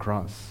for you at the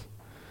cross.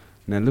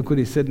 Now look what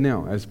he said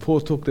now. As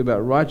Paul talked about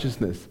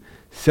righteousness,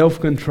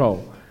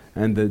 self-control,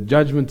 and the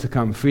judgment to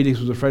come, Felix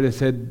was afraid and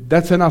said,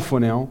 that's enough for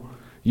now,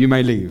 you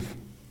may leave.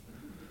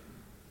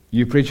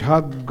 You preach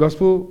hard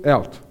gospel,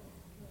 out.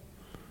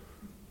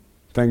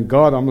 Thank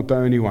God I'm not the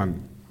only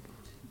one.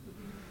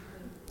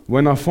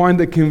 When I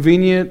find it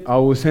convenient, I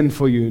will send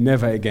for you,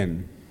 never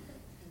again.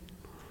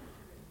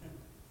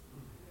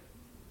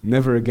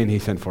 Never again he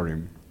sent for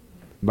him.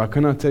 But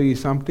can I tell you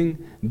something?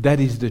 That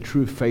is the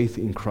true faith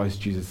in Christ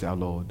Jesus our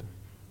Lord.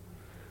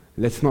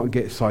 Let's not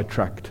get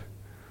sidetracked.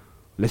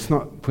 Let's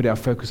not put our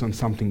focus on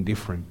something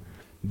different.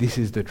 This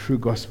is the true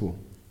gospel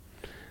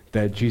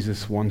that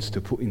Jesus wants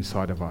to put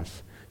inside of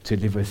us, to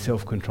live a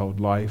self-controlled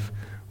life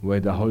where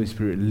the Holy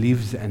Spirit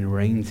lives and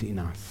reigns in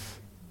us.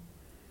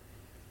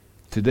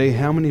 Today,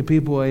 how many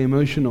people are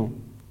emotional?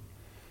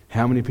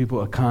 How many people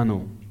are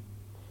carnal?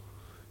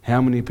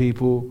 How many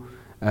people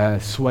are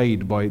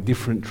swayed by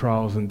different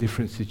trials and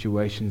different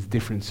situations,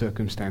 different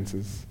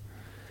circumstances?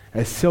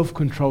 A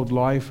self-controlled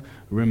life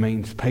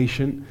remains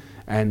patient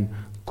and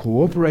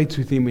cooperates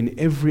with Him in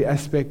every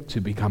aspect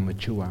to become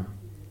mature.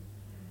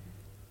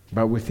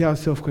 But without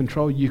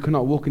self-control, you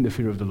cannot walk in the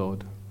fear of the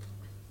Lord.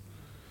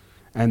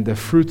 And the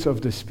fruits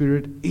of the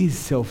Spirit is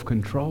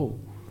self-control.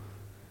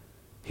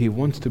 He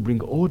wants to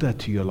bring order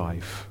to your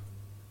life.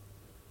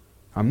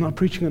 I'm not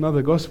preaching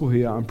another gospel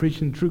here. I'm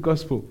preaching the true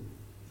gospel.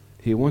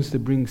 He wants to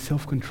bring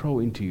self-control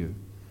into you.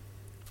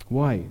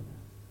 Why?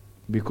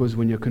 Because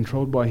when you're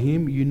controlled by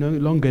Him, you no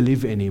longer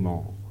live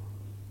anymore.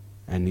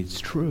 And it's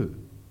true.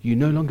 You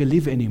no longer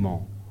live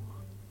anymore.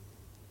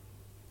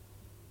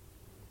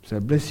 So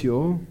bless you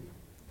all.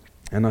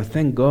 And I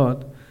thank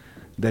God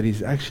that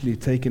He's actually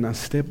taken us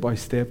step by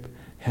step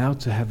how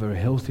to have a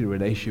healthy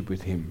relationship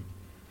with Him.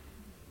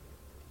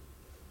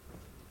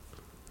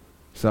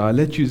 So I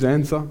let you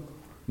answer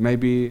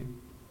maybe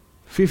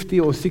 50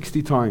 or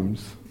 60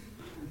 times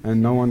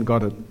and no one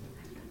got it.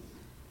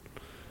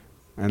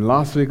 And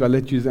last week I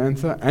let you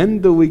answer,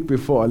 and the week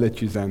before I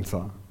let you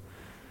answer.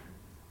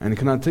 And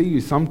can I tell you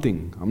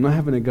something? I'm not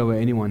having a go at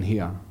anyone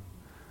here,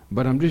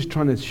 but I'm just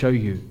trying to show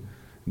you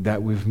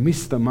that we've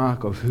missed the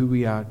mark of who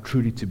we are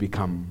truly to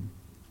become.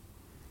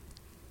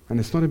 And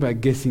it's not about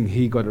guessing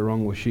he got it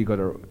wrong or she got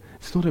it wrong.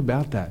 It's not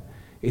about that.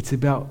 It's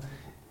about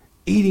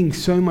eating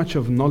so much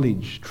of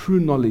knowledge, true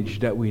knowledge,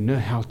 that we know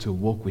how to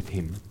walk with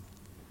Him.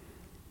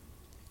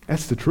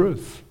 That's the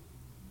truth.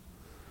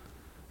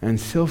 And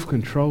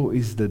self-control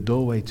is the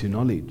doorway to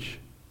knowledge.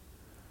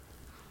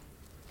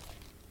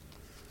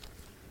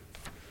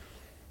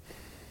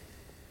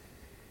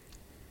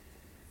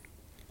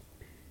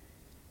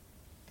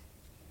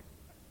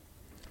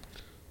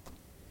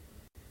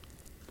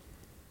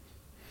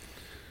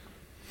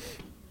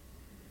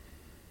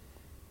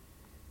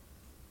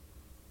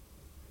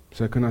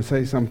 So can I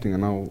say something,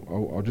 and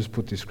I'll just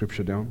put this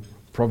scripture down.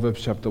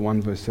 Proverbs chapter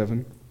 1 verse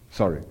 7.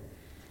 Sorry.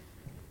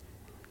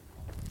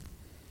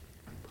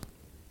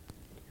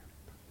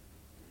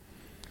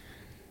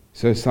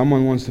 So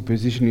someone wants to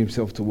position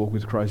himself to walk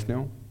with Christ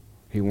now.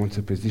 He wants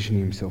to position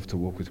himself to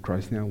walk with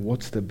Christ now.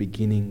 What's the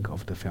beginning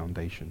of the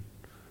foundation?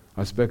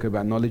 I spoke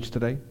about knowledge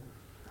today.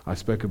 I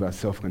spoke about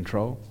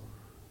self-control.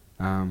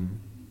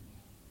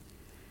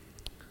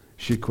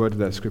 She quoted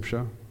that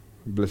scripture,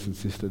 blessed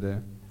sister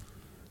there,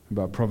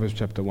 about Proverbs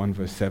chapter 1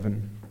 verse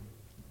 7.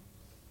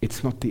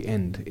 It's not the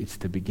end, it's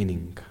the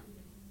beginning.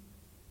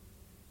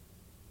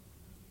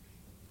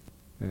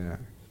 Yeah,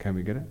 can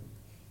we get it?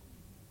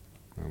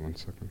 Oh, 1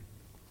 second.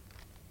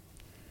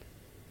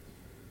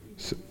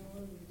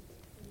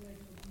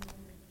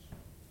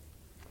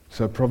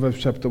 So Proverbs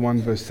chapter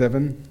 1 verse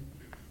 7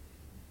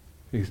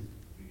 is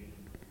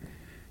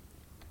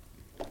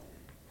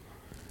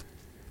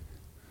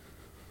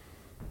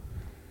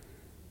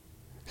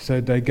so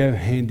they go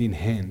hand in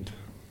hand.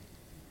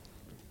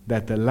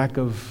 That the lack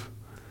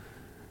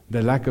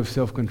of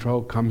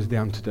self-control comes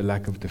down to the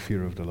lack of the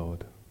fear of the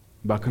Lord.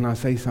 But can I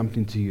say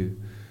something to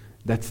you?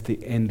 That's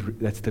the end.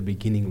 That's the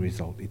beginning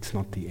result. It's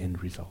not the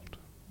end result.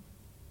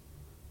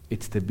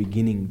 It's the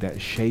beginning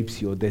that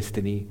shapes your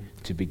destiny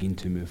to begin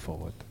to move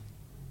forward.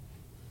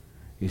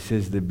 He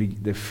says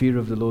the fear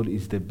of the Lord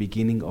is the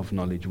beginning of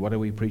knowledge. What are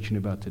we preaching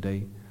about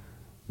today?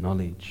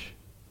 Knowledge.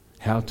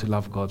 How to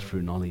love God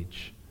through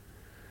knowledge.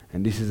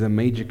 And this is a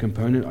major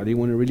component. I didn't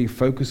want to really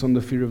focus on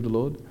the fear of the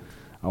Lord.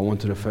 I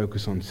wanted to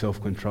focus on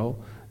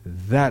self-control.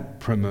 That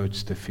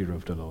promotes the fear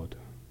of the Lord.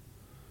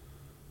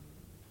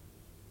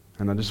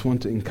 And I just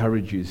want to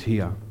encourage you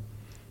here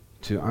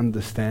to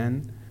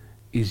understand,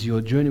 is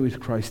your journey with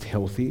Christ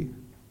healthy?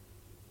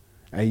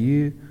 Are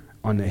you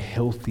on a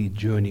healthy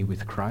journey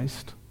with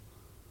Christ?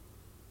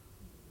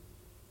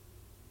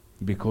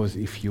 Because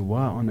if you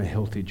are on a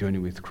healthy journey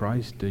with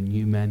Christ, the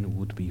new man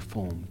would be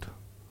formed.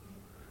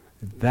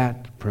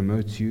 That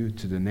promotes you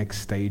to the next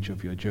stage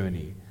of your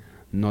journey.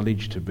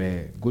 Knowledge to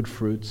bear good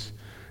fruits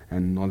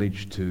and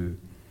knowledge to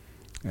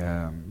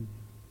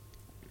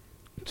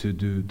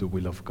do the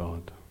will of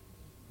God.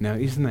 Now,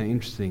 isn't that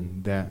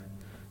interesting that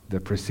the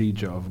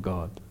procedure of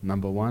God?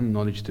 Number one,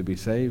 knowledge to be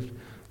saved,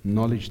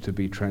 knowledge to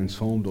be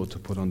transformed or to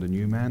put on the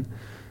new man,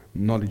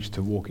 knowledge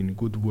to walk in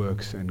good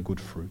works and good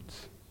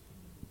fruits.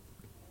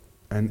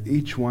 And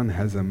each one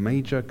has a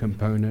major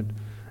component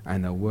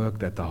and a work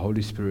that the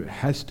Holy Spirit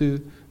has to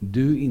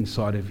do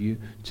inside of you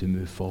to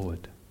move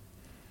forward.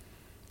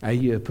 Are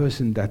you a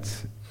person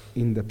that's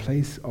in the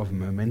place of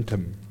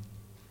momentum?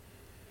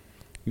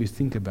 You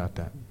think about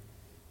that.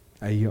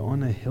 Are you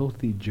on a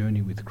healthy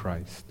journey with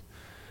Christ?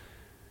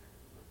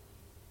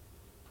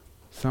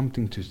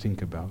 Something to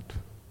think about.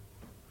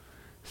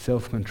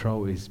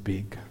 Self-control is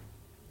big.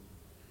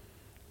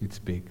 It's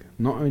big.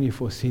 Not only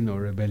for sin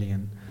or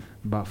rebellion,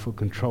 but for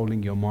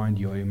controlling your mind,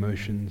 your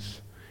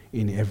emotions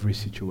in every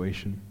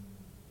situation.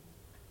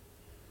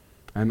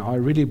 And I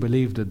really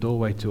believe the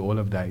doorway to all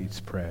of that is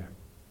prayer.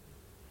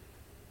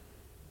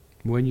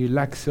 When you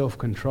lack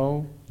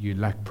self-control, you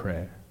lack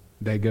prayer.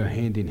 They go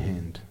hand in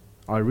hand.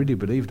 I really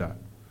believe that.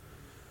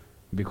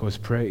 Because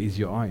prayer is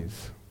your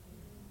eyes.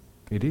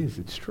 It is,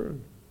 it's true.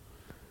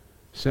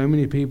 So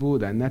many people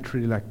that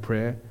naturally lack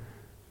prayer,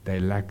 they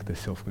lack the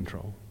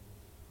self-control,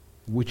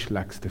 which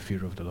lacks the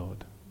fear of the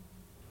Lord.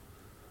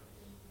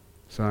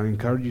 So I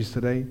encourage you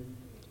today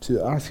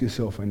to ask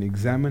yourself and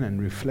examine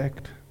and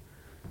reflect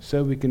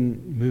so we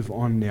can move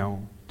on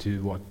now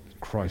to what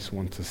Christ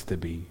wants us to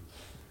be.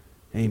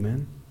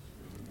 Amen.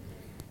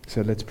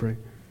 So let's pray.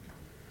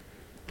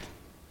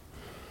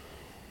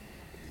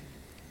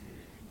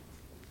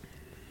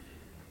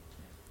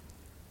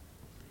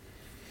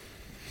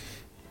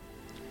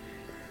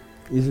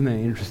 Isn't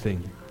it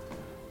interesting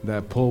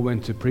that Paul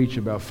went to preach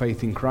about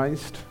faith in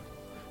Christ?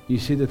 You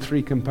see the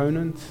three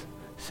components: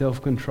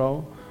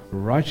 self-control,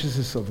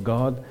 righteousness of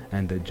God,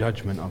 and the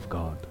judgment of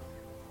God.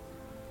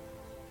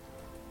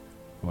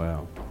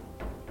 Wow.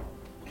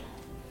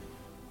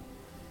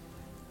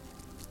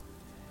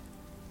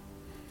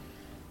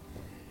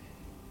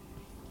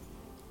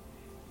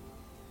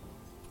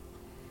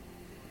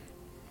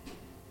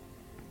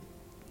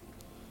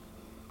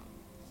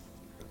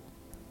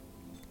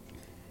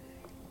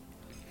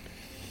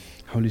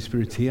 Holy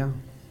Spirit's here.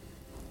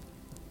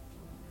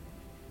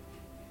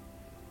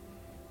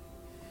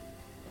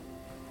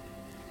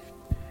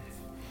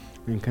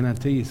 And can I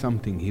tell you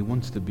something? He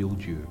wants to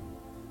build you.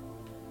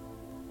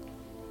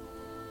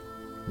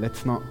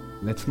 Let's not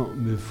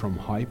move from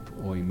hype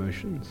or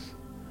emotions.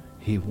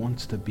 He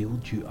wants to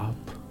build you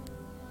up.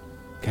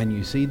 Can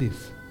you see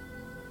this?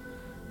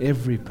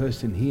 Every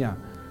person here,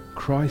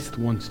 Christ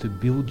wants to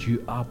build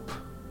you up.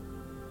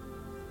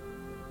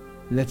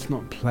 Let's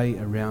not play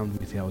around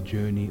with our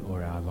journey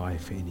or our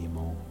life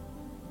anymore.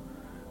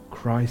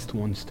 Christ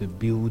wants to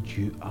build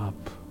you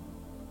up.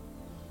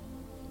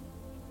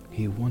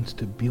 He wants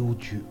to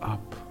build you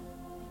up.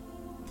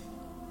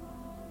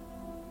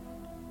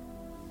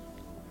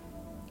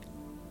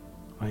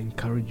 I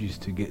encourage you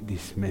to get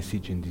this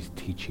message and this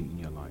teaching in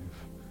your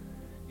life.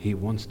 He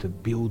wants to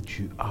build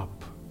you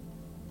up.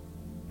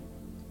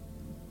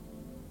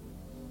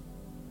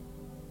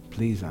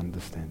 Please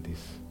understand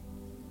this.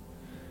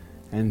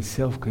 And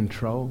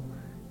self-control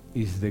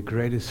is the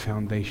greatest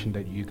foundation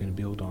that you can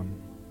build on.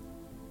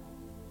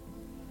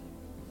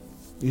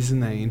 Isn't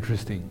that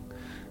interesting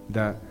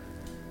that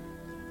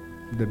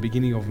the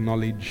beginning of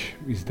knowledge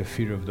is the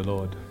fear of the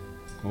Lord,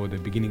 or the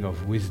beginning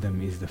of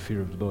wisdom is the fear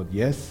of the Lord?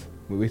 Yes,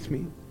 we're with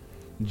me?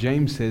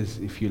 James says,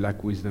 if you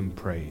lack wisdom,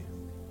 pray.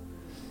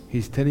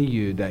 He's telling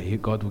you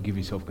that God will give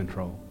you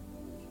self-control.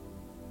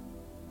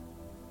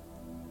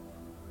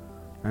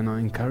 And I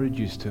encourage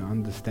you to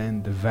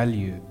understand the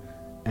value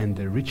and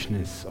the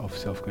richness of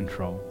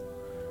self-control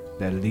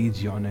that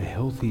leads you on a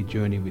healthy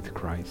journey with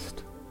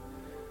Christ.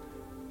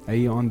 Are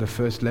you on the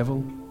first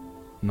level?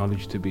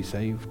 Knowledge to be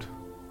saved,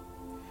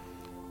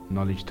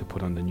 knowledge to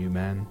put on the new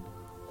man?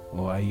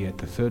 Or are you at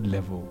the third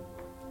level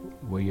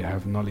where you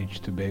have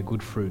knowledge to bear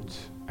good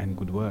fruits and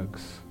good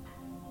works,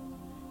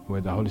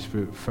 where the Holy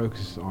Spirit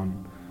focuses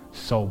on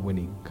soul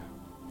winning,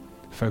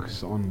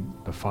 focuses on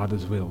the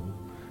Father's will,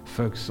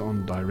 focuses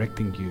on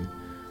directing you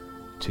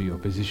to your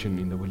position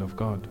in the will of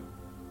God?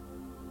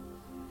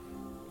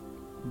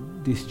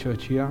 This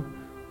church here,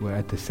 we're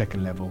at the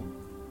second level.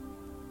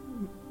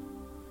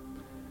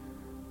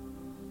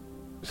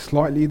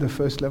 Slightly the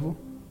first level,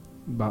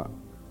 but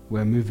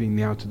we're moving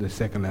now to the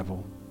second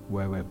level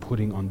where we're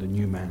putting on the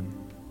new man.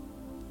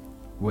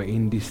 We're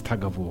in this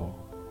tug of war.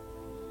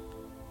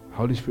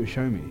 Holy Spirit,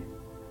 show me.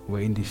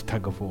 we're in this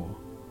tug of war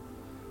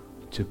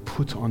to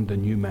put on the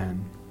new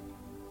man,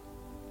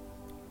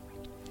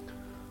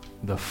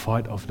 the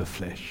fight of the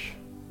flesh.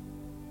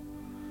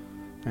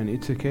 And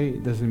it's okay,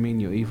 it doesn't mean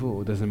you're evil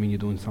or doesn't mean you're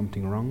doing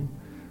something wrong,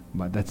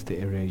 but that's the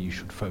area you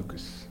should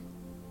focus.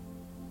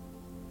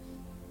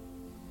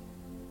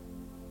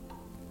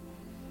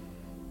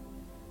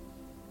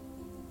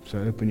 So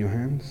open your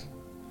hands.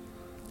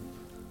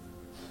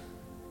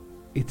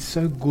 It's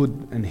so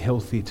good and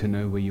healthy to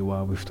know where you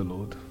are with the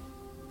Lord.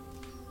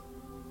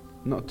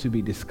 Not to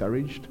be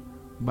discouraged,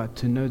 but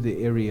to know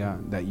the area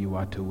that you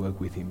are to work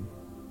with Him.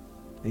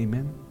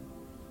 Amen.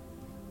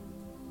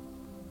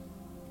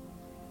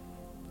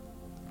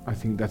 I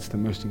think that's the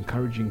most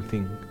encouraging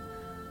thing,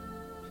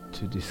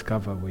 to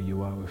discover where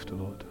you are with the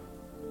Lord.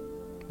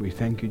 We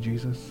thank you,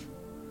 Jesus.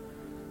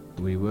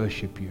 We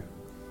worship you.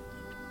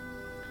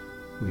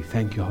 We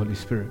thank you, Holy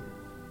Spirit,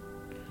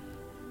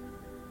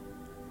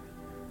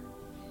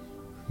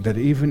 that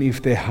even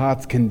if their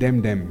hearts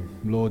condemn them,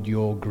 Lord,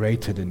 you're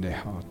greater than their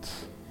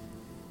hearts.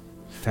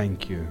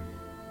 Thank you.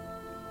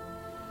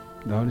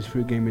 The Holy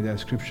Spirit gave me that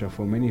scripture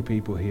for many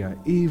people here.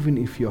 Even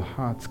if your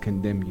hearts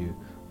condemn you,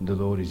 the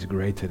Lord is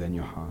greater than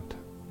your heart.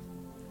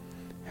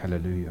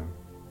 Hallelujah.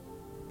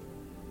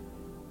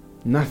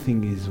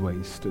 Nothing is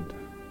wasted.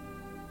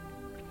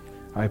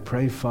 I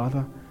pray,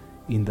 Father,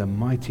 in the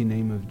mighty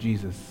name of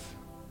Jesus,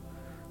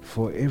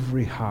 for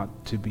every heart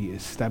to be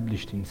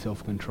established in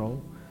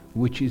self-control,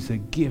 which is a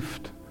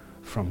gift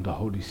from the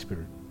Holy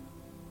Spirit.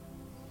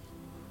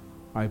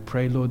 I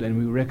pray, Lord, and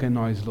we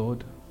recognize,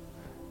 Lord,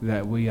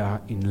 that we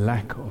are in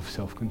lack of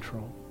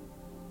self-control.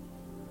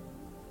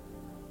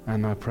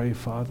 And I pray,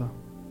 Father,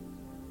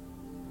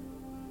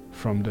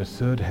 from the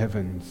third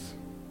heavens,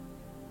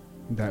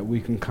 that we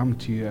can come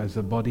to you as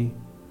a body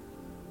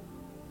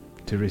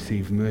to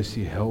receive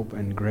mercy, help,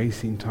 and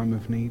grace in time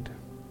of need.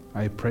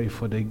 I pray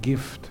for the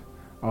gift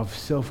of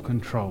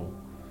self-control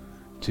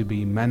to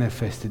be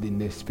manifested in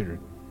their spirit.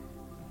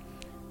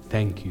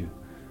 Thank you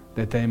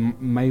that they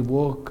may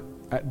walk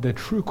at the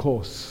true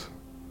course,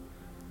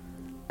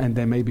 and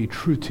they may be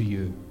true to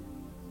you,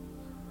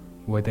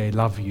 where they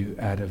love you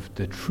out of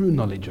the true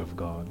knowledge of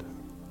God.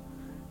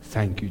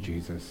 Thank you,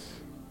 Jesus.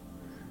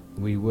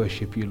 We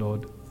worship you,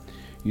 Lord.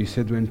 You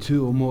said when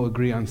two or more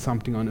agree on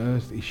something on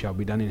earth, it shall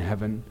be done in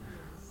heaven.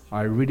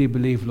 I really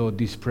believe, Lord,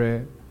 this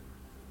prayer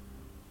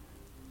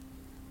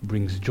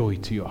brings joy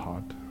to your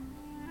heart,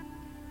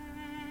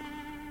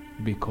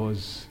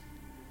 because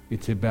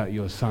it's about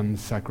your Son's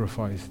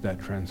sacrifice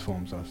that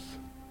transforms us.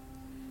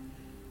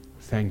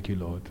 Thank you,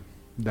 Lord,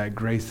 that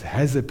grace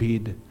has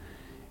appeared.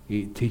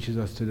 It teaches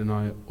us to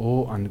deny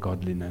all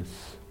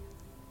ungodliness.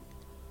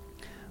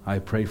 I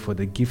pray for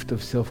the gift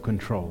of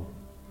self-control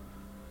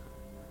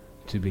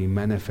to be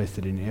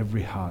manifested in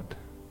every heart,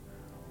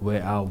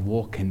 where our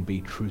walk can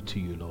be true to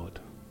you, Lord,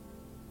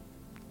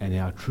 and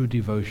our true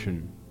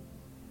devotion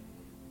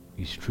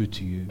is true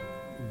to you.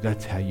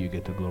 That's how you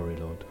get the glory,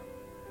 Lord.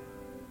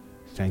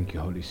 Thank you,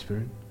 Holy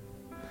Spirit.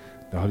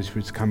 The Holy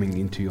Spirit's coming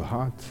into your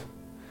heart,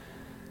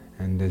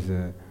 and there's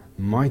a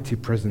mighty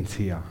presence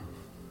here,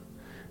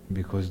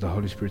 because the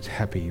Holy Spirit's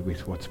happy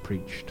with what's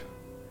preached.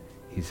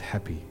 He's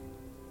happy.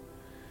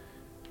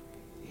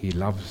 He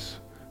loves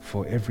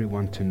for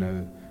everyone to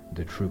know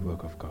the true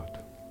work of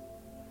God.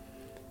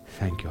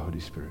 Thank you, Holy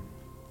Spirit.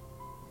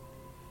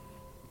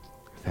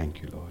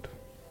 Thank you, Lord.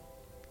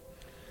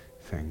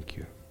 Thank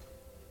you.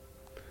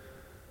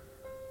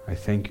 I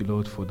thank you,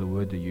 Lord, for the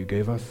word that you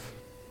gave us.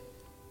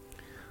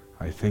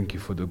 I thank you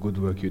for the good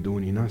work you're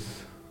doing in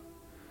us.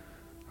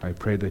 I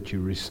pray that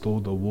you restore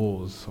the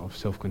walls of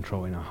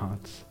self-control in our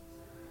hearts,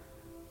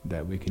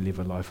 that we can live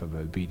a life of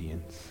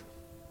obedience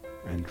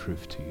and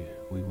truth to you.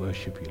 We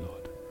worship you,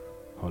 Lord.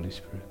 Holy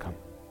Spirit, come.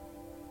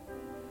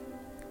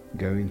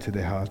 Go into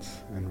their hearts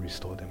and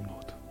restore them,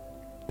 Lord.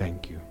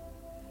 Thank you.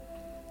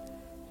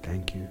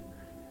 Thank you.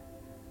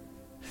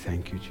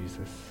 Thank you,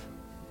 Jesus.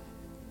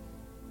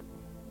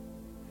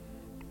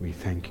 We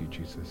thank you,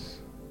 Jesus.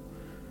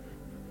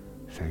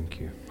 Thank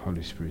you.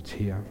 Holy Spirit's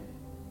here,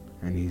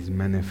 and He's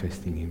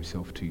manifesting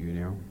Himself to you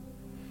now.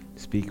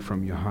 Speak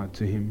from your heart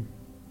to Him.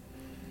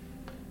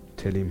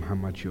 Tell Him how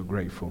much you're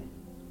grateful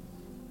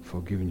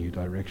for giving you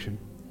direction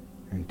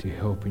and to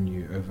helping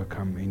you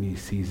overcome any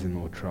season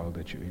or trial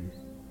that you're in.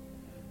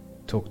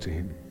 Talk to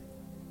Him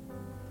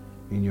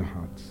in your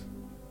hearts.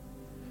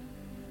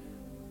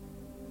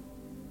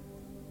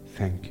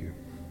 Thank you.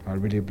 I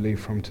really believe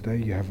from today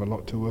you have a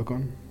lot to work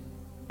on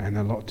and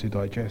a lot to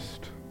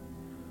digest,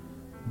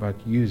 but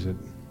use it.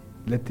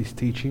 Let this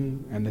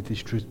teaching and let this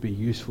truth be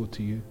useful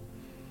to you,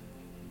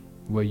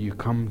 where you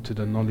come to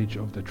the knowledge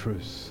of the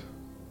truth.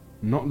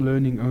 Not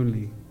learning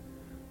only,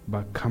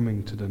 but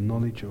coming to the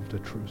knowledge of the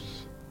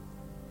truth.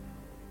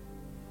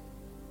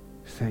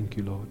 Thank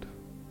you, Lord.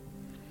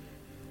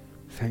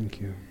 Thank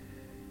you.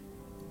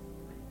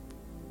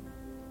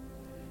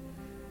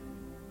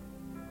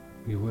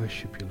 We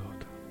worship you,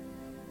 Lord.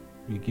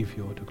 We give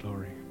you all the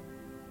glory.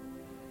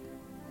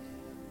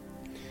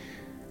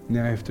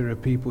 Now, if there are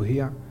people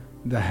here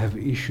that have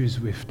issues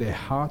with their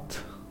heart,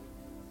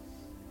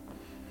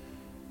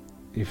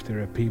 If there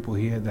are people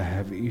here that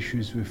have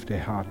issues with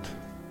their heart,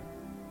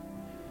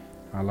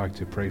 I'd like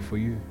to pray for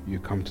you. You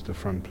come to the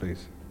front,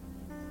 please.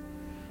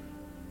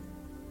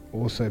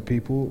 Also,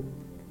 people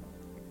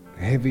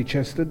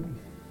heavy-chested,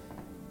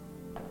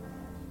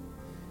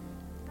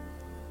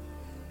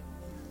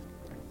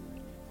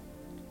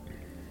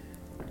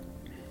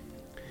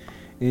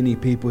 any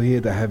people here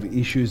that have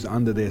issues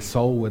under their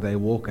soul where they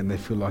walk and they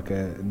feel like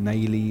a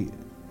naily,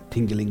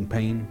 tingling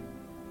pain,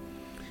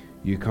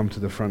 you come to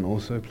the front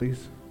also,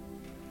 please.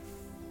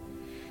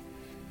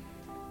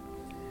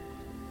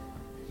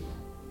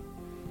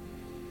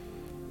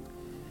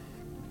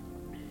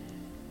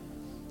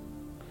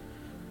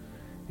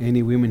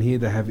 Any women here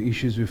that have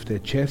issues with their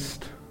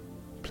chest,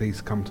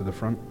 please come to the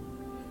front.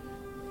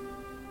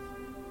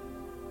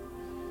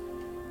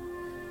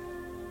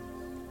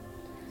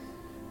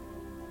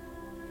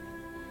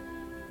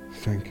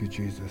 Thank you,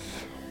 Jesus.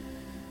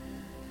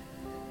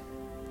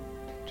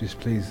 Just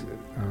please,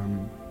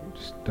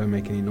 just don't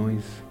make any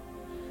noise.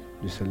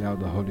 Just allow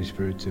the Holy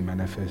Spirit to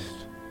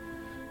manifest.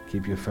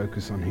 Keep your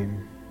focus on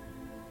Him.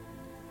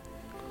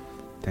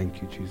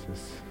 Thank you,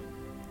 Jesus.